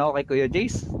 kinakabahan ako kay Kuya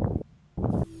Jace.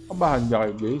 Kabahan ka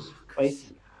kay Jace. Ay,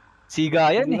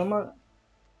 Siga yan hindi eh. naman.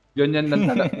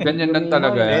 Ganyan lang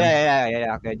talaga yan.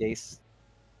 Yeah, Kuya Jace.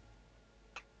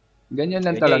 Ganyan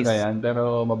lang Kuya talaga Jace. yan,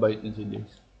 pero mabait din si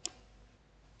Jace.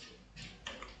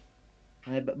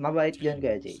 Ay, mabait yan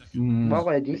Kuya Jay. Mm.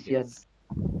 Kuya Jay yan.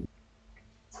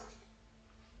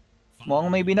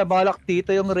 Mukhang may binabalak dito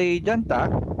yung Radiant ha.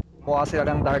 Mukha sila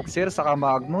ng Darkseer saka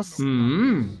Magnus.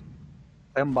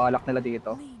 Yung balak nila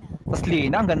dito. Tapos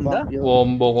Lina, ang ganda.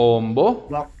 Combo.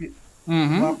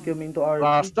 Vacuum into RP.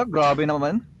 Rasta, grabe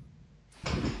naman.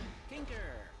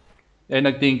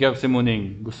 Nag-tinker si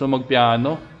Muning. Gusto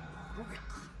mag-piano.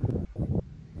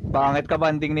 Pangit ka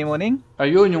banding ni Muning.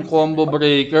 Ayun, yung combo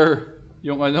breaker.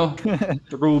 Yung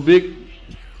Rubik.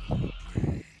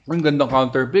 Ang gandang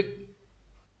counter pick.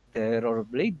 Terror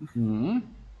Blade.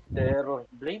 Terror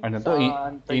Blade. Ano to?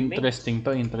 Interesting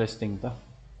to.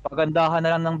 Pagandahan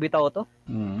na lang ng bitaw to.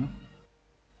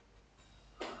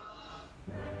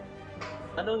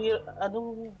 Anong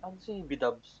si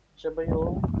Bidabs? Siya ba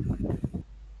yung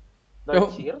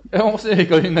Darkseer? Ewan ko sa'yo,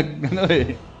 ikaw yung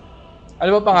Ano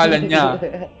ba pangalan niya?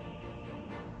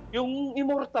 Yung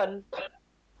Immortal.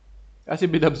 Kasi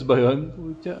Bidabs ba yun?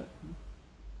 Pucha.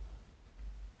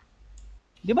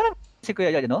 Di ba si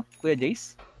Kuya no? Kuya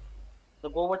Jace?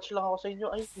 Nag-watch lang ako sa inyo.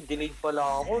 Ay, delayed pala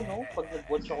ako, no? Pag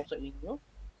nag-watch ako sa inyo.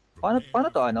 Paano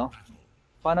to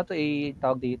Paano to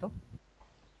itawag dito?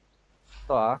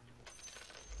 Ito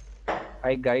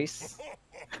Hi guys.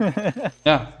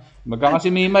 Yeah.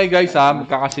 Magkakasimimay guys ha.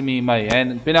 Magkakasimimay.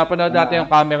 And pinapanood natin yung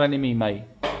camera ni Mimay.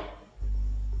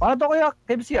 Paano to Kuya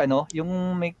Kebs yung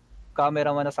may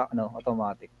camera man na sa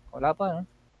automatic? Wala pa, no?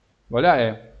 Wala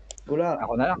eh. Wala.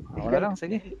 Ako na lang,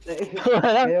 sige.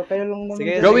 Kayo lang naman.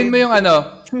 Sige. Gawin mo yung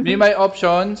Mimay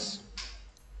options.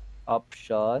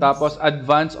 Options. Tapos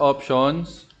advanced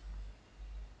options.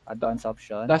 Advanced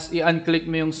option. Tapos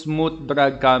i-unclick mo yung smooth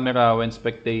drag camera when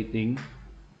spectating.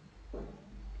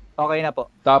 Okay na po.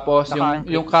 Tapos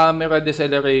Naka-unclick. yung camera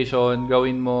deceleration,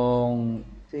 gawin mong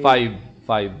 5.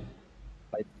 5.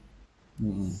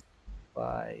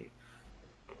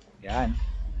 5. Yan.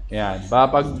 Yan.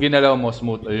 Pag ginalaw mo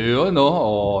smooth. Ayun, no?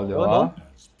 Oh, di ba?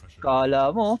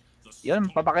 Kala mo. Yun,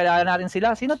 papakilala natin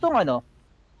sila. Sino tong ano?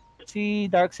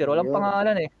 Si Darkseer. Walang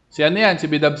pangalan eh. Si ano yan? Si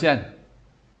Bidabs yan.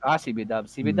 Si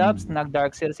Bidabs. Si Bidabs,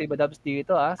 nag-Darkseer si Bidabs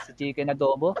dito Si Chicken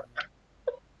Adobo.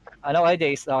 Ano kay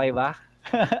Jace? Okay ba?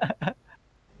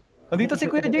 Nandito si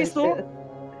Kuya Jace to.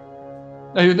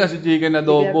 Ayun na si Chicken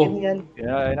Adobo. Yan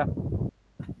na.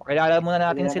 Pakilala muna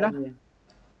natin sila.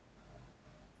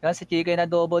 Yan si Chicken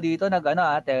Adobo dito,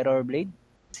 Terror Blade.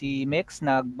 Si Mex,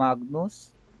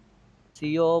 nag-Magnus.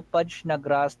 Si Yopaj,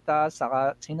 nag-Rasta.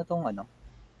 Saka, sino tong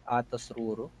Atos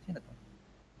Ruro? Sino to?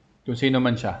 Kung sino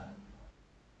man siya.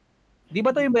 Di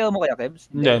ba to yung bayo mo kaya,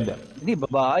 Kebs? Hindi. Hindi,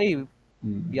 babae.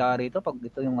 Biyari ito pag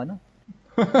ito yung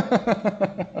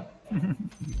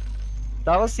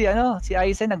Tapos si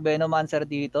Acer nag-Venomancer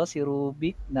dito, si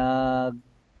Rubik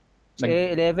si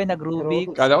 11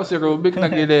 nag-Rubik. Kala ko si Rubik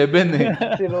nag-11 eh.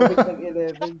 Si Rubik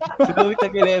nag-11. Si Rubik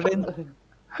nag-11.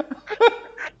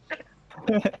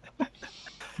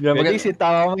 Yeah,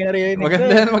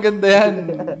 maganda yan.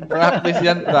 Practice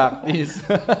yan, practice.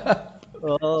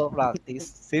 Oo, practice.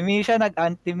 Si Misha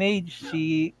nag-anti-mage,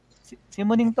 si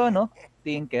Muning to,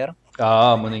 Tinker.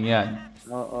 Muning yan.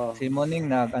 Oo. Si Muning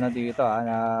dito,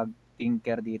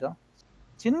 nag-Tinker dito.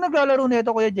 Sino naglalaro nito,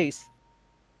 Kuya Jace?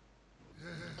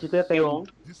 Si Kuya Tayong.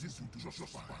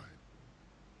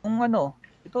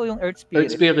 Ito yung Earth Spirit.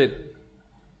 Earth Spirit.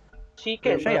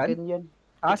 Chicken. Siya yan?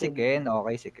 Si Ken.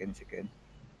 Okay, si Ken.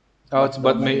 Outs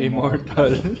but may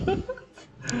immortal.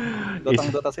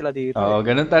 Dotang-dota sila dito.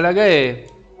 Ganun talaga eh.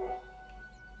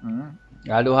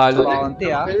 Halo-halo.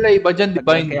 Kaunti Iba dyan,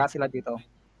 divine. Kaya sila dito.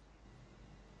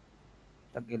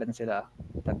 Tag-ilan sila?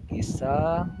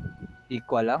 Tag-isa.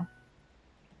 Equal lang.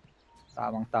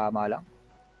 Tamang-tama lang.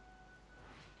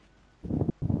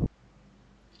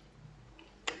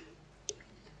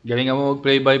 Galing mo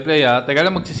mag-play-by-play Teka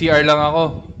lang, magsi-CR lang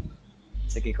ako.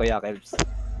 Sige, Kuya Kebs.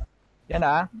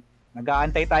 Yan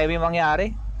nag-aantay tayo may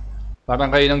mangyari.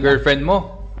 Parang kayo ng girlfriend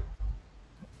mo.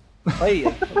 Oy,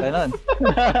 ganun.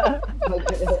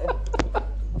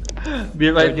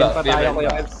 Be right back. Pa tayo,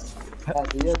 Kuya Kebs.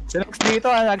 Si Nox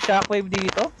dito, nag-shockwave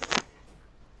dito.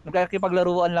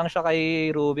 Nagkakipaglaruan lang siya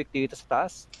kay Rubik dito sa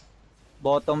taas.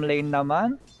 Bottom lane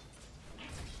naman.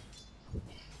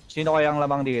 Sino kayang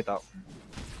lamang dito?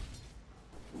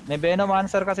 May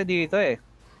Venomancer kasi dito eh.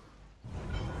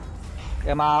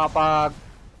 Kaya makakapag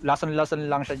lason-lason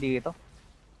lang siya dito.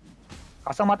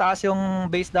 Kaso mataas yung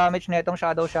base damage na itong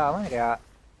Shadow Shaman kaya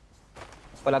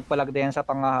palag-palag din sa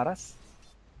pangaharas.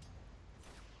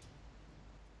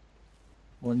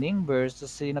 Muning versus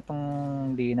sino tong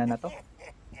Lina na to?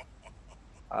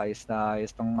 Ayos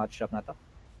tong matchup na to.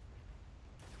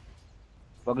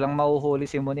 Wag lang mahuhuli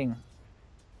si Muning.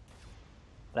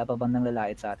 Wala pa bang nang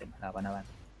lalait sa atin? Wala pa naman.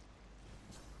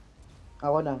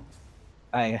 Ako na.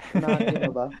 Ay. Natin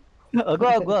na ba?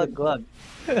 Wag.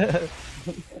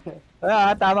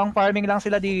 Tamang farming lang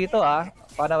sila dito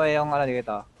Para ba yung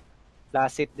dito?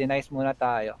 Last hit denies muna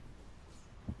tayo.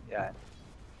 Yan.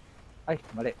 Ay,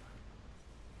 mali.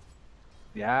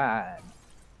 Yan.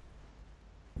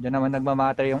 Diyan naman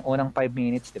nagmamatter yung unang 5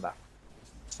 minutes, di ba?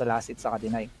 Sa last hit saka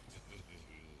deny.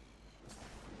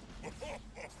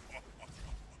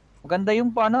 Maganda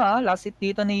yung last hit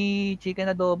dito ni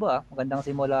Chicken Adobo Magandang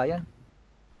simula yan.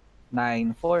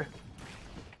 9-4.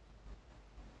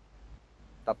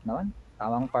 Top naman.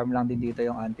 Tamang farm lang din dito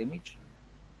yung anti-mage.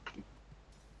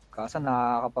 Kaso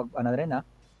nakakapag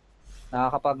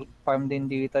nakakapag-farm din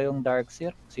dito yung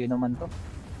Darkseer. Sino man to?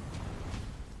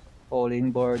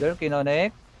 Falling Border,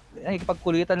 kinonek. Ay,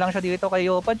 pagkulitan lang siya dito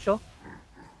kay Yopaj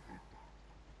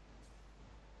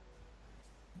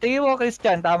Tingin mo,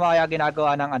 Christian, tama kaya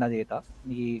ginagawa ng dito?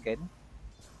 Ni Ken?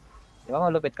 Di ba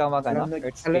malupit ka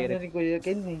Earth Spirit? Alam na ni Kuya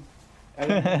Ken eh. Alam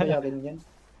ni Kuya Ken yan.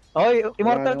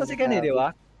 Immortal to si Ken di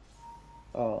ba?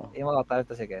 Oo. Immortal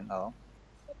to si Ken,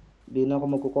 Di na ako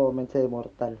magko-comment sa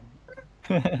Immortal.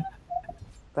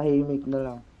 Tahimik na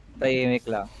lang. Tahimik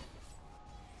lang.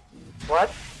 What?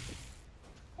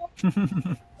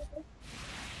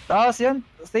 Tapos yan,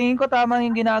 tingin ko tama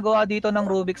yung ginagawa dito ng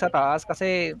Rubik sa taas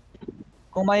kasi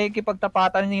kung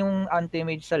makikipagtapatan yung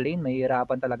anti-mage sa lane,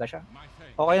 mahihirapan talaga siya.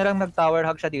 Okay na lang nag-tower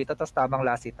hug siya dito, tapos tamang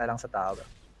last hit na lang sa tower.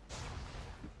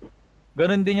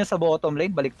 Ganun din yung sa bottom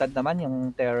lane, baliktad naman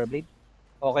yung Terror Blade.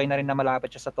 Okay na rin na malapit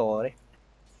siya sa torre.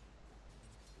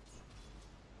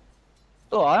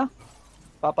 Ito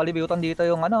papalibutan dito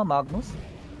yung Magnus.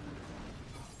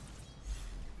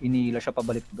 Inila siya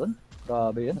pabalik doon.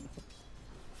 Grabe yan.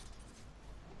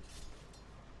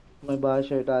 May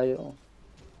basher tayo.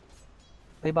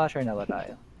 May basher na ba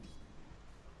tayo?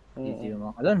 GG Oo. mo.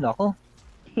 Alam ako.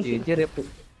 GG rip.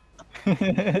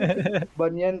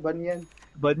 Ban yan, ban yan.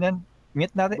 Ban yan.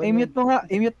 Mute natin. Ban I-mute mo nga.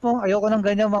 I-mute mo. Ayoko ng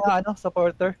ganyan mga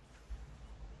supporter.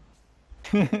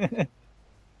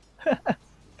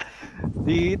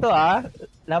 Dito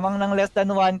lamang ng less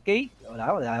than 1k.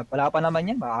 Wala pa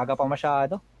naman yan. Maaga pa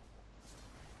masyado.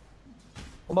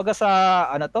 Kumaga sa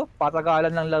patagalan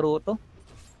ng laro to.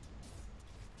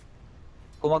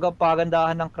 Kumaga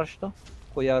pagandahan ng crush to.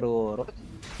 Kuya Ruro.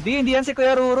 Hindi yan si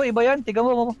Kuya Ruro. Iba yan. Tiga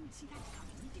mo.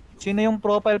 Sino yung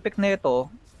profile pic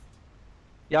nito?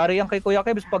 Yari yan kay Kuya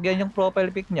Kebs. Pag yan yung profile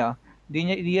pic niya, di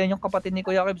yan yung kapatid ni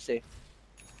Kuya Kebs eh.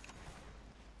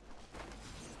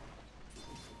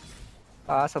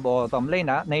 Sa bottom lane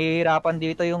nahihirapan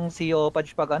dito yung si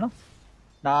Opaj pag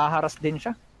nahaharas din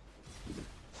siya.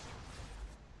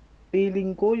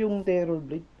 Feeling ko yung Terror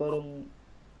Blade parang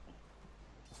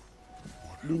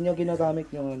di niya ginagamit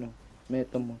yung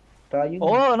meta mo. Try yun.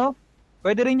 Oo,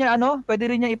 pwede rin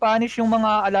niya i-punish yung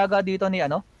mga alaga dito ni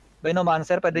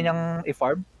Venomancer, pwede niyang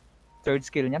i-farm. Third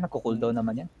skill niya, nagko-cooldown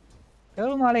naman yan.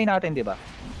 Pero malay natin, di ba?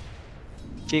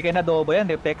 Chicken adobo yan,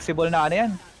 flexible na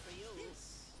yan.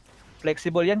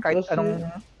 Flexible yan kahit Kasi, anong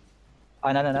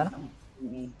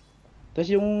Tapos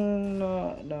yung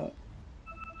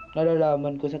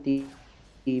nalalaman ko sa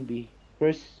TV,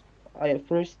 first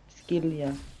skill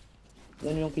niya,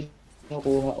 yan yung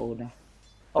kinukuha una.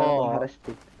 Oo. Haras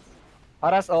din.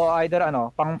 Haras o either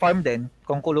pang farm din,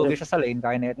 kung kulugi siya sa lane,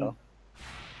 kaya nito.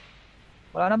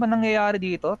 Wala naman nangyayari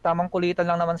dito, tamang kulitan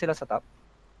lang naman sila sa top.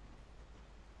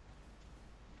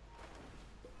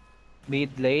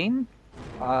 Mid lane,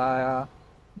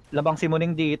 labang si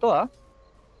Muning dito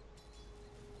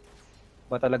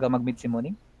Ba talaga mag-mid si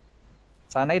Muning?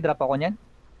 Sana i-drop ako niyan.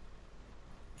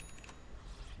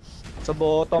 So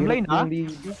bottom lane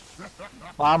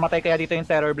makamatay kaya dito yung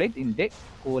Terror Blade? Hindi.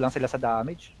 Kulang sila sa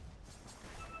damage.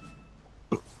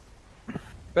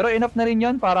 Pero enough na rin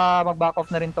yun para mag-back off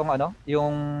na rin tong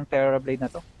yung Terror Blade na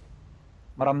to.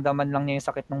 Maramdaman lang niya yung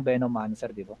sakit ng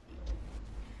Venomancer, di ba?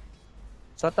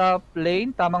 Sa top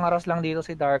lane, tamang aras lang dito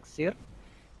si Darkseer.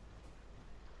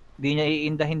 Di niya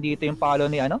iindahin dito yung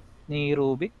palo ni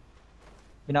Rubik.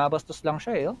 Binabastos lang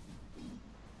siya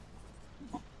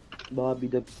Baka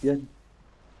bidabs yan.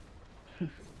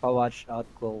 Pa-watch out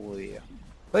ko, kuya.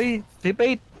 Uy, si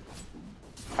Fate.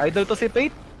 Idol to si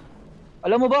Fate.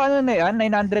 Alam mo ba na yan?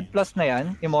 900 plus na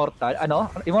yan. Immortal.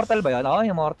 Immortal ba yan?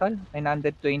 Immortal.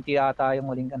 920 ata yung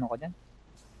muling ko dyan.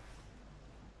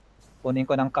 Kunin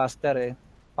ko ng caster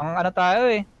Pang tayo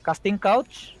casting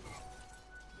couch.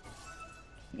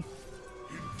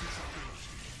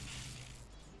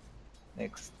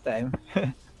 Next time.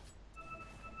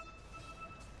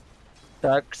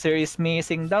 Dark Series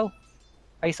missing daw.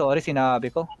 Ay sorry,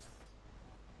 sinabi ko.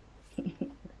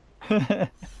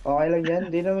 Okay lang yan,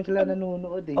 hindi naman sila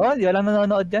nanonood Di lang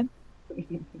nanonood dyan.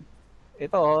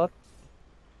 Ito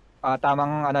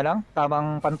tamang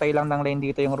tamang pantay lang ng lane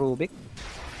dito yung Rubik.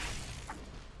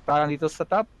 Parang dito sa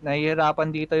top, nahihirapan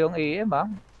dito yung AM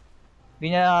Hindi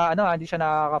niya hindi siya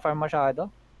nakaka-farm masyado.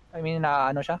 I mean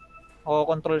siya. O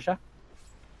control siya.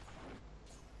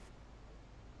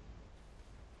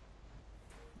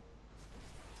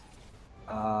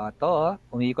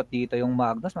 Umikot dito yung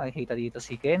Magnus, makikita dito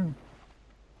si Ken.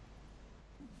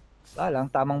 Lang,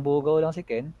 tamang bugaw lang si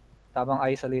Ken. Tamang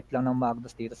isolate lang ng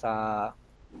Magnus dito sa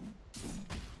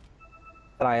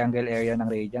triangle area ng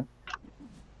Radiant.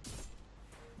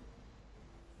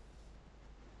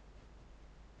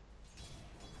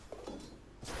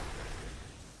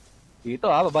 Dito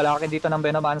babalakin dito ng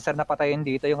Venomancer na patayin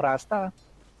dito yung Rasta.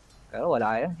 Pero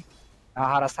wala yan.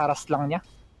 Nakaharas-haras lang niya.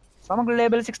 So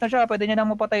mag-level 6 na siya, pwede niya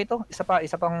nang mapatay ito. Isa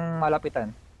pang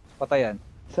malapitan. Patayan.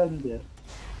 Thunder.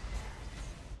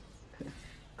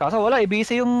 Kaso wala,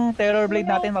 busy yung Terror Blade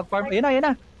natin mag-farm. Ayun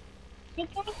na.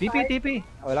 TP.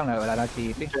 Wala na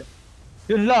TP.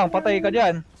 Yun lang, patay ka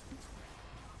dyan.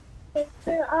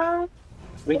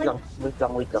 Wait lang.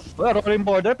 Wala, rolling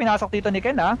border, pinasok dito ni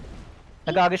Ken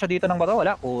Nagagi siya dito ng bato,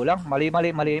 wala, kulang. Mali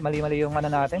yung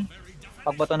natin.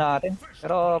 Pagbato natin.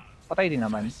 Pero patay din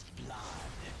naman.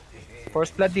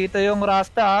 First blood dito yung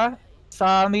Rasta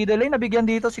Sa middle lane, nabigyan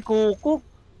dito si Kuku.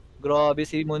 Grabe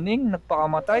si Muning,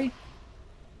 nagpakamatay.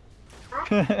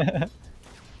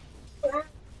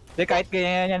 Di kahit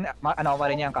ganyan yan, ko pa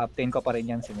rin yan, captain ko pa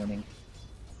rin yan si Muning.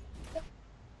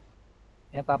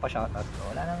 Yan, papa-shoutout ko.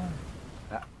 Wala naman.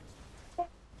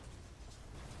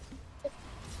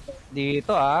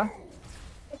 Dito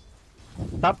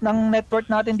top ng network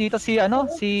natin dito si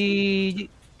si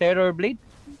Terror Blade.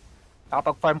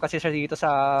 Nakapag-farm kasi siya dito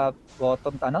sa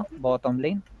bottom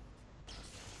lane.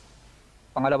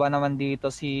 Pangalawa naman dito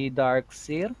si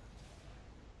Darkseer.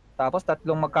 Tapos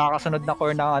tatlong magkakasunod na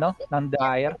core ng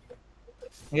Dire.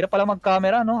 Hirap pala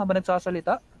mag-camera habang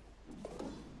nagsasalita.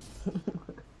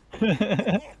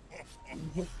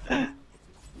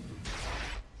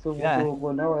 Sumusuko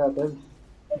na, wala tol.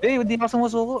 Hindi pa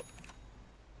sumusuko.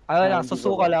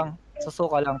 Susuka lang.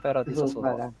 Susuka lang pero di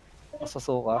susuka.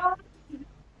 Susuka.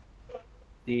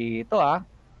 Dito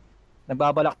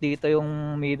nagbabalak dito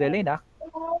yung middle lane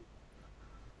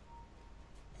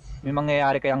May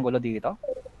mangyayari kayang gulo dito?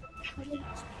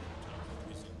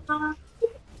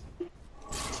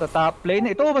 Sa top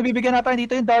lane, ito mabibigyan natin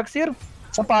dito yung Darkseer.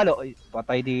 Isang palo. Ay,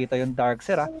 patay dito yung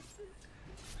Darkseer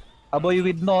Aboy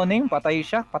with no name, patay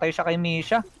siya. Patay siya kay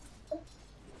Misha.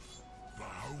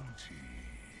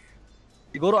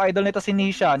 Siguro idol nito si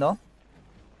Nisha, no?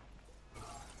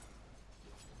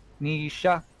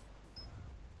 Nisha.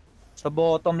 Sa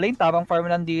bottom lane, tamang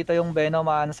farm lang dito yung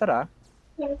Venomancer,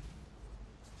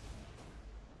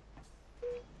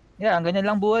 Yan, ganyan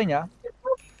lang buhay niya.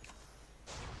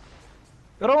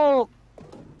 Pero,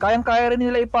 kayang-kaya rin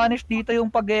nila i-punish dito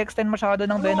yung pag-extend masyado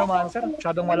ng Venomancer.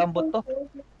 Masyadong malambot to.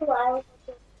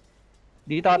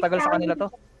 Di tatagal sa kanila to.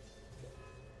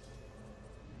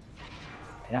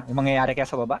 Ayan, yung mangyayari kaya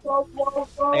sa baba.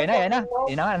 Ayan na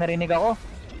nga, narinig ako.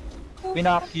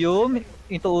 Pinakyum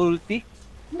into ulti.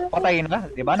 Patay na,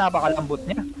 di ba? Napakalambot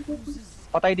niya.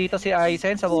 Patay dito si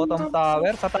Aizen sa bottom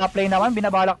tower. Sa top lane naman,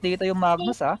 binabalak dito yung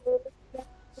Magnus,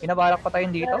 Binabalak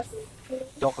patayin dito.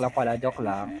 Joke lang pala, joke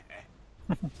lang.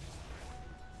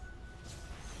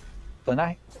 Ito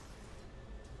na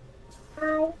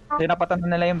Tinapatan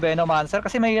nila yung Venomancer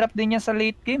kasi mahirap din yan sa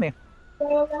late game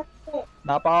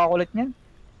Napakakulit niyan.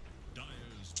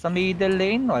 Sa middle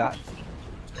lane, wala.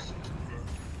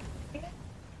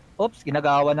 Oops,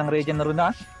 ginagawa ng Regen na runa.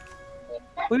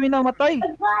 Uy, may namatay.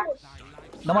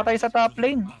 Namatay sa top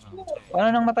lane.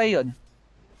 Paano nang matay yun?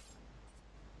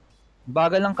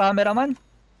 Bagal ng cameraman.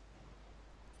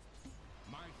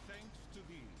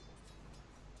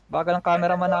 Bagal ng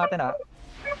cameraman natin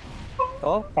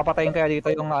So, papatayin kaya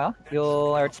dito yung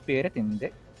Earth Spirit?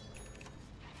 Hindi.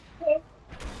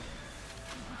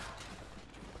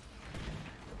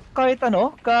 Kahit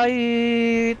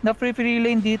na free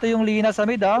lane dito yung Lina sa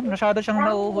mid masyado siyang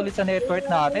nauhuli sa network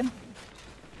natin.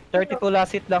 32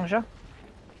 last hit lang siya.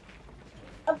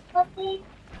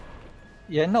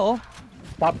 Yan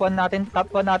Top 1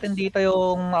 natin dito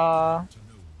yung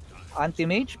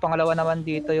Anti-Mage, pangalawa naman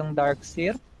dito yung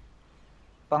Darkseer.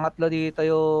 Pangatlo dito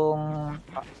yung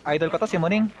idol ko to si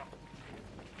Muning.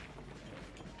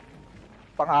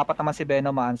 Pang-apat naman si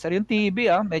Venomancer. Yung TB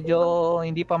medyo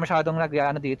hindi pa masyadong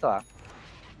dito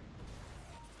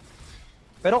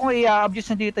Pero kung i-abuse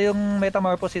niya dito yung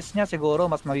metamorphosis niya, siguro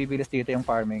mas mabibilis dito yung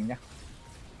farming niya.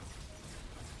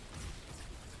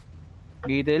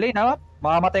 Middle lane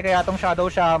mamamatay kaya tong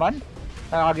Shadow Shaman.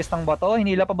 Nakagis ng bato,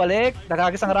 hinila pabalik,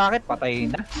 nakagis ng rocket,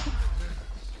 patay na.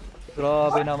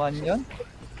 Grabe naman yun.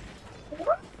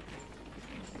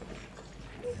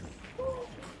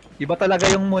 Iba talaga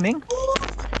yung Muning.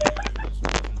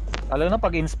 Lalo na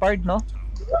pag inspired, no?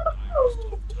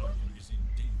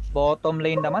 Bottom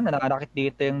lane naman, nananakit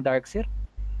dito yung Darkseer.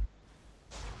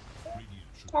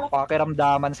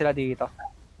 Pakiramdaman sila dito.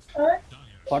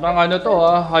 Parang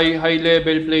high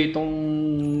level play itong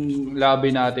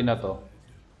labi natin na to.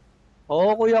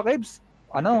 Oo, Kuya Kebs.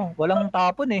 Walang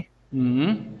tapon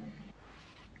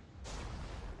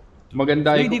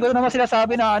Maganda Hindi ko naman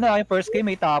sinasabi na yung first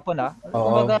game may tapon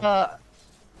Kumbaga,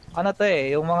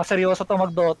 yung mga seryoso to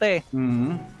mag-Dota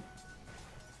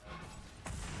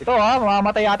Ito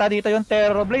mamamatay yata dito yung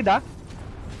Terror Blade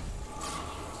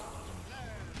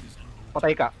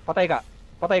Patay ka.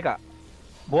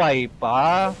 Buhay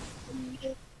pa.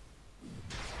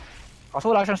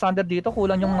 Kaso wala siyang standard dito,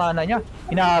 kulang yung mana niya.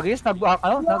 Hinagis,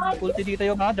 nag-ulti dito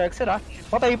yung Darkseer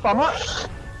Patay pa nga.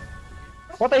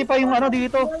 Patay pa yung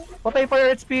dito. Patay pa yung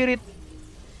Earth Spirit.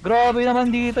 Grabe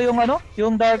naman dito yung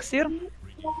yung Darkseer.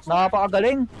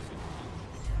 Napakagaling.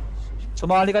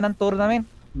 Sumali ka ng tournament.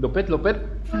 Lupit. Malupit.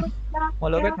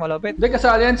 Hindi,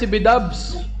 kasali yan si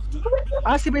B-Dubs.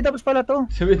 Si B-Dubs pala to.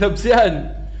 Si B-Dubs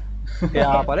yan.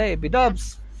 Kaya pala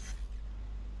B-Dubs.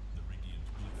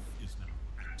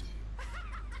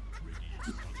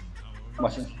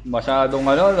 Masyadong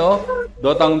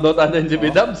Dota din si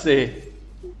B-Dubs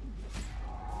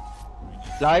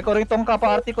Laki ko rin tong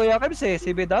kaparty ko Yakabs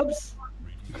si B-Dubs.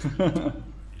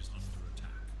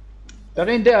 Pero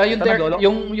hindi Ito, naglolo.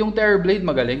 yung Terrorblade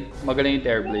magaling. Magaling yung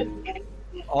Terrorblade.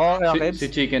 Okay. Si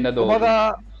Chicken na doon.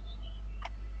 Kumbaga,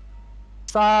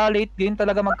 sa late game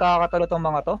talaga magkakatalo tong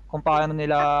mga to. Kung paano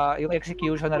nila, yung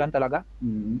execution na lang talaga.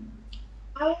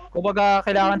 Kumbaga,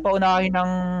 kailangan pa unahin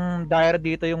ng Dire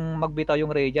dito yung magbitaw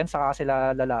yung Radiant, saka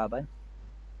sila lalaban.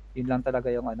 Yun lang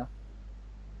talaga yung ano.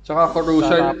 Tsaka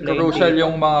crucial dito.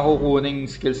 yung mga kukuning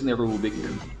skills ni Rubik.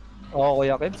 Oo,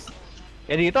 Kuya Kebs.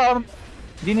 Eh dito,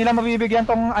 hindi nila mabibigyan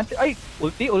tong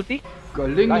ulti.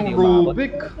 Galing Hindi yung umabot.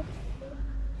 Rubik.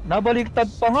 Nabaliktad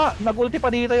pa nga. Nag-ulti pa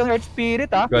dito yung Earth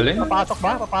Spirit ha. Galing.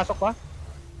 Papasok ba?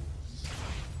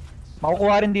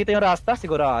 Makukuha rin dito yung Rasta,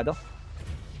 sigurado.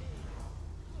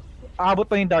 Aabot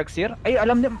pa yung Darkseer. Ay,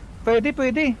 alam niya,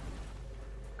 pwede.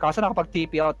 Kaso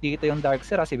nakapag-TP out dito yung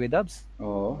Darkseer ha, si Bidubs.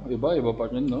 Oo, iba pa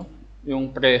rin, no?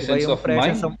 Yung presence Iba yung of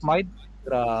presence mind. of mind.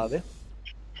 Grabe.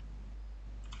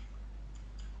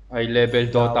 High level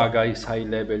Dota, guys. High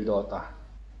level Dota.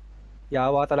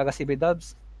 Yawa talaga si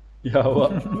Bidubs. Yawa.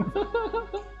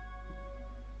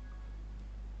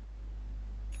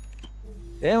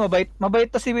 Mabait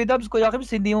to si Bidubs, Kuya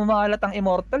Kebs, hindi mo maalat ang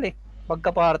immortal eh.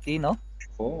 Pagka-party, no?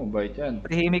 Oo, mabait yan.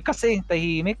 Tahimik kasi,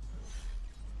 tahimik.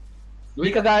 Uy,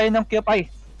 Hindi kagaya ng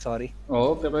Kyopay. Sorry.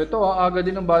 Oo, pero ito, aga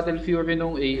din ng Battle Fury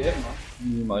nung AM, ha?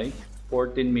 Hindi, Mike.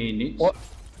 14 minutes.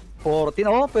 14,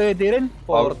 pwede rin.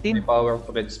 14. May power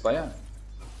threads pa yan.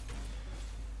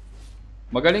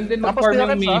 Magaling din Tapos mag-farm Kuya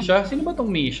ng Kebs, Misha. Sino ba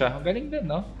tong Misha? Galing din,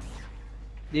 no?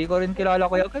 Di ko rin kilala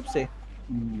Kuya Kebs eh.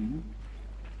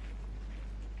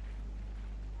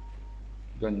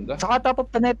 Ganda. Saka top of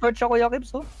the network siya Kuya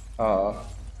Kebs, oh. Oo.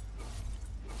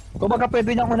 Kumbaga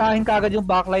pwede niyang unahin kagad yung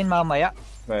backline mamaya.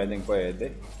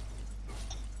 Pwede.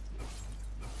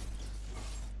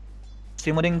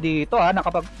 Simuling dito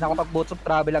nakapag boots of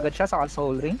travel agad siya sa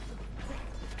Soul Ring.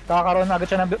 Kakaroon agad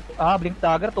siya ng Blink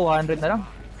Dagger, 200 na lang.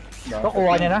 So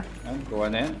kuha niya na. Kuha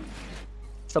na yan.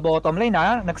 Sa bottom lane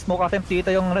nag-smoke attempt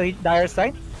dito yung Dire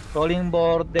Sign. Rolling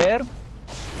border.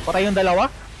 Patay yung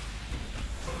dalawa.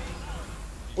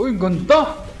 Uy,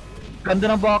 ganda!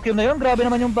 Ganda ng vacuum na yun. Grabe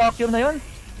naman yung vacuum na yun.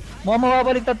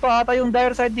 Mababaligtad pa ata yung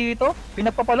Dire Side dito.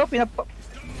 Pinagpapalo.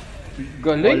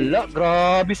 Galing! Wala.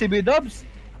 Grabe si Bidubs.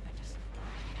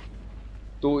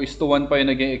 2:1 pa yung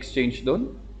naging exchange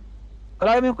doon.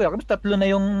 Kaya mo yung Kuya Kebs, 3 na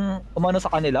yung umano sa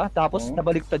kanila. Tapos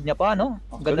nabaliktad niya pa, no?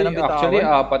 Ganda ng bitawan. Actually,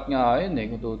 4 nga yun eh,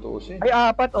 kung tutuusin. Ay,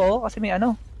 4 kasi may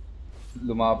ano.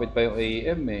 Lumapit pa yung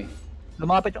AM eh.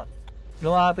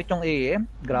 Lumapit yung AM.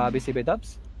 Grabe si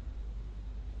Bidubs.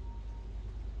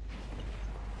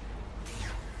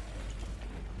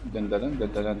 Ganda ng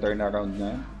turnaround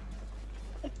na yan.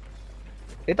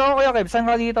 Ito Kuya Kebs, saan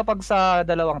ka dito pag sa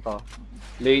dalawang to?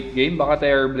 Late game, baka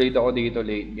Terrorblade ako dito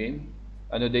late game.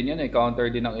 Ano din yan eh, counter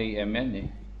din ng AM yan eh.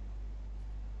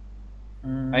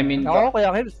 I mean, Ako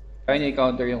Kuya Kebs. kaya niya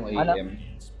i-counter yung AM.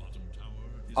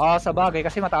 Sa bagay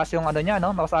kasi mataas yung ano niya,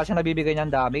 no? Mataas yung nabibigay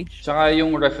niyang damage. Tsaka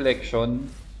yung reflection.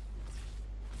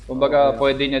 Kumbaga,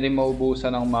 pwede niya din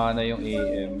maubusan ng mana yung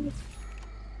AM.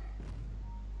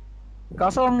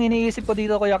 Kaso ang iniisip ko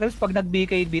dito Kuya Kebs, pag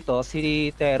nag-BKB to,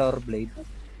 si Terrorblade.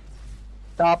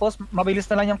 Tapos mabilis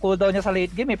na lang yung cooldown niya sa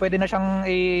late game eh. Pwede na siyang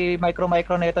micro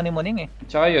neto ni Muning eh.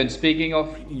 Tsaka yun, speaking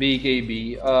of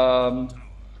BKB,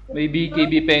 may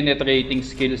BKB penetrating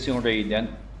skills yung Radiant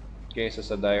kaysa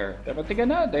sa Dire. Pero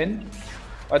tingnan natin.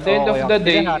 At the end of the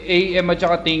day, AM at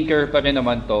saka Tinker pa rin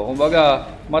naman to.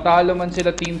 Kumbaga, matalo man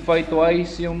sila team fight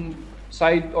twice, yung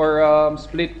side or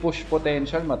split push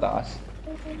potential mataas.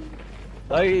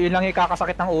 Ay, yun lang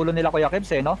ikakasakit ng ulo nila Kuya Kebs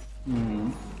eh, no?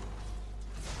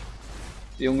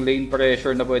 Yung lane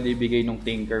pressure na pwede ibigay ng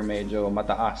Tinker medyo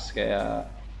mataas. Kaya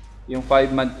yung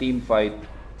 5-man team fight,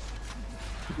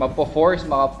 mapo-force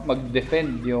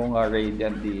mag-defend yung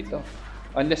Radiant dito.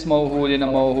 Unless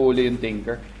mahuhuli yung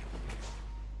Tinker.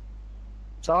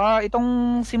 Saka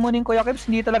itong si Muning Kuya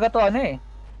Kebs, hindi talaga to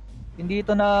hindi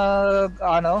ito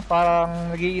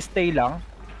parang nag-i-stay lang.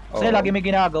 Kasi lagi may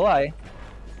ginagawa eh.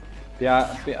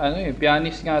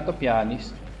 Pianist nga to,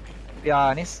 pianist.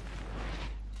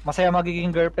 Masaya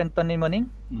magiging girlfriend to ni Muning.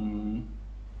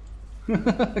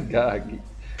 Gagi.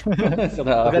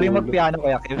 Magaling mag-piano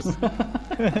Kuya Kebs.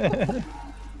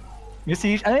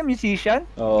 Musician?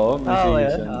 Oo,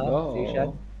 musician. Musician.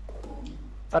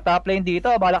 Sa top lane dito,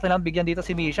 balak nilang bigyan dito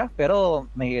si Misha, pero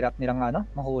mahirap nilang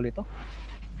mahuli to.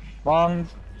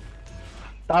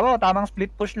 Tamang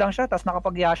split push lang siya, tapos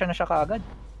nakapag-yasha na siya kaagad.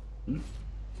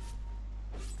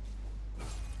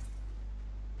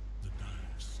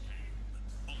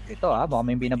 Ito baka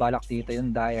may binabalak dito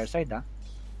yung Dire Side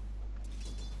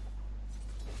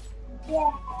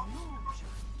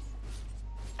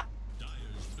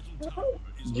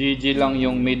GG lang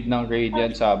yung mid ng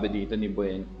Radiant, sabi dito ni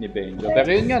Benjo. Pero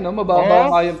yun nga, no, mababa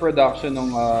nga yung production ng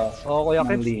Kuya ng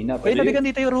Kebs. Lina. Uy, nabigan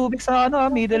dito yung Rubik sa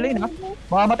middle lane ha.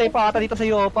 Mamamatay pa ata dito sa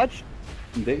Yopaj.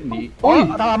 Hindi. Oh, Uy!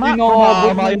 tama.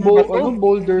 Inabot Tama ng yung bato.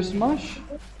 Boulder Smash.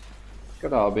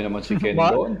 Grabe naman si Ken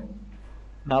Ba? doon.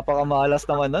 Napakamalas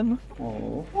naman nun.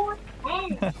 Oo.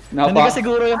 Hindi ka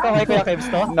siguro yung kamay Kuya Kebs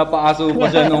to? Napaaso pa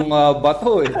siya nung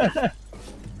bato eh.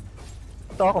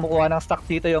 Ito, kumukuha ng stock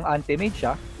dito yung anti-mage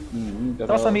ha. Pero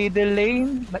Ito sa middle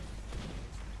lane,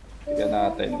 tignan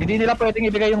natin. hindi nila pwedeng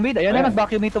ibigay yung mid. Ayan na,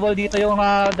 nag-vacuum ball dito yung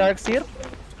Darkseer.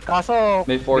 Kaso,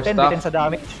 May force bitin stack. sa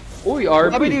damage. Uy,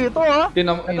 RP! Sabi dito ha.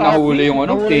 Nahuli yung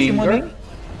Nahuli si Muning. Tinker.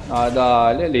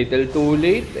 Nadali, little too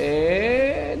late.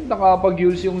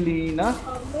 Nakapag-use yung Lina.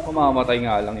 Mamamatay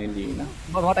nga lang yung Lina.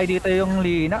 Mamatay dito yung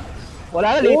Lina.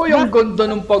 Wala na, late Uy, ang ganda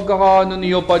ng pagkakano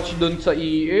ni Yopach doon sa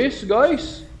ES,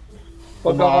 guys.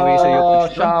 Bumawi sa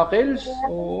Yopach doon. Shackles.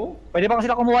 Oo. Pwede pa kasi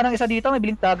sila kumuha ng isa dito. May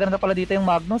blink dagger na pala dito yung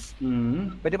Magnus.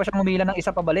 Pwede pa siyang umila ng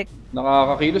isa pabalik.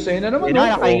 Nakakakilos na naman. Yun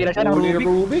na, nakahila siya ng huli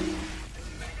Rubik.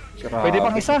 Grabe. Pwede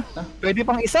pang isa. Pwede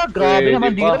pang isa. Grabe Pwede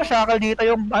naman pa. dito. Shackle dito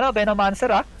yung Venomancer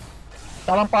ha.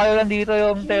 Tamang payo lang dito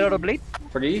yung Terror Blade.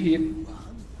 Free hit.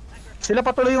 Sila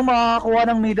patuloy yung makakuha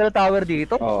ng middle tower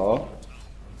dito. Oo.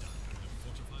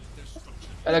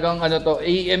 Talagang to,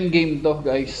 AM game to,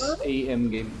 guys.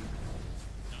 AM game.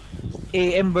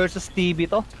 AM versus TV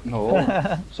to. Oo.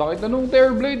 Sakit na nung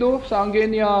Terrorblade Sangue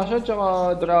ni Asha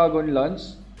tsaka Dragon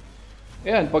Lance.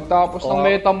 Ayan, pagtapos ng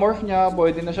metamorph niya,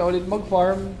 pwede na siya ulit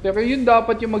mag-farm. Pero yun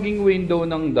dapat yung maging window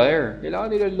ng Dire. Kailangan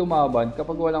nila lumaban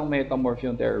kapag walang metamorph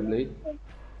yung Terrorblade.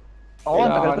 Oo,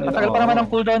 tagal pa naman ang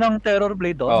cooldown ng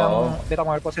Terrorblade ng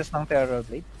metamorphosis ng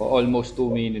Terrorblade. Almost 2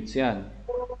 minutes yan.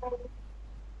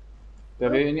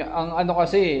 Pero yun ang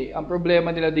kasi, ang problema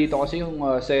nila dito kasi yung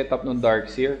setup ng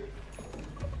Darkseer.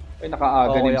 Ay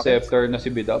nakaaga ng Scepter na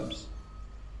si Bidubs.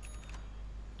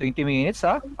 20 minutes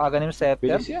ha, aga ng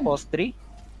Scepter, Bilis yan. post 3.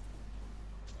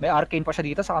 May Arcane pa siya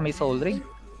dito, saka may Soul Ring.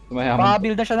 Mayaman,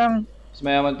 Pa-build na siya ng...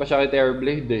 mayaman pa siya kay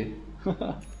Terrorblade eh.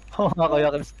 Oo nga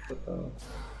Kuya Kebs.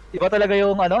 Iba talaga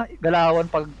yung galawan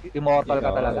pag immortal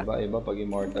ka talaga. Iba pag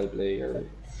immortal player.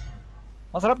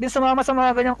 Masarap din sumama sa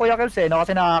mga ganyang Kuya Kebs no?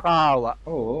 Kasi nakakahawa.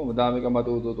 Oo, madami kang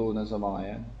matututunan sa mga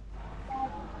yan.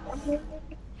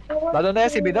 Lalo na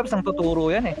yan, si Bidubs, ang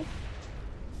tuturo yan eh.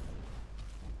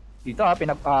 Dito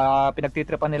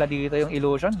pinagtitripan nila dito yung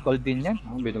illusion, gold din yan.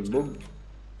 Binugbog.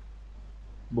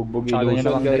 Bugbog Masyado niya illusion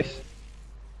naman guys.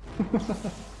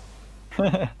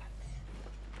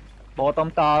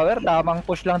 Bottom tower, tamang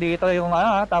push lang dito yung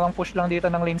tamang push lang dito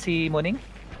ng lane si Muning.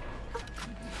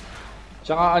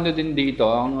 Tsaka din dito,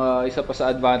 ang isa pa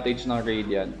sa advantage ng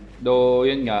Radiant. Though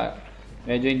yun nga,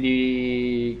 medyo hindi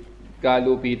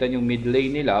kalupitan yung mid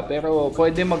lane nila, pero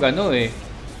pwede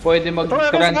pwede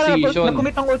mag-transition.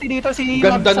 Nag-commit ng ulti dito si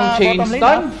Ganda ng chain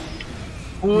stun.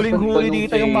 Huling-huli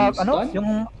dito yung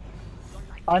yung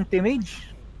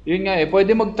anti-mage. Yun nga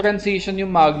pwede mag-transition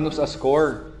yung Magnus as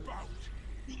core.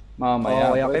 Mamaya,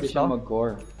 pwede siya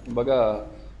mag-core. Kumbaga,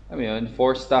 yun,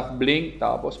 4-stack blink,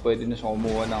 tapos pwede na siya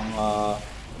kumuha ng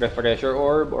refresher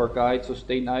orb or kahit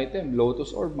sustain item,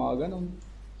 lotus orb, mga ganun.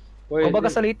 Pwede.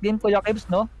 Kumbaga sa late game Kuya Kebs,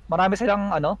 marami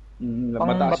silang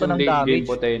mataas yung late game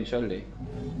potential eh.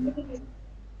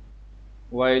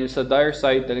 While sa Dire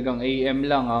side, talagang AM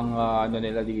lang ang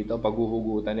nila dito,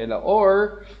 paghuhugutan nila.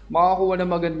 Or, makakuha ng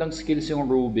magandang skills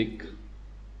yung Rubik.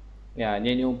 Yan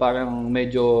yung parang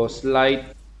medyo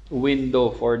slight window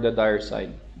for the Dire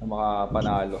side na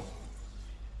makapanalo.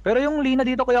 Pero yung Lina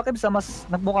dito Kuya Kebs, mas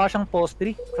nagmukha siyang post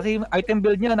 3. Kasi item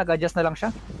build niya, nag-adjust na lang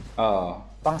siya.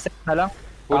 Pang set na lang.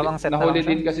 Nahuli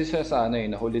din kasi siya sa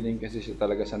nahuli din kasi siya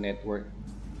talaga sa network.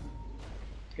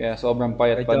 Kaya sobrang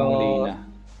payat pa ng Lina.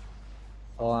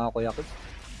 Oo nga Kuya Kebs.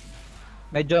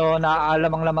 Medyo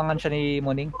naaalamang-lamangan siya ni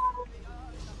Muning.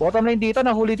 Bottom lane dito,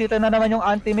 nahuli dito na naman yung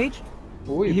anti-mage.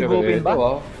 Uy, pero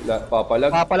ito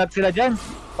papalag. Papalag sila dyan.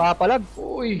 Papalag.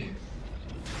 Uy,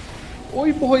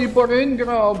 buhay pa rin.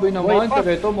 Grabe naman. Pero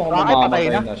ito mukhang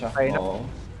mamamatay na siya.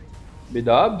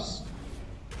 Bidubs.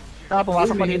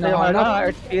 Pumasok pa dito yung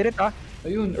Earth Spirit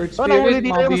Ayun, Earth Spirit. Spirit. Nahuli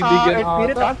dito yung sa Earth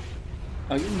Spirit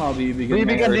Ayun,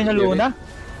 mabibigyan din ng Luna.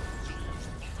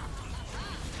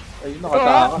 Ayun,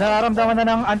 nakataka. Nararamdaman na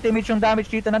ng anti-mage yung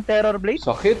damage dito ng Terror Blade.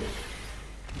 Sakit.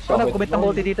 Nag-commit ng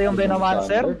ulti dito yung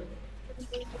Venomancer.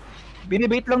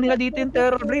 Binibait lang nila dito yung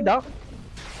Terror Blade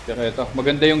Pero ito,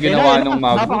 maganda yung ginawa ng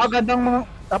Magnus.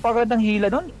 Napakagandang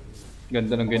hila doon.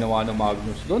 Ganda ng ginawa ng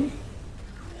Magnus doon.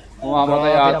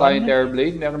 Mamamatay ata yung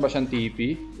Terrorblade. Meron ba siyang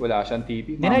TP? Wala siyang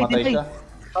TP. Mamatay siya.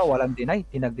 Walang deny.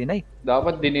 Tinag-deny.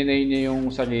 Dapat dininay niya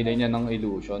yung sarili niya ng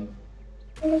illusion.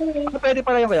 Pwede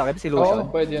pala yung kaya Kebs, illusion.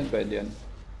 Oo, pwede yan.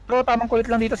 Pero tamang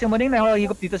kulit lang dito si Muning.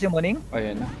 Nakahigop dito si Muning.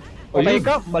 Ayan na. Okay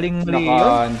ka, maling-mali yun.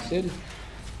 Naka-cancel.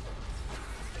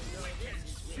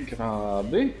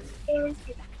 Grabe.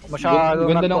 Masyado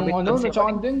Ganda ng nag-commit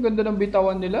tsaka din, ganda ng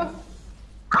bitawan nila.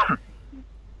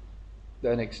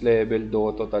 The next level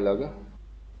Dota talaga.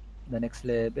 The next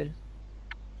level.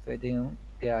 Pwede yung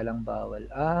kaya lang bawal.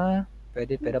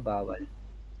 Pwede pero bawal.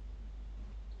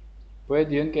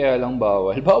 Pwede yun, kaya lang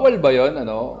bawal. Bawal ba yun?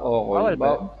 Ano? Okay. Bawal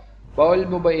ba? Bawal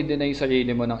mo ba i-deny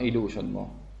sarili mo ng illusion mo?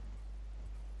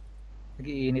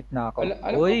 Nag-iinit na ako.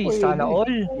 Alam Uy, ko, sana yun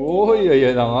all. Uy,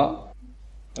 ayan na nga.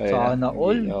 Ayan Sana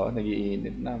all.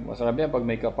 Nag-iinit na. Masarap yan pag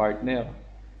may ka-partner.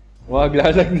 Wag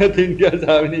lalagnatin ka,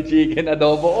 sabi ni Chicken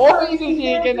Adobo. Oh, si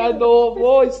Chicken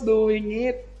Adobo is doing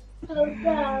it.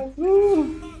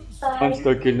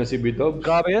 Monster kill na si Bidobs.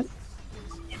 Grabe yan.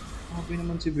 Grabe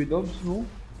naman si Bidobs, no?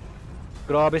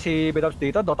 Grabe si Bidobs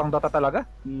dito. Dotang-dota talaga.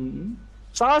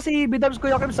 Saka si Bidobs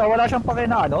Kuya Kebs, wala siyang pake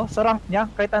na sa rank niya.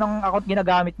 Kahit anong account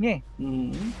ginagamit niya eh.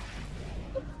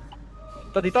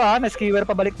 Ito dito may skewer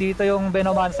pabalik dito yung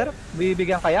Venomancer.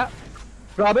 Bibigyan kaya.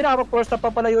 Grabe, nakapag-first up pa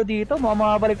palayo dito.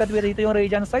 Mabaliktad dito yung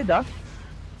Radiant side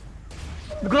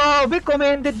Grabe,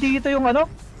 commended dito yung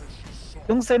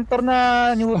yung center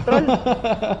na neutral.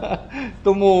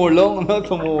 Tumulong, no?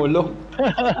 Tumulong.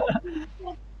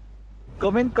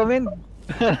 Comment.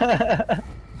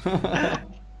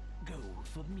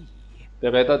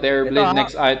 Pero ito, Terrorblade,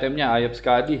 next item niya, Eye of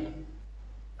Skadi.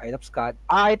 Eye of Skadi.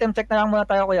 Item check na lang muna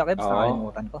tayo Kuya Kebs.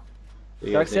 Nakalimutan ko.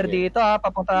 Darkseer dito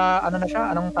papunta, na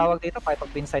siya? Anong tawag dito? Pipe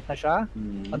of Insight na siya.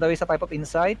 On the way sa Pipe of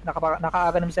Insight,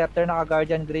 naka-Aghanim Scepter,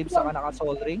 naka-Guardian Grave, saka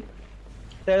naka-Soul Ring.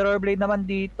 Terrorblade naman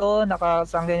dito,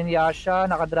 naka-Sanguine Yasha,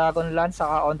 naka-Dragon Lance,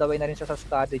 saka on the way na rin siya sa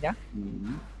Skadi niya.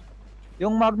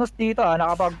 Yung Magnus dito,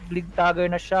 nakapag-Bleed Tagger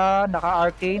na siya,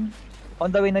 naka-Arcane. On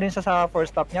the way na rin siya sa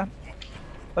first stop niya.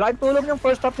 Malaking tulong yung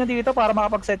first stop niya dito para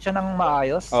makapag-set siya ng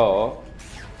maayos. Oo.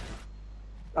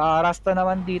 Rasta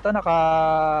naman dito,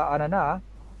 naka-Blink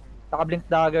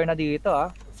Dagger na dito,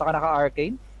 saka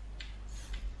naka-Arcane.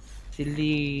 Si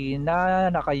Lina,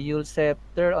 naka-Yule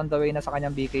Scepter, on the way na sa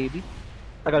kanyang BKB.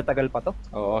 Tagal-tagal pa to.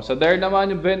 Oo, so there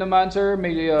naman yung Venomancer,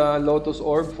 may Lotus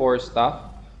Orb, 4 staff,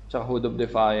 tsaka Hood of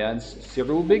Defiance. Si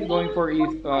Rubik going for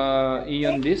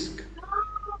Eon Disc.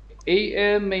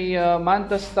 AM may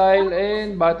Manta Style,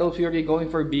 and Battle Fury going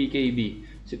for BKB.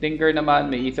 Si Tinker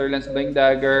naman may Etherlands Blink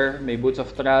Dagger, may Boots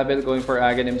of Travel going for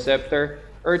Aghanim Scepter.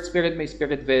 Earth Spirit may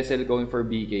Spirit Vessel going for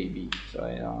BKB. So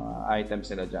ayun ang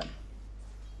items nila dyan.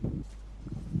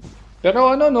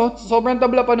 Pero sobrang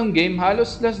tabla pa nung game.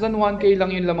 Halos less than 1k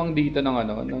lang yung lamang dito ng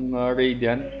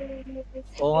Radiant.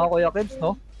 Oo nga Kuya Kebs,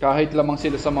 no? Kahit lamang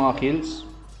sila sa mga kills.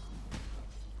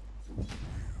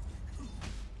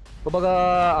 Kumbaga,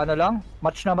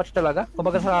 match na match talaga.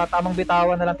 Kumbaga sa tamang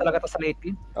bitawan na lang talaga to sa late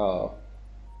game. Oo.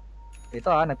 Ito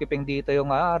nagpiping dito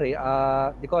yung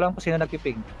di ko alam kung sino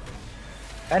nagpiping.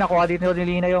 Ay, nakuha dito ni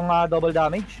Lina yung double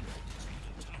damage.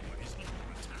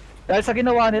 Dahil sa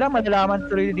ginawa nila, malalaman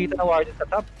tuloy dito na warded sa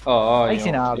top. Oo, ay,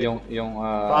 sinabi. Yung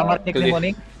Pamarnik ni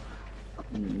Moning.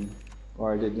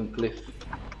 Warded yung cliff.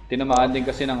 Tinamaan din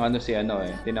kasi ng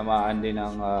tinamaan din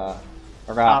ng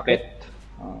rocket.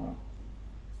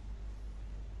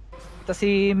 Ito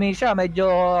si Misha, medyo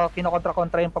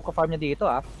kinokontra-kontra yung pagka-farm niya dito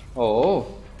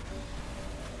Oo.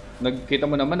 Nagkita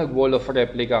mo naman, nag-wall of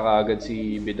replica kaagad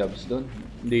si Bidobs doon.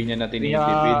 Hindi niya na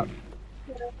tinitipid.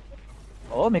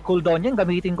 Oo, may cooldown yan.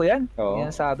 Gamitin ko yan. Oo. Yan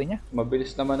sabi niya.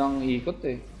 Mabilis naman ang ikot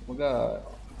eh.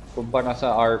 Kumpara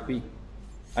sa RP.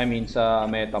 I mean sa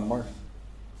Metamorph.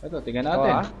 Ito, tingnan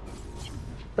natin.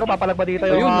 Pero papalag ba dito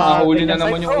yung... Ayun, nakahuli na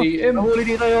naman yung AM. Nahuli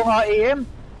dito yung AM.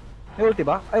 May ulti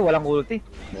ba? Ay, walang ulti.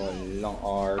 Walang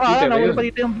RP. Nahuli pa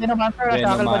dito yung Venomancer.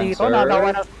 Shackle pa dito.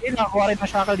 Nagawa na skill. Nakakuha rin na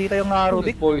shackle dito yung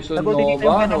Rubik. Poison dito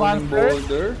yung Nova,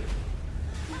 Boulder.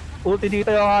 Ulti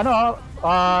dito yung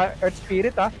Earth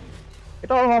Spirit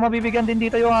Ito, mabibigyan din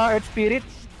dito yung Earth Spirit.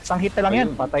 Isang hit na lang yan.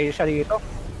 Patay siya dito.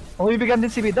 Mabibigyan din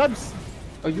si Bidobs.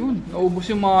 Ayun, naubos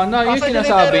yung mana. Yung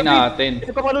sinasabi natin.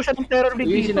 Ipapalo siya ng terror blade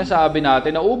dito. Yung sinasabi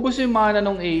natin, naubos yung mana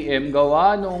nung AM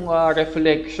gawa nung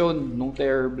reflection nung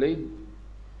terror blade.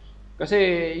 Kasi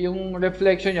yung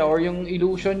reflection niya or yung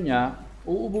illusion niya,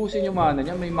 uubusin yung mana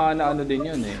niya. May mana din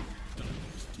yun eh.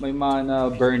 May mana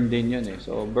burn din yun eh.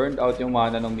 So burned out yung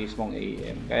mana nung mismong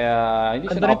AM. Kaya hindi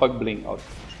siya nakapag-blink out.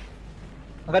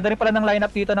 Ang ganda rin pala ng lineup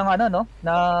dito ng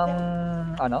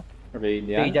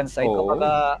Radiant side.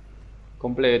 Kumbaga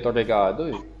kompleto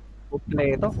regado eh.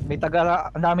 Kompleto. May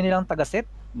ang dami nilang taga-set.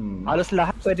 Halos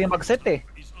lahat pwede mag-set eh.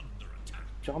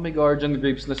 Tsaka may Guardian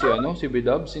Grapes na si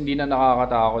B-Dubs. Hindi na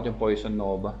nakakatakot yung Poison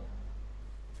Nova.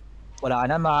 Wala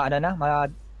na,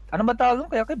 ano ba tawag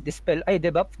kaya dispel, ay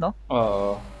debuff, no?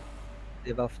 Oo.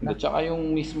 Debuff na. Tsaka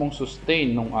yung mismong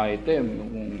sustain ng item,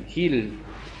 yung heal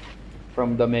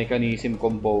from the mechanism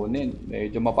component.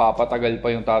 Medyo mapapatagal pa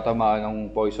yung tatamaan ng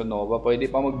Poison Nova. Pwede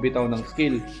pa magbitaw ng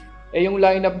skill. Yung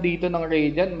lineup dito ng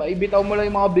Radiant, maibitaw mo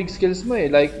lang yung mga big skills mo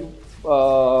Like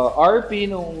RP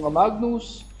nung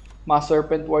Magnus, Mass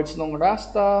Serpent Wards nung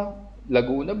Rasta,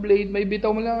 Laguna Blade,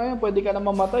 maibitaw mo lang ngayon. Pwede ka na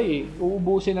mamatay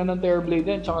Uubusin na ng Terror Blade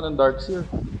yan, tsaka ng Darkseer.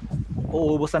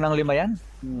 Uubos na ng 5 yan.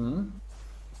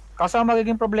 Kasi ang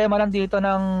magiging problema lang dito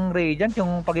ng Radiant,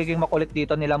 yung pagiging makulit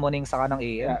dito nila Muning saka ng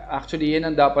AM. Actually, yan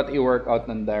ang dapat i-work out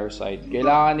ng dire side.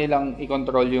 Kailangan nilang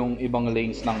i-control yung ibang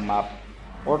lanes ng map.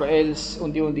 Or else,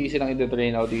 unti-unti silang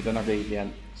i-drain out dito ng Radiant.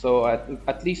 So,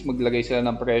 at least maglagay sila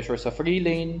ng pressure sa free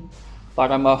lane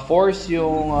para ma-force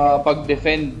yung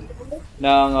pag-defend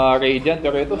ng Radiant.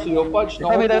 Pero ito, si Yopaj.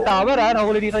 Ito may tower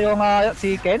nahuli dito yung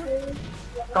si Ken.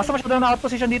 Kaso masyadong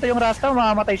na-out-position dito yung Rasta,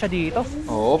 mamamatay siya dito.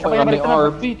 Oo, para may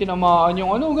RP, tinamaan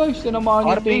yung tinamaan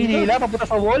yung RP nila, papunta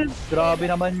sa wall. Grabe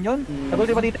naman yun.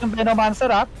 Nagulti pa dito yung Venomancer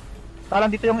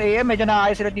Talang dito yung AM, medyo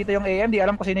na-isolate dito yung AM, di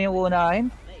alam kung sino yung uunahin.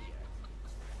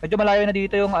 Medyo malayo na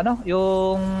dito yung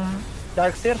yung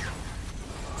Darkseer.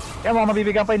 Kaya mga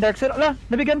mabibigyan pa yung Darkseer.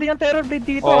 Nabigyan din yung Terror Blade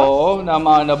dito. Oo,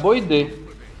 na void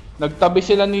Nagtabi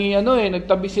sila ni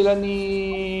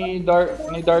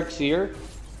Darkseer.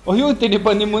 Yun,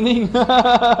 tinipan ni Muning.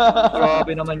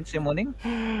 Grabe naman si Muning.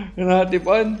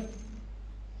 Natipan.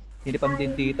 Tinipan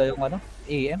din dito yung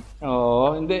AM.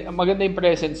 Oo, hindi. Maganda yung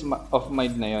presence of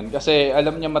mind na yun. Kasi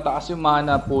alam niya mataas yung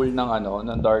mana pool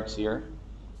ng Darkseer.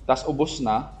 Tapos ubos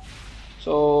na.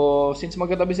 So, since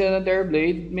magkatabi sila ng Terror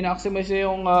Blade, minaximize niya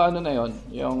yung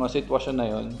yung sitwasyon na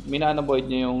yun. Minana-void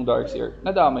niya yung Darkseer.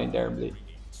 Nadama yung Terror Blade.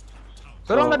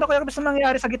 Pero ang ganda ko yung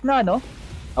nangyari sa gitna,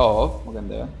 Oo,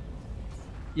 maganda yan.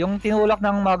 Yung tinulak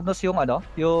ng Magnus yung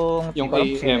yung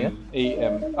AM.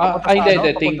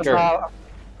 Hindi, Tinker.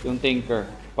 Yung Tinker.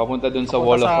 Papunta dun sa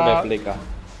Wall of Replica.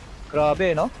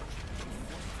 Grabe,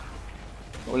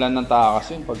 Ulan ng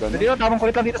takas yun pag gano'n. Dito, tamang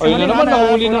kulit lang dito sa Ayun na naman,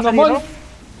 nahuli na naman.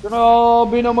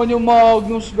 Grabe naman yung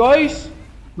Magnus, guys.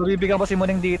 Nabibigyan ba si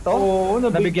Muning dito? Oo,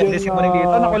 nabigyan din si Muning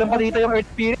dito. Nakulang pa dito yung Earth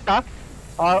Spirit,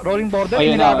 rolling border,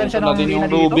 inilagan siya ng din yung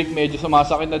dito. Rubik, medyo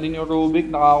sumasakit na din yung Rubik.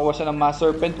 Nakakuha siya ng Mass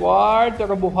Serpent Ward,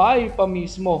 pero buhay pa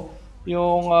mismo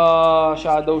yung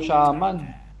Shadow Shaman.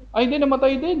 Ay, hindi,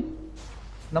 namatay din.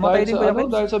 Namatay din Kuya Benz.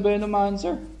 Dahil sa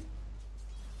Venomancer.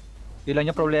 Ilan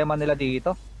yung problema nila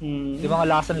dito? Yung mga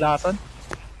lason-lason.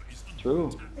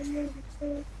 True.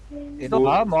 Ito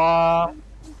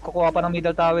kukuha pa ng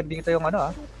middle tower dito yung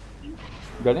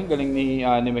Galing ni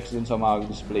Animex dun sa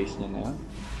Magnus place niya na yan.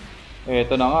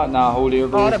 Eto na nga, nahuli yung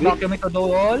Rubik. Nag-vacuum ito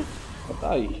dual.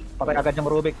 Patay agad yung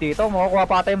Rubik dito. Makukuha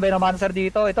pa tayo yung Venomancer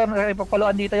dito. Ito,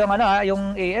 ipagpaluan dito yung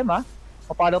yung AM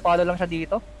Papalo-palo lang siya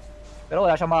dito. Pero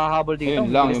wala siyang makahabol dito.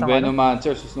 Ayun lang, yung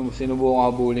Venomancer, sinubukang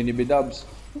habulin ni B-Dubs.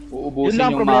 Uubusin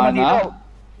yung mana. Dito.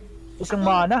 Ubus yung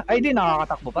mana. Ay, di,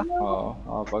 nakakatakbo pa.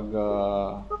 Oo, pag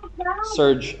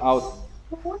surge out.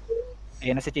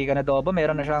 Ayan na si Chika na Dobo.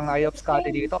 Meron na siyang Eye of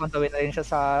Scotty dito. Kantawin na rin siya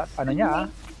sa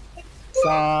niya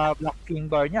sa Black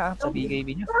King bar niya, sa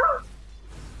BKB niya.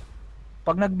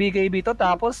 Pag nag-BKB to,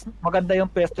 tapos maganda yung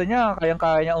pwesto niya,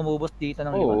 kayang-kaya niya umubos dito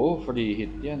ng lima. Oo, free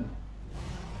hit yan.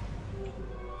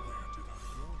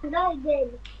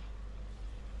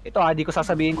 Ito hindi ko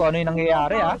sasabihin kung ano yung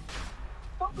nangyayari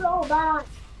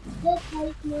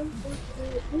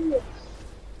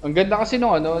Ang ganda kasi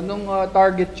nung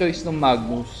target choice ng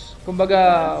Magnus.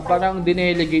 Kumbaga, parang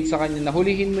dinelegate sa kanya na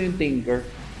hulihin mo yung Tinker.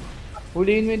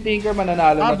 Hulihin mo yung Tinker,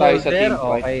 mananalo na tayo sa team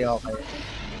fight. Okay.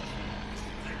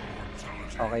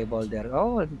 Okay, Boulder.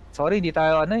 Sorry, hindi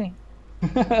tayo okay.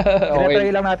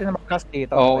 Try lang natin na mag-cast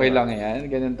dito. Okay lang yan.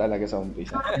 Ganun talaga sa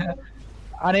umpisa.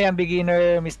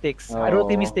 Beginner mistakes.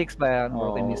 Routine mistakes ba yan?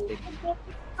 Routine mistakes.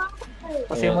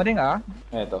 Kasi mo din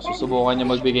Eto, susubukan niya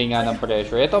magbigay nga ng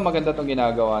pressure. Ito, maganda tong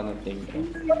ginagawa ng Tinker.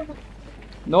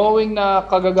 Knowing na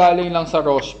kagagaling lang sa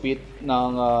Rosh Pit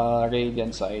ng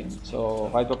Radiant side. So,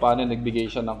 kahit pa paano nagbigay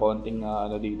siya ng konting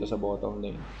dito sa bottom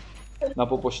lane.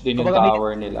 Napupush din yung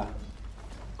tower nila.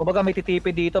 Kumbaga may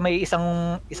titipid dito, may isa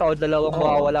o dalawang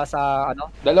mawawala sa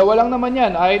Dalawa lang naman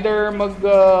yan. Either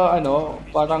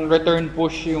parang return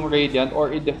push yung Radiant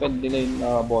or i-defend nila yung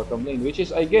bottom lane. Which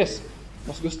is, I guess,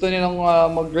 mas gusto nilang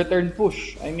mag-return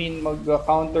push. I mean,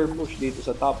 mag-counter push dito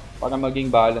sa top para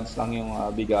maging balance lang yung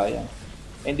bigayan.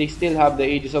 And they still have the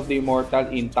Aegis of the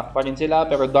Immortal. Intact pa rin sila.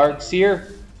 Pero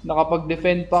Darkseer,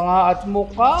 nakapag-defend pa nga at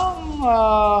mukhang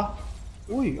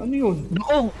Uy, ano yun?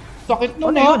 Naku! Sakit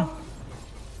nun Ano ha? yun?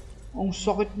 Ang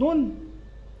sakit nun.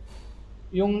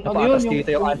 Yung ano Napatas yun,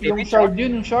 dito yung yung anti-mage, shard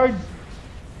yun, yung shard.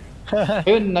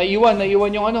 Ayun, naiwan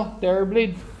yung ano,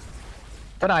 Terrorblade.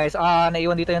 So nice,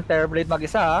 naiwan dito yung Terrorblade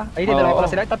mag-isa ha. Ay, hindi, dalawa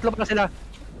pala sila. Tatlo pala sila.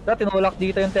 So, tinulak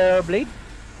dito yung Terrorblade.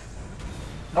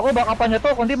 Naku, baka pa niya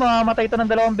to, kundi mamamatay ito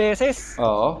ng 2 beses.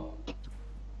 Oo.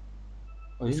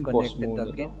 Ayun, boss Disconnected muna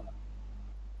again. to.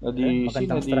 Na-DC,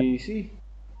 magandang na-DC.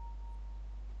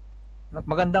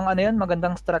 Magandang ano yun,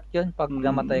 magandang strat yun pag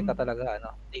namatay ka talaga,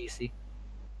 ano, easy.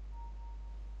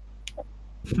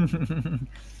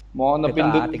 Mukhang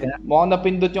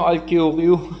napindot yung AlQQ.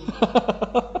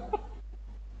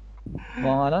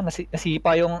 Mga ano,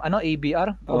 nasipa yung ano,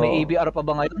 ABR. Kung may ABR pa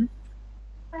ba ngayon?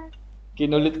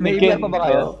 Kinulit ni May Ken. ABR pa ba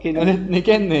ngayon? Kinulit ni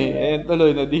Ken eh. Ayun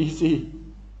tuloy, na-DC.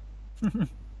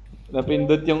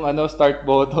 Napindot yung ano, start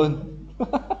button.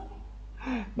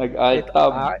 Nag-alt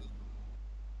tab.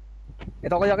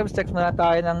 Ito kaya Kims, check muna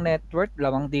tayo ng network.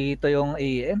 Lamang dito yung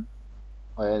AM.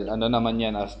 Well, ano naman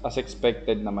yan, as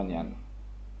expected naman yan.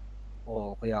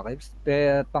 Oo, Kuya Kims.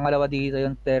 Pangalawa dito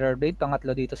yung Terrorblade.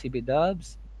 Pangatlo dito si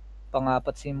B-Dubs.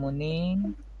 Pangapat si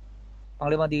Muning.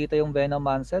 Panglima dito yung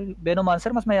Venomancer. Venomancer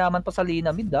mas mayaman pa sa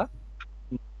Lina mid ah.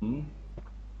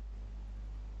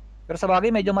 Pero sa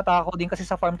bagay medyo matakaw din kasi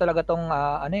sa farm talaga tong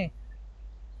ano eh.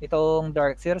 Itong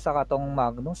Darkseer saka tong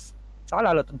Magnus. Saka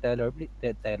lalo tong Terrorblade.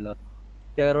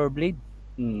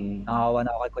 Nakawa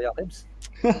na ako kay Kuya Kims.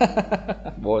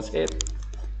 Boss hit.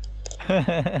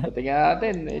 Tingnan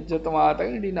natin, medyo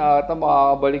tumatagal, hindi na ata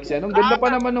makakabalik siya. Ang ganda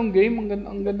pa naman ng game,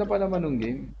 ang ganda pa naman ng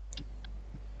game.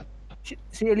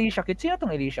 Si Alicia Kit, sino tong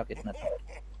Alicia Kit na to?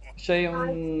 Siya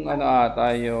yung ano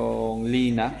ata, yung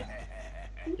Lina.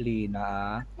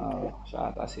 Lina.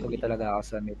 Siya ata si Huwag Lina. talaga ako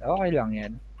sa mid. Okay lang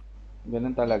yan.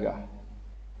 Ganun talaga.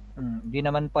 Hindi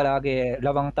naman palagi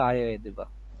labang tayo eh, di ba?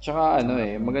 Tsaka ano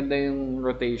eh, maganda yung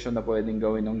rotation na pwedeng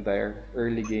gawin ng Dire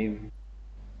early game.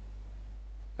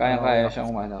 Kaya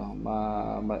siyang ano,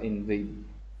 ma-invade.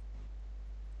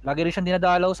 Lagi rin siyang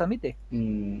dinadalaw sa mid eh.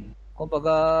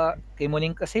 Kumbaga, kay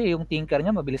Muning kasi yung tinker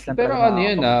niya mabilis lang pero talaga. ano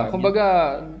yun kumbaga,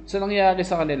 sa nangyari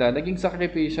sa kanila, naging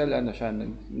sacrificial ano siya,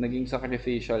 naging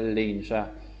sacrificial lane siya.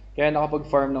 Kaya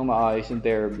nakapag-farm ng maayos yung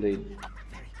Terrorblade.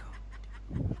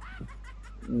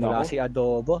 Wala si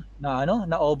Adobo na ano,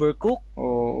 na overcook.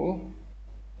 Oo.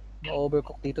 Na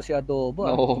overcook dito si Adobo.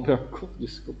 Na overcook,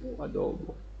 Diyos ko po,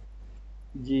 Adobo.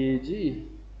 GG.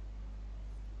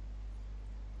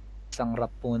 Isang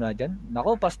rap po na dyan.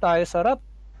 Naku, pas tayo sa rap.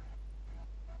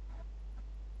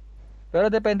 Pero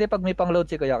depende pag may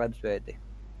pang-load si Kuya Kims, pwede.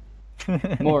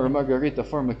 More margarita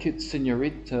for my cute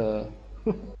señorita.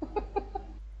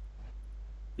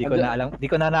 Di ko na alam,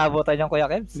 di ko na naabutan yung Kuya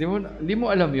Kims. Hindi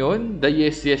mo alam yon? The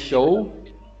Yes Yes Show?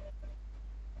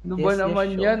 Ano ba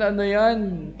naman yan? Ano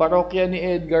yan? Parokya ni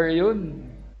Edgar yun.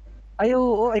 Ay,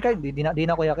 oo. Ay, di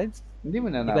na Kuya Kims. Hindi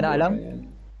mo na Di ko na alam. yan.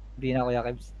 Di na Kuya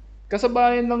Kims.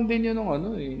 Kasabayan lang din yun nung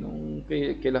ano eh, nung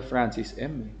kila Francis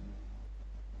M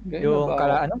eh. Yung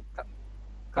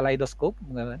kaleidoscope?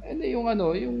 Hindi, yung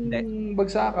ano, yung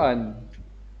bagsakan.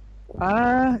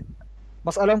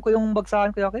 Mas alam ko yung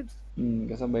bagsakan Kuya Kims.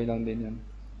 Kasabay lang din yan.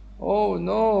 Oh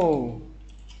no!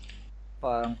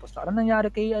 Parang posta. Ano nangyari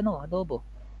kay Adobo?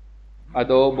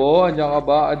 Adobo? Andiyan ka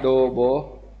ba,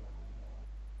 Adobo?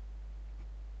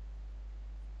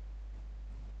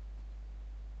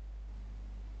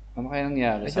 Ano kaya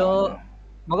nangyari sa kanya?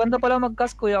 Maganda pala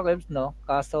mag-cast Kuya Kims, no?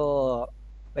 Kaso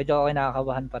medyo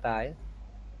kinakabahan pa tayo.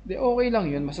 Di, okay lang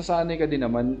yun. Masasanay ka din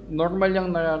naman. Normal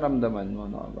yung nararamdaman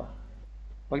mo, no ba?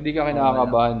 Pag di ka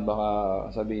kinakabahan, baka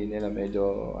sabihin nila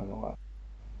medyo,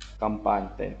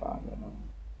 kampante, parang gano'n.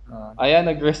 Ayan,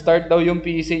 nag-restart daw yung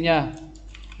PC niya.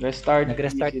 Nag-restart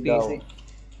PC daw.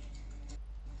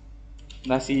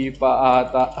 Nasipa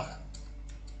ata.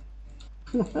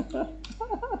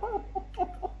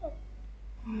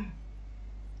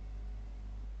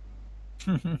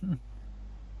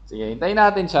 Sige, hintayin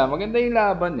natin siya. Maganda yung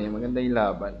laban.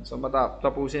 So,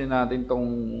 tapusin natin tong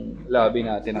lobby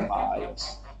natin ng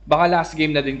maayos. Baka last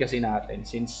game na din kasi natin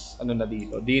since na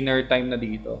dito, dinner time na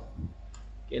dito.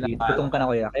 Gutom ka na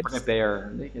Kuya Kims?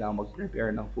 Kailangan mag-prepare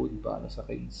ng food para sa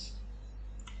kids.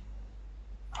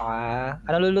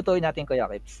 Ano lulutuin natin Kuya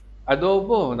Kims?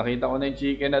 Adobo. Nakita ko na yung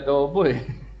chicken adobo eh.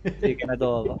 Chicken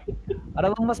adobo. Ano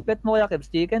bang mas bet mo Kuya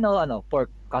Kims? Chicken o pork?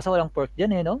 Kaso walang pork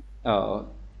dyan eh, no? Oo.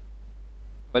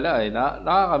 Wala eh.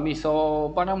 Nakakamiss.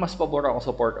 So, parang mas pabor ako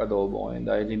sa pork adobo ngayon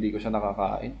dahil hindi ko siya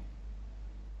nakakain.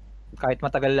 Kahit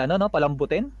matagal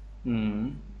palambutin?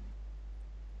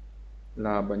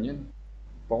 Laban yan.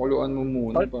 Pakuluan mo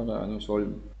muna para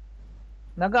solve.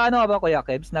 Nag-ano ka ba Kuya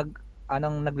Kims?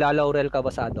 naglalaurel ka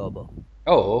ba sa adobo?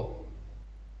 Oo.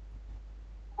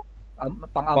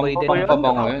 Pang-amoy din.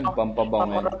 Pampabango yun.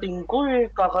 Pampabango yun.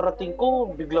 Kakarating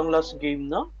ko, biglang last game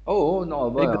na. Oo, naka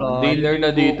ba? Ay, grabe. Dealer na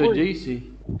dito, Jace eh.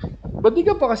 Ba't di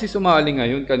ka pa kasi sumali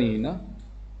ngayon kanina?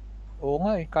 Oo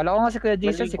nga eh. Kala ko nga si Kuya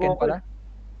Jason, si Ken pala.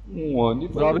 Oo, di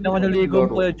pa. Grabe naman yung ligo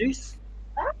mo, Kuya Jace.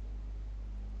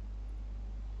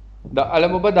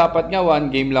 Alam mo ba, dapat nga 1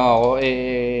 game lang ako,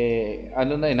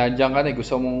 nandiyan ka na,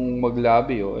 gusto mong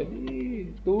maglabi,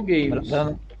 2 games.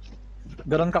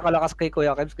 Ganon ka kalakas kay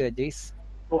Kuya Kebs, Kuya Jace.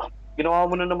 Ginawa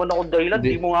mo na naman ako dahilan,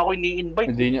 di mo nga ako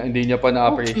ini-invite. Hindi niya pa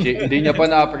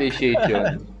na-appreciate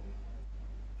yun.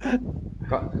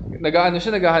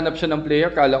 Naghahanap siya ng player,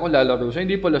 kala ko lalaro siya,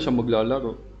 hindi pala siya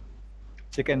maglalaro.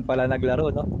 Si Ken pala naglaro,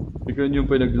 no? Si Ken yung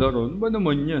pinaglaro, ano ba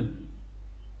naman yan?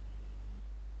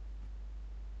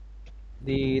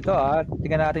 Dito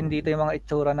tingnan natin dito yung mga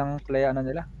itsura ng play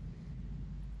nila.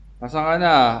 Nasaan ka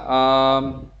na?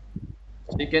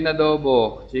 Chicken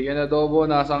adobo,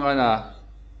 nasaan ka na?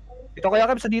 Ito Kuya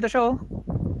Kebs, dito siya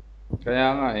Kaya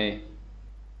nga eh.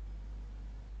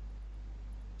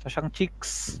 Sa siyang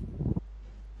chicks.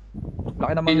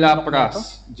 Laki naman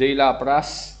J.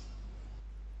 Lapras.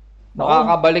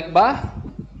 Makakabalik ba?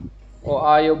 O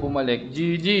ayaw bumalik?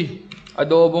 GG.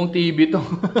 Adobong TV to.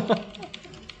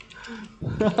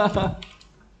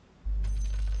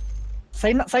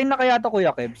 Sign na kaya to Kuya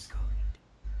Kebs?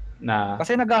 Na.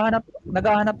 Kasi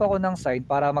naghahanap ako ng sign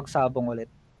para magsabong ulit.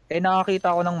 Nakakita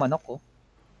ako ng manok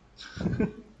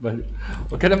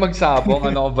Huwag ka na magsabong,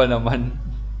 ano ka ba naman?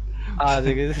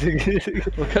 Sige.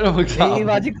 Huwag ka na magsabong.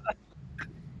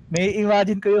 May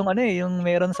imagine ko yung yung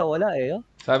meron sa wala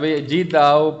Sabi, G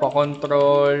daw,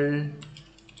 pa-control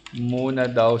muna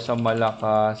daw sa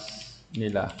malakas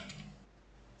nila.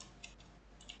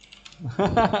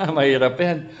 Mahirap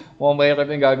yan. Mukhang mahirap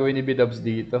yung gagawin ni B-Dubs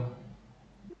dito.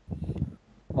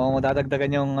 Mukhang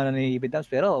dadagdagan yung ni B-Dubs,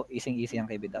 pero easy ang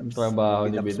kay B-Dubs. Trabaho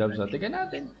ni B-Dubs. Tingnan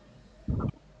natin.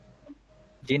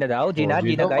 Gina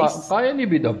guys. Kaya ni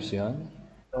B-Dubs yan.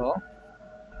 Oo.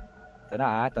 Ito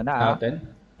na Natin.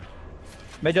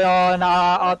 Medyo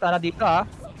na-out dito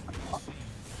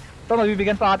Ito,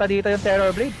 mabibigyan pa ata dito yung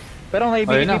Terror Blade. Pero may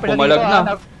bigay pa pumalag dito.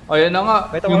 na. Ayun na nga.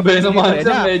 Yung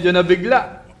Venomancer medyo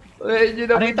nabigla.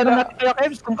 Ano yung tanong natin kaya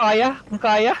Kebs? Kung kaya?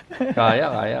 Kaya.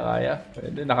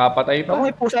 Pwede, nakapatay pa.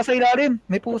 May pusa sa ilalim.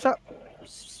 May pusa.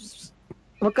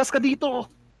 Magkas ka dito.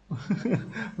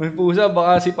 May pusa,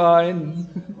 baka sipahin.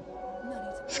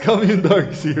 Scam yung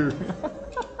Darkseer.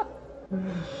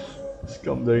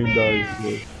 Scam na yung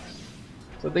Darkseer.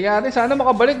 So tingnan natin, sana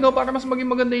makabalik para mas maging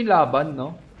maganda yung laban,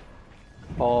 no?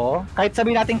 Oo. Kahit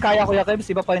sabihin natin kaya Kuya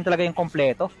Kebs, iba pa rin talaga yung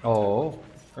kompleto. Oo.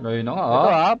 Ano yun na nga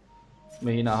Ito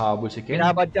may hinahabol si Ken.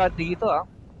 Binabadya dito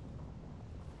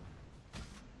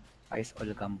Ice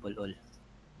all, gamble all.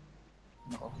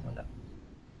 Nako, wala.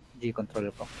 G-control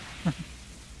ko.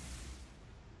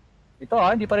 Ito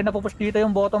hindi pa rin napupush dito yung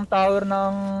bottom tower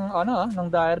ng ng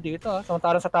Dire dito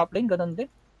Samantalang sa top lane, ganun din.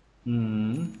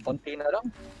 Konti na lang.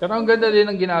 Pero ang ganda din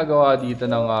ang ginagawa dito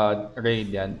ng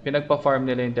Radiant. Pinagpa-farm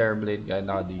nila yung Terrorblade kaya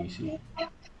naka-DC.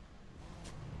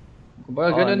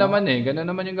 Kumbaga gano'n naman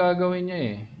yung gagawin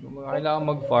niya kailangan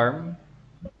mag-farm.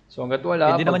 So hanggat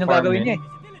wala, hindi naman yung gagawin niya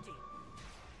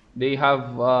They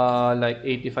have like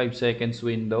 85 seconds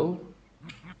window.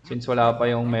 Since wala pa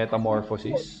yung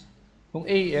metamorphosis. Kung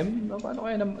AM, paano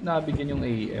kaya nabigyan yung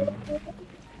AM?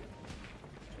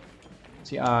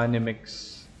 Si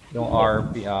Animex. Yung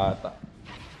RP ata.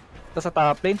 Ito sa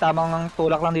top lane, tamang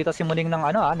tulak lang dito si Muning ng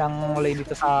ng lane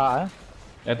dito sa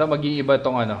Ito mag-iiba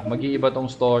tong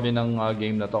story ng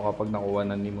game na to kapag nakuha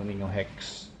na ni Muning yung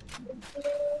Hex.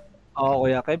 Oo,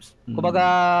 Kuya Kebs.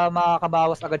 Kumbaga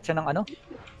makakabawas agad siya ng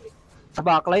sa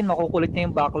backline, makukulit niya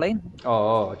yung backline.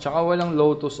 Oo, tsaka walang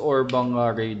Lotus Orb ang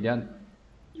Radiant.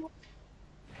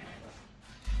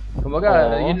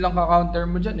 Kumbaga, yun lang ka-counter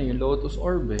mo dyan yung Lotus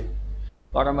Orb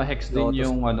Para ma-hex din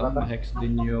yung ma-hex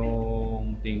din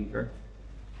yung Tinker.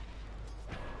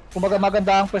 Kumbaga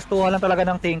maganda ang pwestuhan lang talaga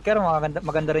ng Tinker,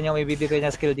 maganda rin yung ibibigay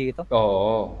niya skill dito.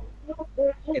 Oo.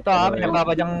 Ito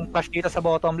pinababadyang flash dito sa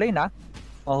bottom lane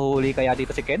Mahuli kaya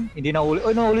dito si Ken? Hindi nahuli.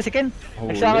 Nahuli si Ken.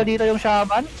 Nagsaka dito yung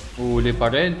Shaman. Huli pa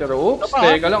rin, pero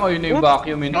teka lang, ayun na yung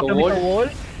vacuum into wall.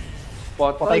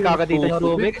 Patay kagad dito yung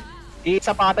Rubik.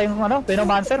 Isa patay yung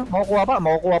Venomancer.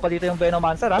 Makukuha pa dito yung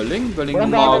Venomancer Galing yung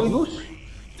Magnus.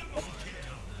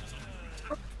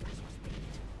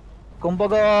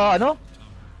 Kumbaga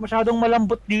masyadong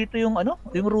malambot dito yung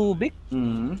yung Rubik.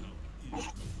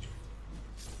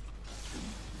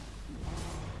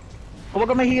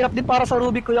 Kumbaga mahirap din para sa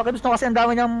Rubik Kuya Kebs, no? Kasi ang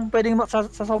dami niyang pwedeng, sa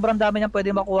sobrang dami niyang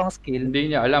pwedeng makuha ang skill.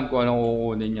 Hindi niya alam kung anong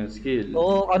kukunin niyang skill.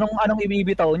 Oo, anong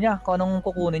ibibitaw niya, kung anong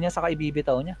kukunin niya, saka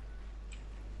ibibitaw niya.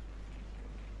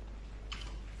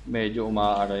 Medyo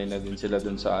umaaray na din sila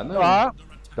dun sa ano. Diba?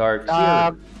 Dark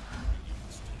Seer.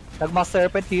 Nag-mass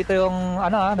serpent dito yung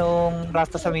nung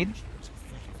Rasta sa mid.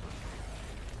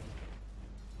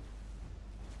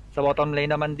 Sa bottom lane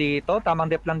naman dito,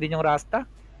 tamang dep lang din yung Rasta.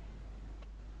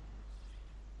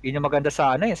 Yun yung maganda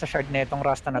sa sa shard netong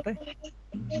Rasta na to eh.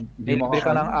 Hindi Nilibili ka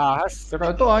ng ahas.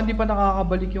 Pero ito hindi pa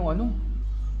nakakabalik yung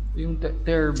yung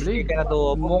Terrorblade.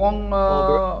 Mukhang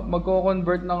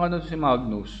magko-convert ng si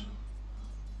Magnus.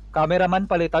 Cameraman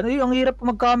palitan. Ang hirap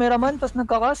mag-cameraman tapos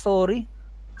sorry.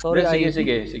 Sorry,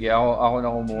 Sige. Ako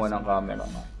na kumuha ng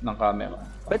camera.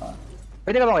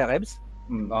 Pwede ka ba Kuya Kebs?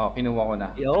 Kinuha ko na.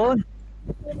 Yun.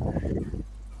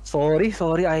 Sorry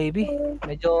Ivy.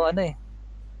 Medyo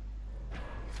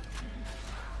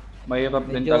Mahirap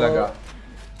din talaga.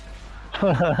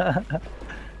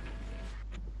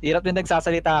 Hirap din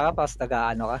nagsasalita ka tapos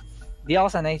ka. Di ako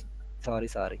sanay. Sorry.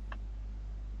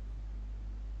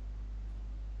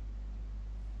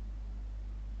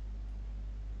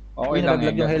 Okay lang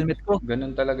yung helmet ko.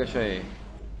 Ganun talaga siya eh.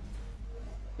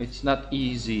 It's not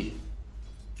easy.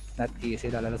 Not easy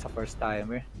lalo sa first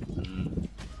timer.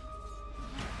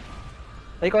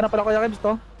 Ay, ikaw na pala Kuya Kebs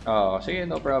to? Oo, sige,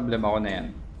 no problem, ako na yan.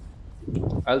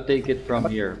 I'll take it from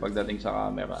here pagdating sa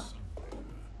camera.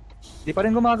 Di pa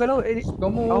rin gumagalaw.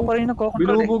 Ako pa rin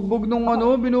nagko-control.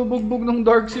 Binubugbog nung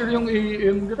Dark Seer yung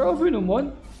AM. Grabe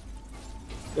naman.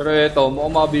 Pero eto,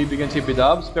 mukhang mabibigyan si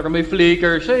Bidabs. Pero may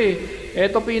flicker siya eh.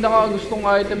 Eto pinaka gustong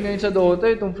item ngayon sa Dota,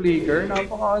 itong flicker.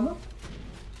 Napaka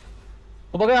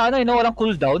Kumbaga walang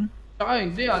cooldown. Tsaka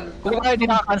hindi yan. Kumbaga hindi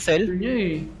nakaka-cancel. Niya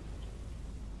eh.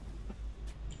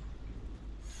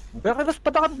 Pero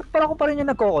pala ko pa rin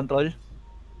yung nagko-control.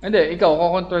 Hindi, ikaw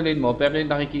kukontrolin mo pero yung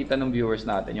nakikita ng viewers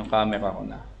natin, yung camera ko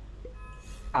na.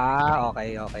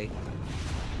 Okay.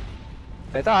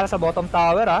 Ito sa bottom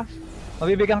tower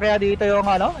Mabibigyan kaya dito yung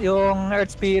yung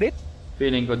Earth Spirit?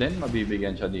 Feeling ko din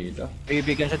mabibigyan siya dito.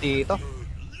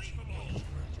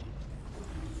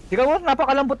 Ikaw,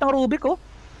 napakalambot ng Rubik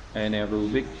Ayun yung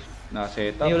Rubik,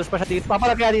 na-setup. Niulos pa siya dito.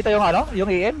 Papalagyan dito yung yung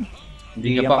AM.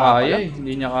 Hindi niya pa kaya eh.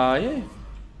 Hindi niya kaya eh.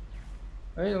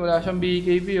 Ayun, wala siyang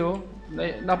BKB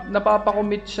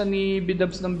Napapakommit siya ni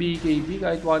Bidabs ng BKB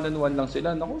kahit 1-on-1 lang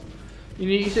sila. Naku,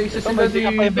 iniisa-isa sila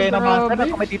dito. May Venomancer.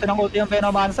 May dito ng ulti yung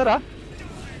Venomancer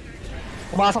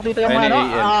Pumasok dito yung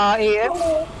AM.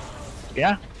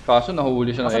 Yeah. Kaso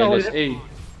nahuli siya ng LSA.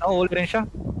 Nahuli rin siya.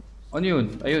 Ano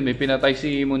yun? Ayun, may pinatay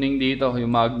si Muning dito,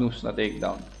 yung Magnus na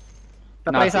takedown.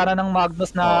 Tatry sana ng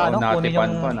Magnus na kunin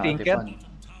yung Tinker.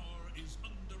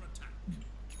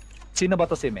 Sino ba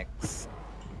to si Mex?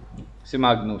 Si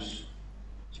Magnus.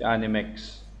 Si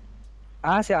Animex.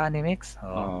 Si Animex?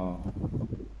 Oo.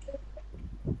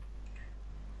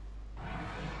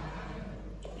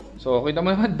 So, kita mo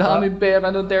naman, daming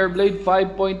pera ng Terrorblade,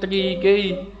 5.3k.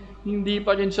 Hindi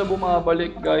pa rin siya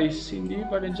bumabalik, guys. Hindi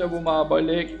pa rin siya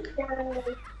bumabalik.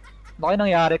 Bakit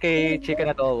nangyari kay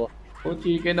Chicken Adobo?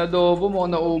 Chicken Adobo mo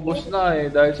naubos na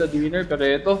dahil sa dinner. Pero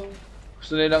ito,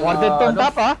 gusto nilang warded tong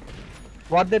top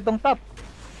Warded tong top.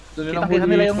 Gusto nilang kita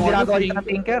nila yung ginagawa dito ng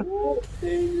Tinker. Oops!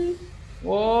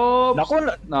 Naku,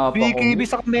 BKB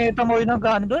sa meta mo yung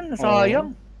doon.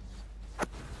 Sayang.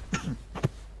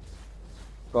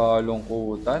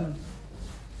 Kalungkutan.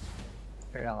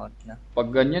 Kailangan na. Pag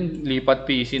ganyan, lipat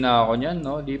PC na ako niyan,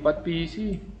 no? Lipat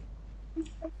PC.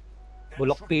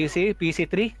 Bulok PC,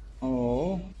 PC3.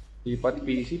 Oo. Lipat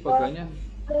PC pag ganyan.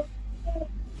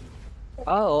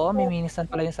 Oo, may mini-stand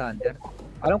pala yung Sander.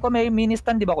 Alam ko may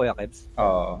mini-stand, di ba Kuya Kebs?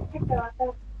 Oo.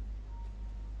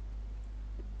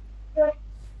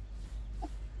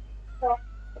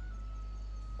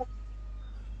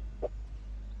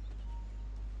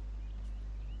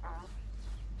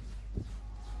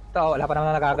 Wala pa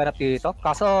naman nagaganap dito.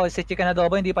 Kaso si Chicken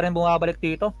Adobo hindi pa rin bumabalik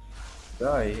dito.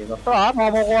 Hirap. Ito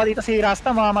makukuha dito si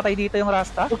Rasta, mamamatay dito yung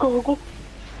Rasta.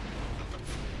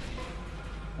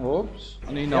 Oops,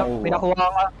 ano yung nakuha? Pinakuha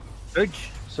nga,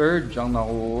 Surge ang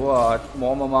nakuha at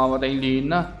mukhang mamamatay yung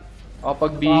Lina.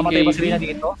 Kapag mamamatay ba si Lina BKB,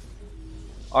 dito?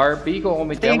 RP ko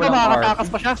kumita Tingin ko mo ng makakatakas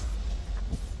RP. pa siya.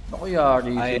 Naku,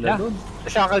 yari Ayun sila na. dun.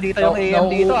 Shackle dito yung AM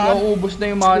dito Nauubos na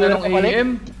yung mana ng AM.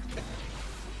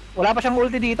 Wala pa siyang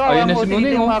ulti dito. Ayun na si ulti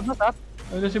Muning, dito yung oh. Magnus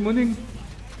Ayun na si Muning.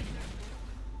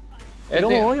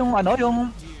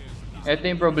 Ito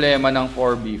yung problema ng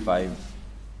 4v5.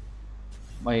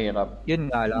 Mahirap.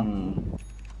 Yun nga lang.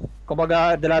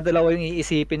 Kumbaga, dala-dalawa yung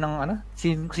iisipin ng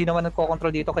sino man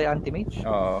nagko-control dito kay Anti-Mage.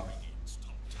 Oo.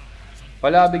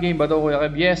 Palabi game ba to, Kuya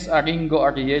Kev? Yes, Aringo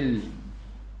Ariel.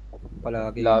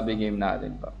 Palagi. Lobby game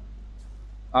natin pa.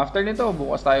 After nito,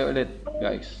 bukas tayo ulit,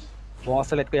 guys.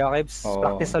 Bukas ulit Kuya Kebs. Oo.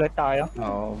 Practice ulit tayo.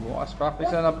 Oo, bukas practice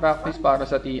na ng practice para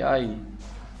sa TI.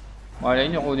 Malay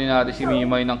nyo, kunin natin si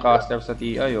Mimay ng caster sa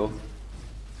TI, oh.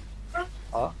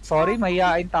 Oh, sorry,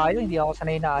 mahihain tayo. Hindi ako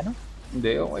sanay na ano.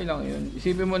 Hindi, okay lang yun.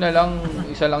 Isipin mo na lang,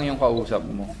 isa lang yung kausap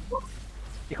mo.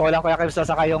 Ikaw lang Kuya Kebs,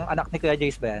 saka yung anak ni Kuya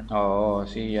Jace ba yan? Oo,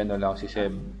 si ano lang, si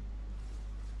Seb.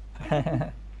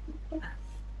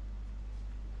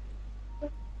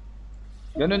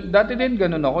 Ganun, dati din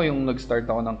ganun ako yung nag-start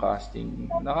ako ng casting.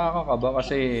 Nakakakaba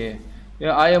kasi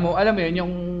yung ayaw mo, alam mo yun,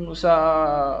 yung sa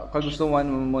kagustuhan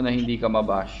mo na hindi ka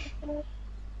mabash.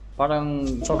 Parang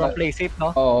Sobrang play safe,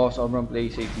 no? Oo, sobrang play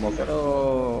safe mo. Pero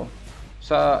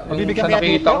sa Mabibigyan sa kaya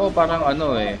nakita dito? ko parang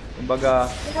ano eh, kumbaga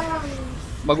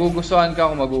magugustuhan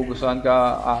ka kung magugustuhan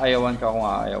ka, aayawan ka kung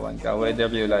aayawan ka, whether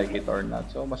you like it or not.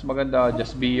 So mas maganda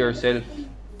just be yourself.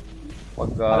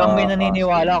 Parang may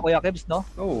naniniwala Kuya Kebs, no?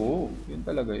 Oo, yun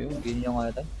talaga yun. Yun yung ano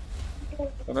doon.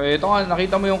 Pero ito nga,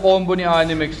 nakita mo yung combo ni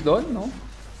Animex doon, no?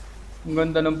 Ang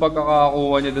ganda ng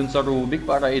pagkakakuha niya doon sa Rubik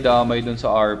para idamay doon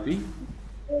sa RP.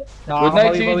 Good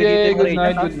night, CJ! Good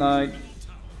night, good night.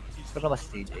 Pero mas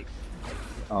CJ.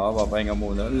 Oo, papahinga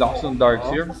muna. Ang lakas ng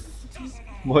Darkseer.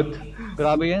 Bot.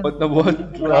 Grabe yan. Bot na bot.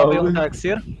 Grabe yung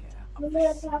Darkseer.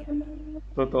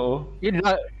 Totoo. Yun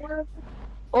lang.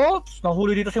 Oh,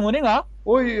 nahuli dito si Muning ha.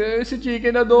 Uy, si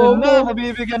Chicken Yun Adobo. na,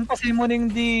 mabibigyan pa si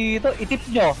Muning dito. Itip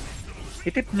nyo.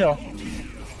 Itip nyo.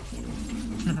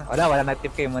 Wala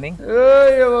na-tip kay Muning.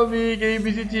 Ay, mabigay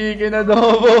si Chicken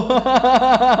Adobo.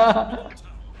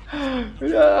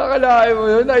 Nakakalain mo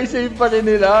yun. Naisave pa rin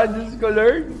nila. Diyos ko,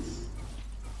 Lord.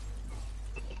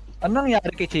 Ano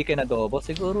nangyari kay Chicken Adobo?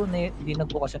 Siguro hindi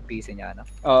nagbukas yung PC niya, no?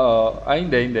 Oo. Ay,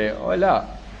 hindi. Wala.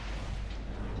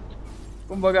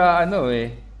 Kumbaga, ano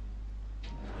eh.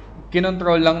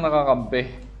 Kinontrol lang nakakampi.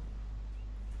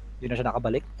 Hindi na siya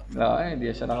nakabalik. Ay, hindi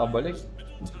siya nakabalik.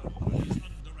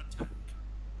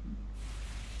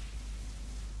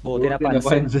 Buti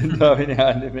napansin. Sabi ni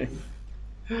Anime.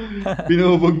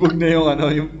 Binubugbog na yung ano,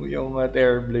 yung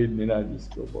Terror Blade nila. Diyos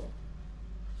ko po.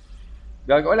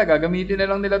 Gagamitin na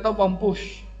lang nila to pang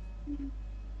push.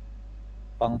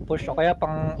 Pang push o kaya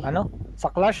pang ano,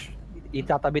 sa clash,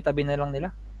 itatabi-tabi na lang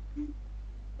nila.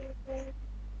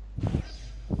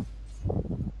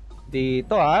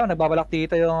 Dito nagbabalak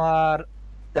dito yung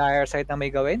dire side na may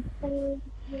gawin.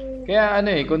 Kaya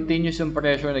ano eh, continuous yung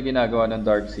pressure na ginagawa ng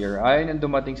Darkseer. Ayaw nang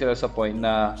dumating sila sa point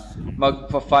na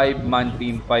magpa 5-man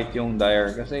team fight yung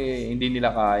Dire kasi hindi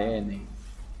nila kaya yan eh.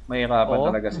 Mahirapan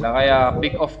talaga sila. Kaya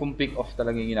pick off kung pick off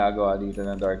talaga yung ginagawa dito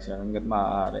ng Darkseer hanggat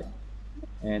maaari.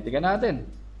 Eh, tingnan natin.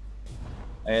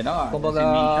 Ayun na nga. Kumbaga, Si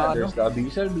Misha, there's the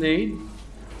Abyssal Blade.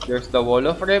 There's the Wall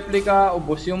of Replica.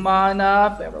 Ubos yung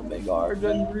mana. Pero may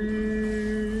Guardian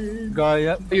Breed.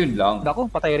 Gaya. Ayun lang. Naku,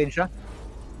 patay rin siya.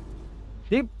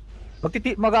 Di,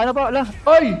 mag-ano pa, ala.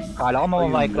 Ay! Kala ko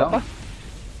mamamicro Ayun lang. pa.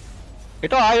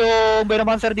 Ito yung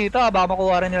Venomancer dito, baka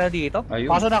makuha rin nila dito. Ayun.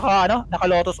 Kaso naka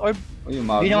Lotus Orb. Ayun,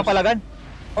 Hindi niya Magnus. mapalagan.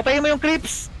 Patayin mo yung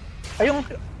creeps.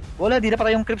 Wala, di na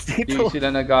patay yung creeps Hindi dito. sila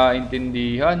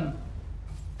nagkaintindihan.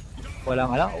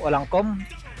 Walang com.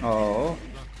 Oo.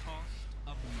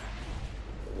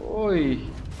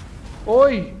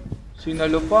 Oy!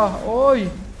 Sinalo pa. Oy!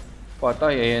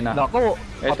 Patay, ayan na. Naku,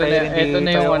 Ito patay rin na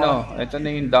dito yung ano, ito na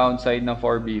yung downside ng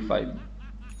 4v5.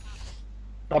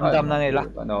 Ramdam na nila.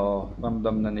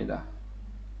 Ramdam na nila.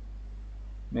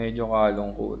 Medyo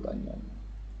kalungkutan yan.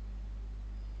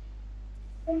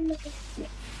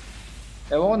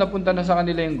 Ewan ko, napunta na sa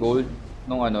kanila yung gold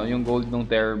nung ano, yung gold nung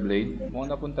Terror Blade.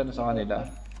 Mukhang napunta na sa kanila.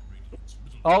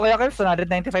 Oo, kaya Kirk,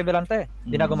 195 na lang to eh.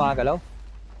 Hindi na gumagalaw.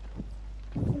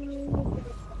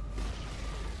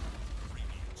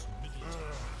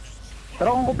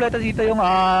 Pero kung kumpleto dito yung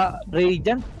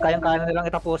Radiant, kayang-kaya na nilang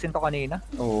itapusin to kanina.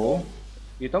 Oo.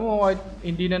 Kita mo kahit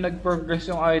hindi na nag-progress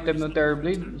yung item ng Terror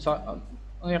Blade,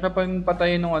 ang hirap pang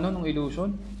patayin ng ano, ng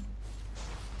illusion.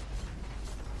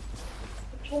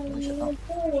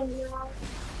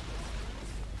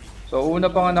 So una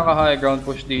pa nga naka-high ground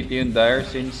push dito yung Dire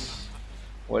since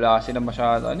wala sila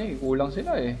masyado, kulang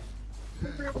sila eh.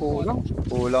 Kulang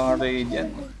ang Radiant.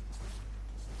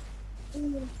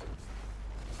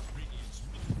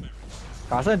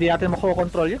 Kaso hindi natin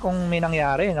makokontrol yun kung may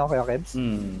nangyari, no, Kuya Kebs?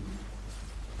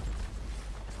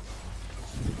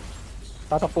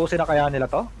 Tatapusin na kaya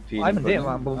nila to? Feeling Ay, hindi, ko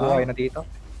na. mabubuhay na dito.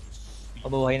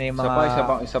 Mabubuhay na yung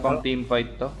mga... Isa pang team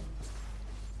fight to.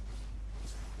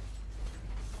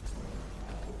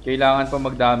 Kailangan pa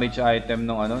mag-damage item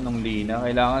nung nung Lina.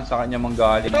 Kailangan sa kanya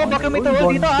manggaling. Ito, vacuum meter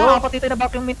wall dito ah. Apat dito na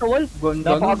vacuum meter wall. Ganda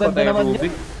nun, Napakaganda patay naman Rubik.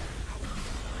 yun.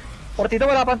 Portito,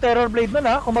 wala pang terror blade nun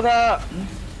ha. Kumbaga,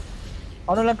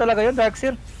 ano lang talaga yun,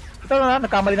 Darkseer. Ito na,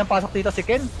 nagkamali ng pasok dito si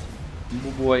Ken.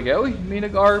 Bubuhay kaya. Uy, may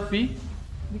nag-RP.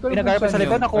 Hindi ko alam Pinag-RP kung sa saan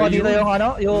likod, yun. nakuha dito yung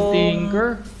yung Tinker.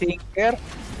 Tinker.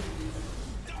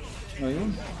 Ayun.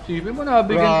 Sipin mo,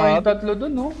 nabigyan pa yung tatlo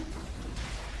dun, no?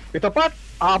 Ito pa,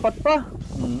 apat pa.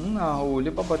 Nahuli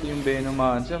pa pati yung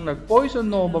Venomancer. Nag-poison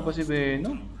Nova pa si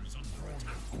Venom.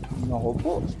 Naku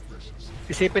po.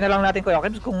 Isipin na lang natin Kuya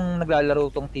Kebs kung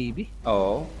naglalaro tong TV.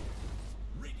 Oo.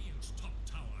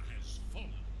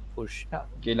 Push na.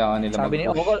 Kailangan nila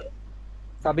mag-push.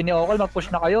 Sabi ni Okol, mag-push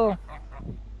na kayo.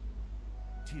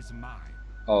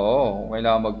 Oo,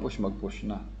 kailangan mag-push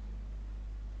na.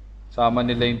 Sama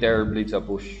nila yung Terrorblade sa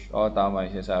push. Oo, tama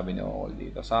yung sinasabi ni Okol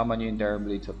dito. Sama niyo yung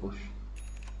Terrorblade sa push.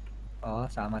 Oo,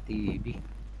 sama TV.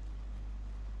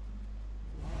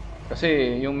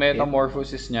 Kasi yung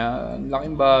metamorphosis niya,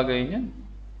 laking bagay niyan.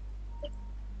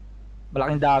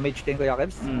 Malaking damage din Kuya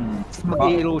Kebs.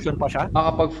 Mag-i-illusion pa siya.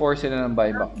 Makapag-force sila ng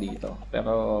buyback dito.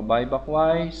 Pero buyback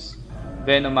wise,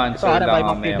 Venomancer So, lang ang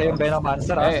buyback dito meron. yung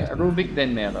Venomancer Rubik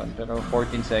din meron. Pero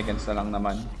 14 seconds na lang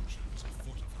naman.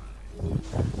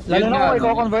 Lalo na kung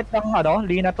i-convert ng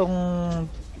Lina tong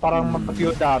parang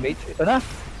mag-pure damage. Ito na.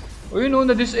 Ayun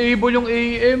na-disable yung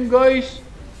AM guys.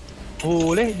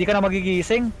 Huli, hindi ka na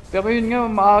magigising. Pero yun nga,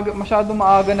 masyadong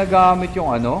maaga na gamit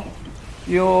yung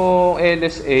yung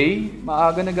LSA.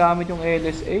 Maaga na gamit yung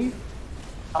LSA.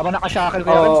 Habang naka-shackle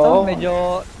Kuya Kebs to, medyo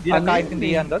di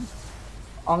nagkaintindihan doon.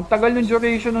 Ang tagal ng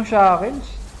duration ng shackles.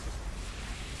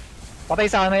 Patay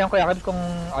sana yung Kuya Kebs kung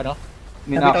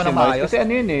Minaximize. Kasi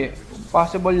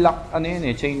possible lock,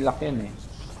 chain lock yan eh.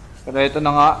 Pero ito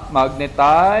na nga,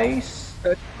 magnetize.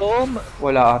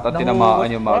 Wala ata tinamaan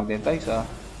yung magnetize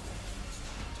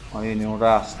Ayun yung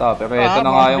Rasta. Pero ito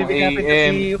na nga yung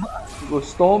AM.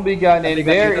 Gustong bigyan and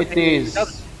there it is.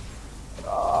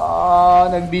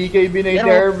 Nag-BKB na yung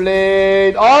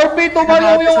Terrorblade. RP!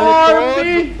 Tumalong yung RP!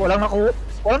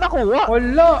 Walang nakuha.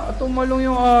 Wala! Tumalong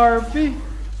yung RP.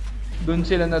 Doon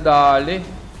sila nadali.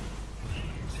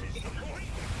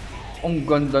 Ang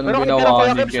ganda ng ginawa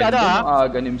ni Ken.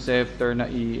 Aganim Scepter na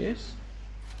ES.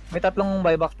 May tatlong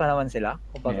buyback na naman sila.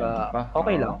 Kumbaga,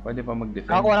 okay lang. Pwede pa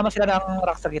mag-defend. Nakakuha naman sila ng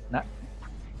rock sa gitna.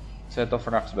 Set of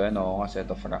rocks ba yan? Oo nga,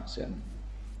 set of rocks yan.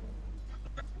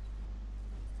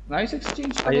 Nice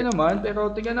exchange pa rin naman,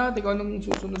 pero tingnan natin kung anong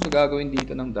susunod na gagawin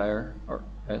dito ng Dire or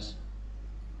S.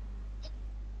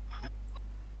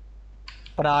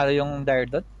 Panalo yung Dire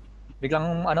dot.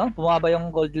 Biglang bumaba yung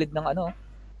gold lead ng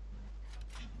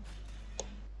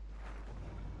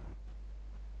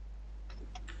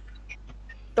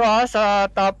Ito sa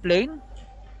top lane.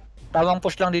 Tamang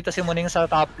push lang dito si Muning sa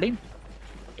top lane.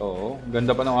 Oo,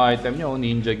 ganda pa ng item niya,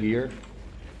 Ninja Gear.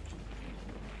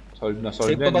 Solve na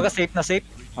solve. Safe kumbaga, safe na safe.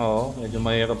 Oo, medyo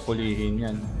mahirap pulihin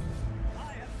yan.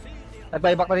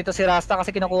 Nag-buyback na dito si Rasta kasi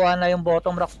kinukuha na yung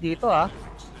bottom rocks dito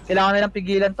Kailangan nilang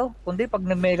pigilan to. Kundi pag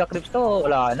nag-mega creeps to,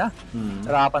 wala na.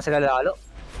 Harapan sila lalo.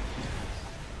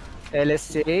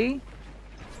 LSA.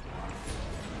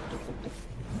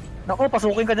 Naku,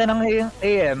 pasukin ka na ng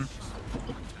AM.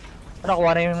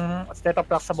 Nakuha na yung state of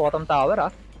flux sa bottom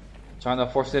tower Tsaka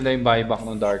na-force nila yung buyback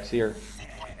ng Darkseer.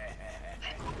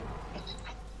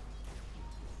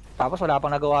 Tapos wala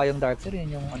pang nagawa yung Darkseer,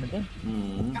 yun yung din.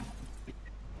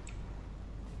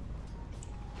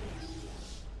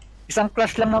 Isang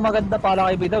clash lang na maganda para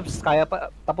kay B-Dubs, kaya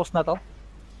pa, tapos na to.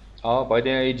 Oo, pwede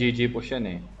na i-GG push yan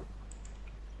eh.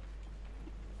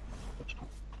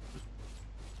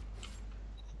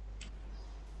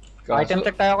 Item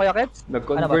check tayo Kuya Kebs.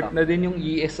 Nag-convert na din yung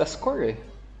ES sa score eh.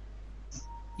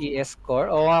 ES score?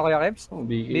 Oo nga Kuya Kebs.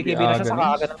 BKB na siya sa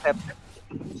kaaga ng step.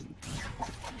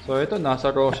 So ito, nasa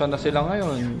Roshan na sila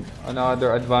ngayon.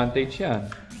 Another advantage yan.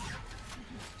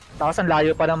 Tapos ang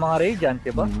layo pa ng mga Radiant,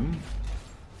 diba?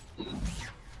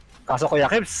 Kaso Kuya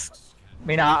Kebs,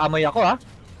 may naaamoy ako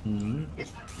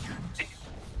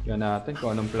Yan natin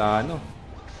kung anong plano.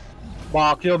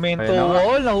 Vacuum into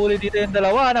wall, nahuli dito yung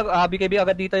dalawa, nag-BKB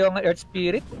agad dito yung Earth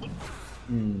Spirit.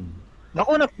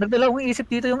 Naku, nagdalawang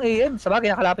isip dito yung AM. Sabagay,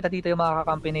 nakalapit na dito yung mga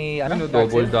kakampi ni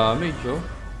double damage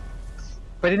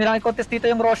Pwede nilang i-contest dito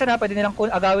yung Roshan pwede nilang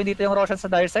agawin dito yung Roshan sa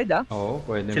dire side Oo,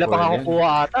 pwede. Sila pa kukuha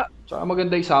ata. Tsaka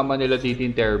maganda isama nila dito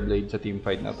yung Terrorblade sa team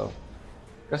fight na to.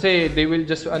 Kasi they will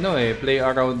just play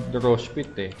around the Rosh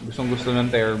Pit eh. Gustong gusto ng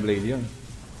Terrorblade yun.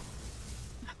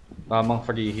 Tamang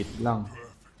free hit lang.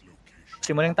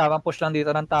 Simulang tamang push lang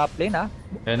dito ng top lane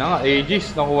Ayan na nga,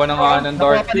 Aegis, nakuha na nga ng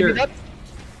Darkseer.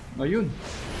 Ayun.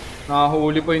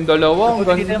 Nahuli pa yung dalawa. Ang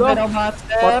Dito yung ganda.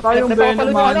 Venomancer. Patay yung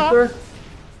Venomancer.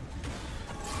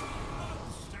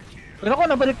 Pero ako,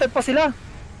 nabaliktad pa sila.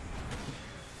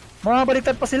 Mga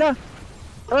baliktad pa sila.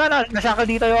 Wala na, nasyakal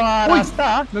dito yung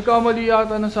Rasta. Nagkamali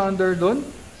yata ng Sander doon.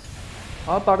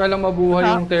 Para lang mabuhay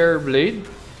yung Terror Blade.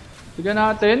 Tignan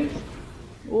natin.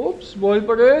 Oops, buhay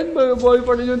pa rin. Buhay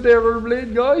pa rin yung Terror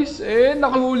Blade, guys.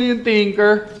 Nakahuli yung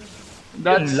Tinker.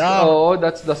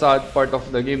 That's the sad part of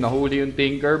the game. Nahuli yung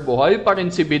Tinker. Buhay pa rin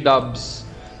si B-Dubs.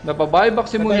 Napabuyback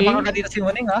si Muning. Nagpapaka ka dito si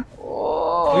Muning, ha?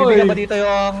 Oh, bibigyan ba dito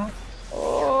yung...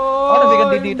 nabigyan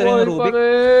din dito yung Rubik.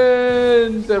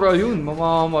 Pero yun,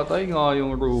 mamamatay nga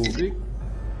yung Rubik.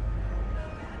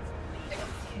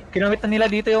 Kinamit na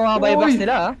nila dito yung mga buybacks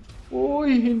nila, ha?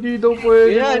 Uy, hindi daw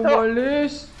pwede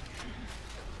umalis.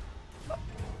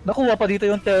 Nakuha pa dito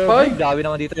yung Terror. Grabe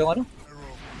naman dito yung ano.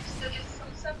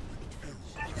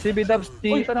 Si B-Dubs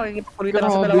dito, nakikipagkulitan na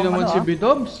sa dalawang naman si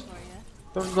B-Dubs.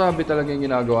 Pero grabe talaga yung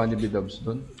ginagawa ni B-Dubs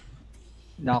doon.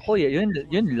 Naku, yun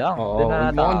lang.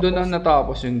 Mukhang doon na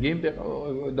natapos yung game.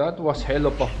 Pero that was hell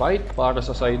of a fight para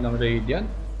sa side ng Radiant.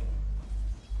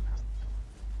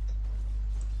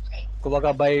 Kumbaga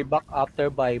buyback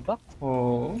after buyback.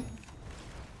 Oo.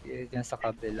 Yan sa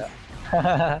kabila.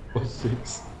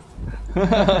 6.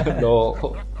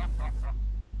 Loko.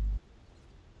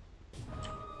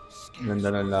 Ganda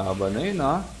ng laban na yun,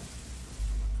 ha?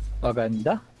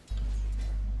 Maganda.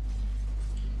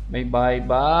 May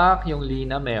buyback, yung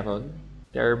Lina meron.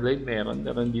 Terrorblade meron,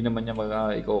 pero hindi naman niya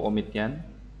i-commit yan.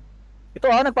 Ito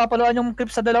nagpapaluan yung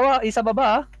creep sa dalawa, isa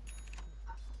baba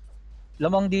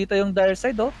Lamang dito yung dire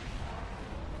side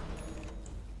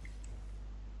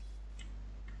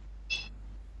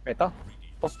Ito.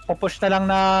 Pupush na lang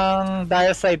ng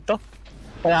dire side to.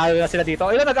 Panalo na sila dito.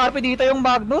 Ayun, nag-RP dito yung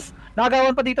Magnus.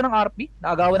 Nakagawan pa dito ng RP.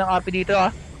 Nakagawan ng RP dito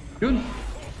Yun.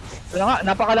 Wala nga,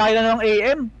 napakalaki na ng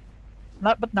AM.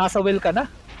 Ba't nasa well ka na?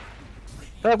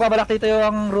 So, nagbabalak dito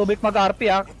yung Rubik mag-RP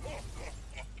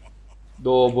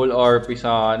Double RP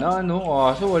sana, no?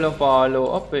 Kaso walang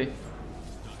follow up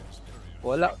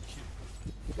Wala.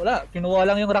 Kinuha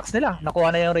lang yung rocks nila. Nakuha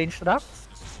na yung range rocks.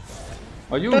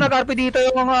 Ayun. Ito, nag-RP dito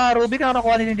yung Rubik.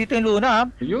 Nakuha nila dito yung Luna.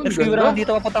 Ayun, Nag-skewer ganda. naman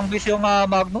dito papuntang base yung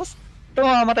Magnus. Ito,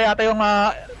 mamatay yata yung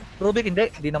Rubik.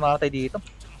 Hindi na mamatay dito.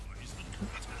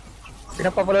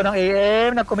 Pinagpapulo ng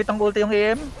AM, nag-commit ng ulti yung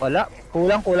AM. Wala.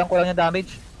 Kulang yung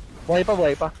damage. Buhay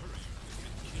pa.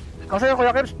 Kasi yung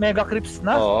Kuya Crips, mega creeps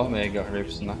na. Oo, mega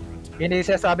creeps na. Hindi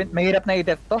siya sabi, mahirap na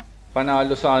i-death to.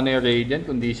 Panalo sana yung Radiant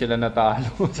kung di sila natalo,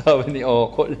 sabi ni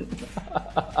Okol.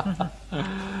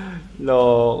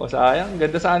 Loko, sayang.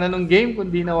 Ganda sana nung game kung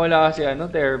di nawala si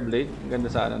Terrorblade. Ganda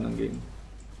sana nung game.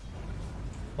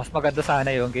 Mas maganda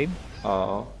sana yung game.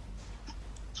 Oo.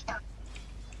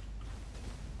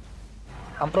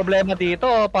 Ang problema dito,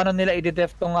 paano nila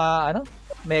i-def tong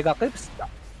mega clips?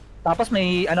 Tapos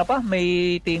may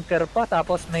may Tinker pa,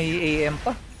 tapos may AM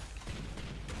pa.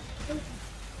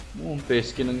 Ang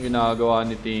pesky ng ginagawa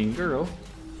ni Tinker,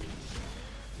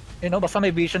 Basta may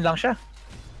vision lang siya.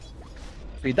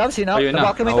 B-Dubs, Ayun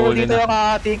na, nag-document nahuli dito na. yung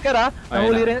Tinker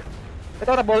Nahuli rin.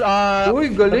 Ito,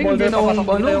 Uy, galing.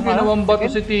 Ginawang bato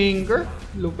second. si Tinker.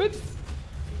 Lupit.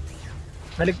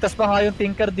 Naligtas pa nga yung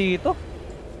Tinker dito.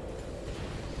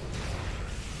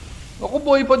 Ako,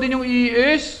 boy pa din yung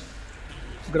ES.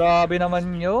 Grabe naman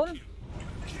yun.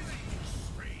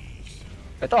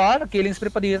 Ito nag-killing spree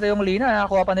pa dito yung Lina.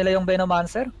 Nakakuha pa nila yung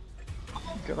Venomancer.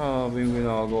 Grabe yung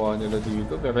ginagawa nila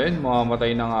dito. Pero yun,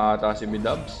 mamamatay na nga ata si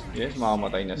B-Dubs. Yes,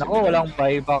 mamamatay na si Naku, walang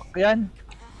buyback yan.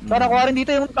 So, nakuha rin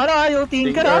dito yung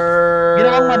Tinker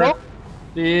Ginawang manok.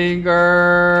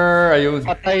 Tinker! Ayun.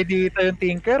 Patay dito yung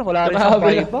Tinker. Wala rin siyang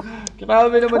buyback.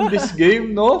 Grabe naman this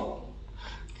game, no?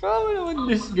 Grabe naman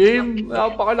this game.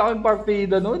 Napakalaking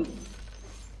partida nun.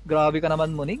 Grabe ka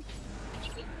naman, Muning.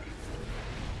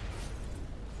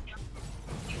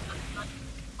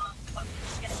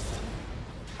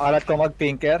 Alat ko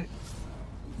mag-Tinker.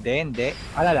 Hindi.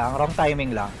 Wrong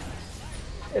timing lang.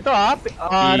 Ito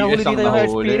nahuli dito yung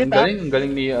Earth Spirit Ang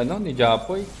galing ni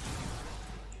Japoy.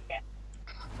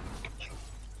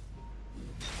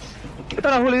 Ito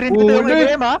nahuli rin dito yung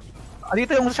AM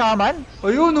Dito yung Shaman.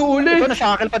 Ayun, huli. Ito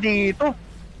na-shackle pa dito.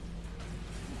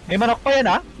 May manok pa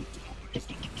yan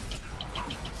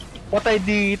Patay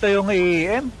dito yung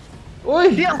AM.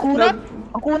 Uy! Hindi, ang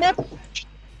kunat.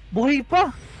 Buhay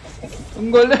pa. Ang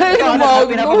galing! Ang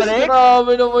Magnus!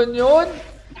 Grabe naman yun!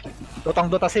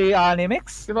 Dotang-dota si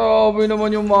Animex. Grabe naman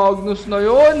yung Magnus na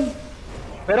yun!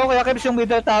 Pero Kuya Kebs yung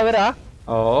middle tower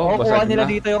Oo, kukuha basag nila na.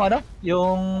 dito yung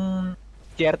yung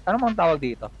tier, ano mang tawag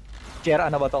dito? Tier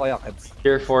ano ba to Kuya Kebs?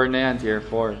 Tier 4 na yan, tier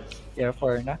 4. Tier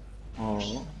 4 na.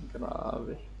 Oo,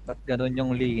 grabe. Ba't ganun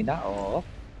yung Lina? Oo.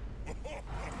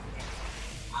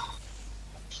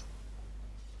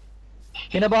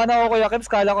 Kinabahan ako Kuya Kebs,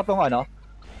 kala ko tong ano,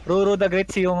 Ruro the Great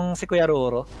si Kuya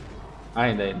Ruro.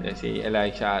 Ay, hindi. Si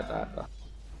Elisha ata to.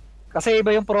 Kasi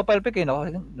iba yung profile pic eh, no?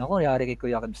 Naku, yari kay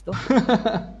Kuya Kebs to.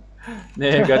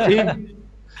 Negative.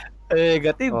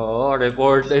 Negative. Oo,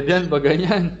 reported yan pag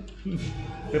ganyan.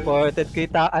 Reported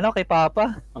kay kay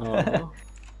Papa. Oo.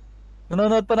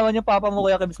 Nanonood pa naman yung Papa mo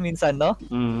Kuya Kebs minsan, no?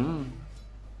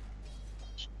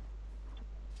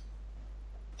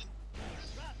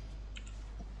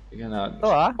 Tingnan natin.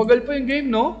 Ito Pagal pa yung game,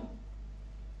 no?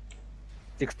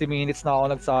 60 minutes na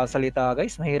ako nagsasalita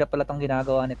guys. Mahirap pala tong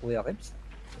ginagawa ni Kuya Kebs.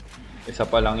 Isa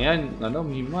pa lang yan. Ano,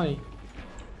 Mimay.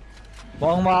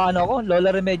 Mukhang maano ko,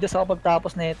 Lola Remedios ako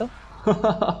pagtapos na ito.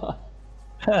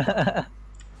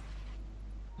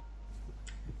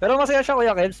 Pero masaya siya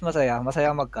Kuya Kebs, masaya.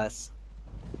 Masaya mag-cast.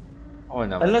 Oo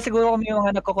naman. Lalo siguro kung may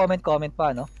mga nagko-comment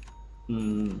pa, no?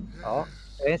 Oo.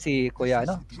 Ayun si Kuya,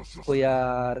 Kuya,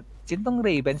 sintong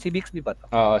Raven? Si Bixby ba to?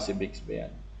 Oo, si Bixby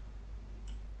yan.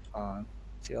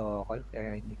 Si Okol,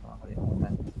 kaya hindi ko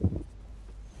makalimutan.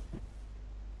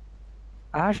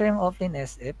 Siya yung offlane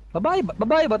SF.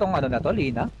 Babae ba tong ano na to,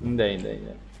 Lina? Hindi.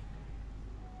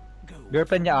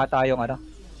 Girlfriend niya ata yung ano?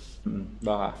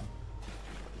 Baka.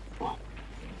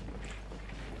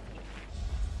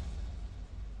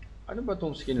 Ano ba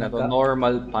tong skill na to?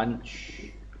 Normal punch.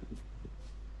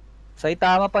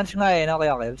 Saitama punch nga no,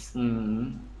 Kuya Kebs?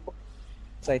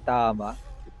 Saitama.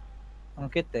 Ang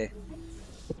cute eh.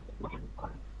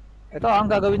 Ito,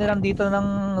 ang gagawin na lang dito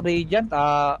ng Radiant,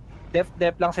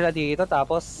 def lang sila dito,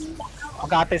 tapos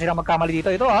magkate sila magkamali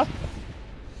dito. Ito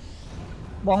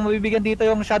mukhang mabibigyan dito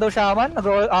yung Shadow Shaman,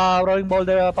 Rolling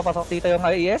Boulder papasok dito yung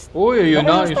IES. Uy, yun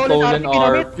na, yung stolen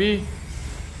RP.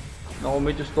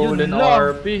 Nakumit yung stolen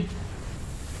RP.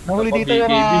 Nahuli dito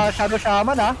yung Shadow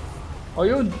Shaman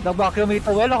Ayun. Nag-vacuum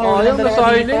ito well. Ayun,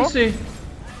 na-silence eh.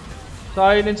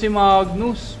 Silence si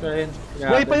Magnus.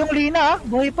 Buhay pa yung Lina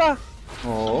buhay pa.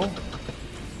 Oo.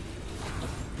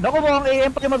 Naku, mukhang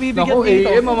AM pa yung mabibigyan dito.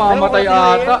 Naku, AM mamamatay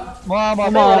ata.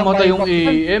 Mamamatay yung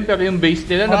AM, pero yung base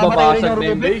nila nababasag na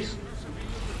yung base.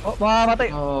 Mamamatay.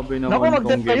 Grabe naman naku,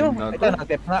 tong game na to. Ito,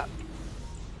 nag-dep nga.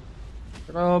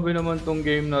 Grabe naman tong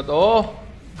game na to.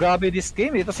 Grabe this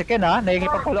game. Ito si Ken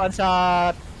nakikipagpaluan sa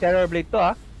Terrorblade to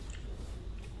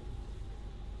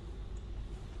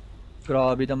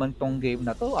Grabe naman tong game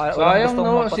na to. Sayang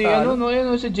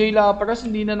si Jay Lapras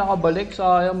hindi na nakabalik.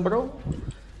 Sayang bro.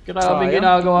 Grabe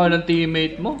ginagawa ng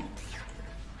teammate mo.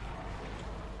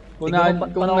 Kung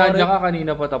nandiyan ka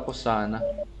kanina pa tapos sana.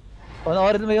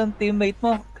 Panoorin mo yung teammate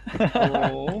mo.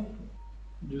 Oo.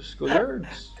 Diyos ko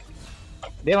lords.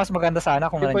 Hindi, mas maganda sana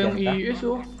kung nandiyan ka. Yung ES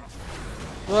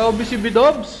Grabe si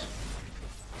B-Dubs.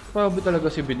 Grabe talaga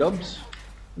si B-Dubs.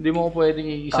 Hindi mo ko pwedeng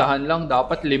iisahan lang.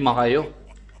 Dapat 5 kayo.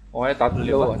 Okay, 3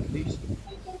 at least.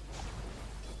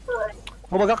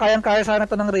 Kumbaga kayang-kaya sana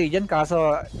to ng Radiant, kaso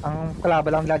ang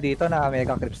kalaban lang nila dito na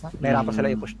Mega Crips na. Meron pa sila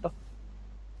i-push to.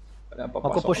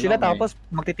 Magpupush sila tapos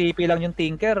magtitipi lang yung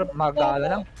Tinker,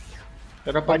 mag-aala lang.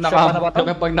 Pero pag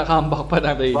nakambak pa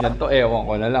ng Radiant to, ewan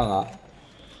ko na lang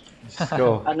Diyos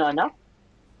ko. Ano?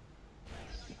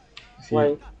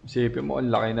 Isipin mo,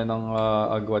 ang laki na ng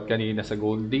agwat kanina sa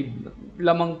Gold Deed.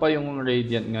 Lamang pa yung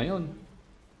Radiant ngayon.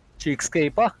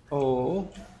 6K pa. Oo.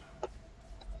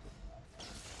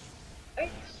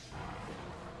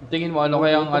 Tingin mo ano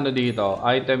kayang dito?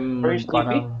 Item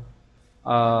parang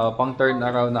pang turn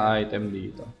around na item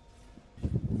dito.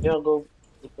 Go.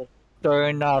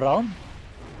 Turn around?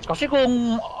 Kasi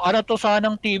kung to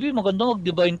sanang TV, maganda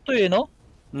mag-divine to no?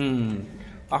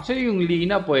 Actually yung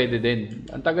Lina pwede din.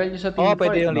 Ang tagal niya sa team fight,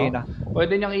 pwede yung Lina.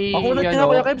 Pwede niyang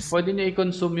pwede niya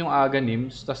i-consume yung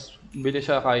Aghanims, tas bili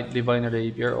siya kahit Divine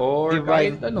Rapier or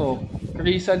kahit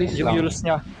Chrysalis yung lang. Yules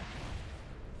niya.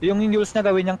 Yung Yules niya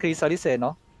gawin niyang Chrysalis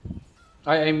no?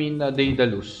 I mean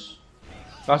Daedalus.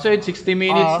 Kasi 60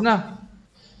 minutes na.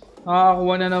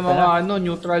 Nakakuha na ng mga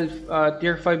neutral,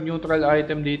 tier 5 neutral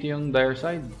item dito yung Dire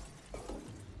Side.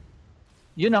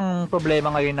 Yun ang problema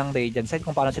ngayon ng Radiant side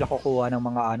kung paano sila kukuha ng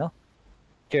mga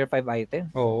tier 5 item.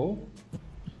 Oo.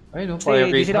 Ayun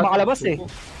Kasi hindi sila makalabas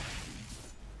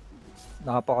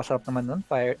Napakasarap naman nun.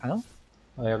 Pirate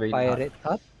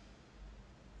Hat.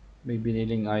 May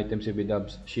biniling item si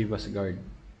B-Dubs, Shiva's Guard.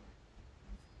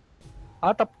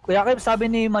 Kuya Kim, sabi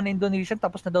ni Man Indonesian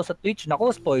tapos na daw sa Twitch.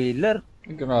 Naku, spoiler.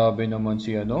 Grabe naman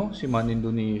si Man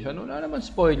Indonesian. Wala naman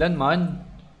spoilan, man.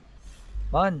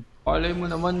 Palay mo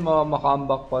naman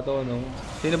makambak pa to, no?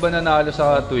 Sino ba nanalo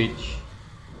sa Twitch?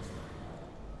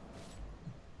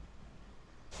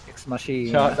 X machine.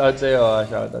 Shoutout sa'yo,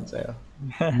 shoutout sa'yo.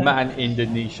 Man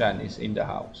Indonesian is in the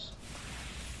house.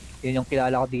 Yun yung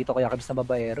kilala ko dito kaya kabis na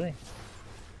babaero eh.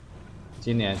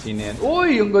 Sino yan? Sino yan?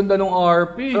 Uy! Ang ganda ng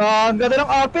RP! Ang ganda ng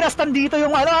RP. Nastan dito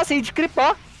yung Sage Creep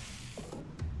ha.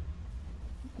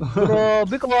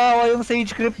 Grabe, kawawa yung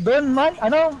Sage Creep doon man.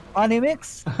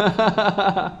 Animix.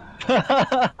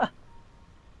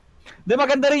 Di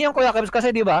maganda rin yung Kuya Kebs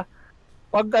kasi di ba?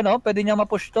 Pag pwede niya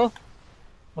ma-push to.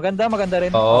 Maganda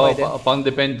rin. Oo, Okay din.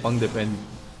 pang-depend.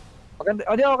 Maganda.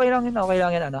 O di okay lang yun, okay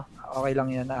lang yun Okay lang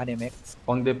yun na Animix.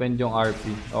 Pang-depend yung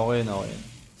RP. Okay na, okay.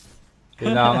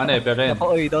 Kailangan pero yan.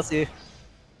 Napaoy daw si...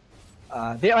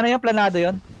 di yung planado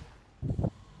yun?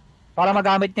 Para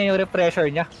magamit niya yung refresher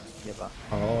niya. Di ba?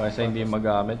 Oo, kasi hindi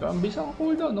magamit. Ang bisa ang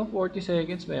cooldown, no? 40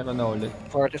 seconds, meron na ulit.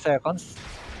 40 seconds.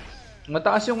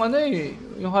 Mataas yung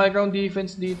yung high ground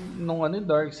defense dito nung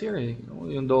Darkseer eh.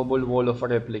 Yung double wall of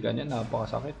replica niya,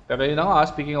 napakasakit. Pero yun na nga,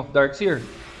 speaking of Darkseer,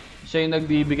 siya yung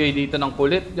nagbibigay dito ng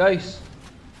kulit, guys.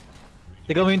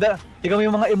 Tignan mo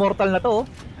yung mga immortal na to, oh.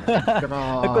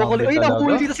 Nagkukulit. Ay,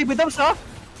 nakukulit dito si Bidabs, ha?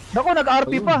 Naku,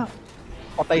 nag-RP pa.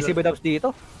 Patay si Bidabs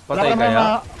dito. Patay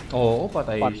kaya? Oo,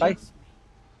 patay siya.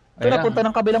 Ito napunta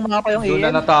ng kabilang mapa yung doon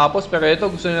na natapos, pero ito,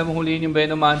 gusto nila huliin yung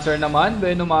Venomancer naman.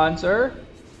 Venomancer.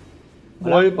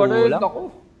 Buhay pa rin.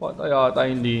 Naku, patay yata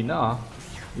yung Lina,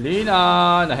 Lina,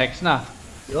 na-hex na.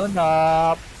 Yun,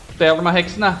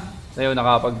 Therma-hex na. Sa'yo,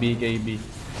 nakapag-BKB.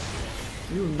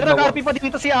 Ito, nag-RP pa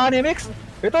dito si Animix.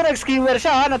 Ito, nag-skewer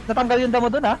siya, natanggal yung damo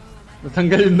dun,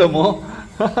 Natanggal yung damo?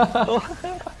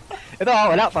 Ito,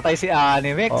 wala, patay si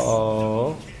Animix.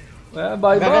 Oo.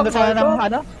 Bye-back. Gaganda sana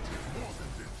ng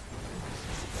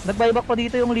nag-buyback pa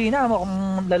dito yung Lina,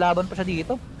 kung lalaban pa siya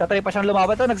dito. Tatry pa siyang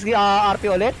lumaban to, nag-RP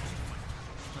ulit.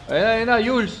 Ayun na,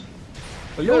 Yules.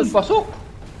 Ayun, pasok.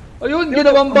 Ayun,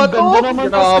 ginawang bato.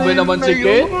 Grabe naman si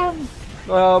Ken.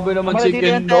 Grabe naman si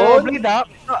Ken doon.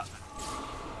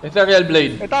 Ethereal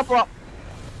Blade. Ito po.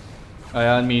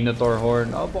 Ayan, Minotaur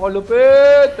Horn.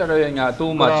 Napakalupit. Pero yun nga,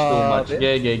 too much.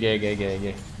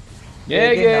 Gege.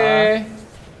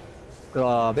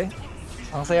 Grabe.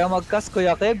 Ang saya mag-cast,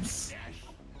 Kuya Kebs.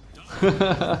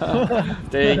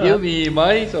 Thank you,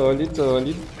 Mimay. Solid.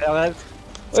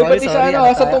 Uy, pati sorry,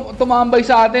 sa tumambay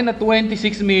sa atin na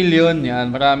 26 million.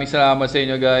 Yan, maraming salamat sa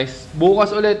inyo, guys.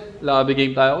 Bukas ulit, lobby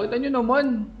game tayo. Kita nyo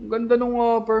naman, ganda nung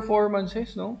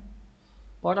performances, no?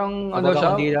 Parang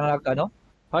siya? Hindi lang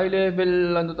High level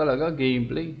talaga,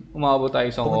 gameplay. Umabot tayo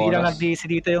isang oras. Kung hindi lang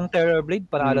nag-DC dito yung Terror Blade,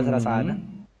 panalo sila sana.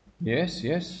 Yes.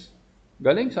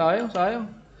 Galing, sayang.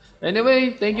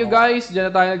 Anyway, thank you guys. Diyan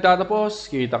na tayo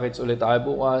nagtatapos. Kita-kits ulit tayo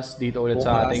bukas. Dito ulit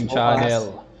sa ating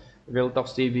channel.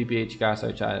 RealTalksTV PH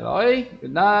Caster channel. Okay,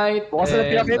 good night. Bukas ulit,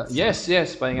 Kuya Kebs.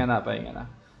 Yes. Pahinga na.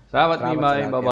 Salamat, Mimay. Bye-bye.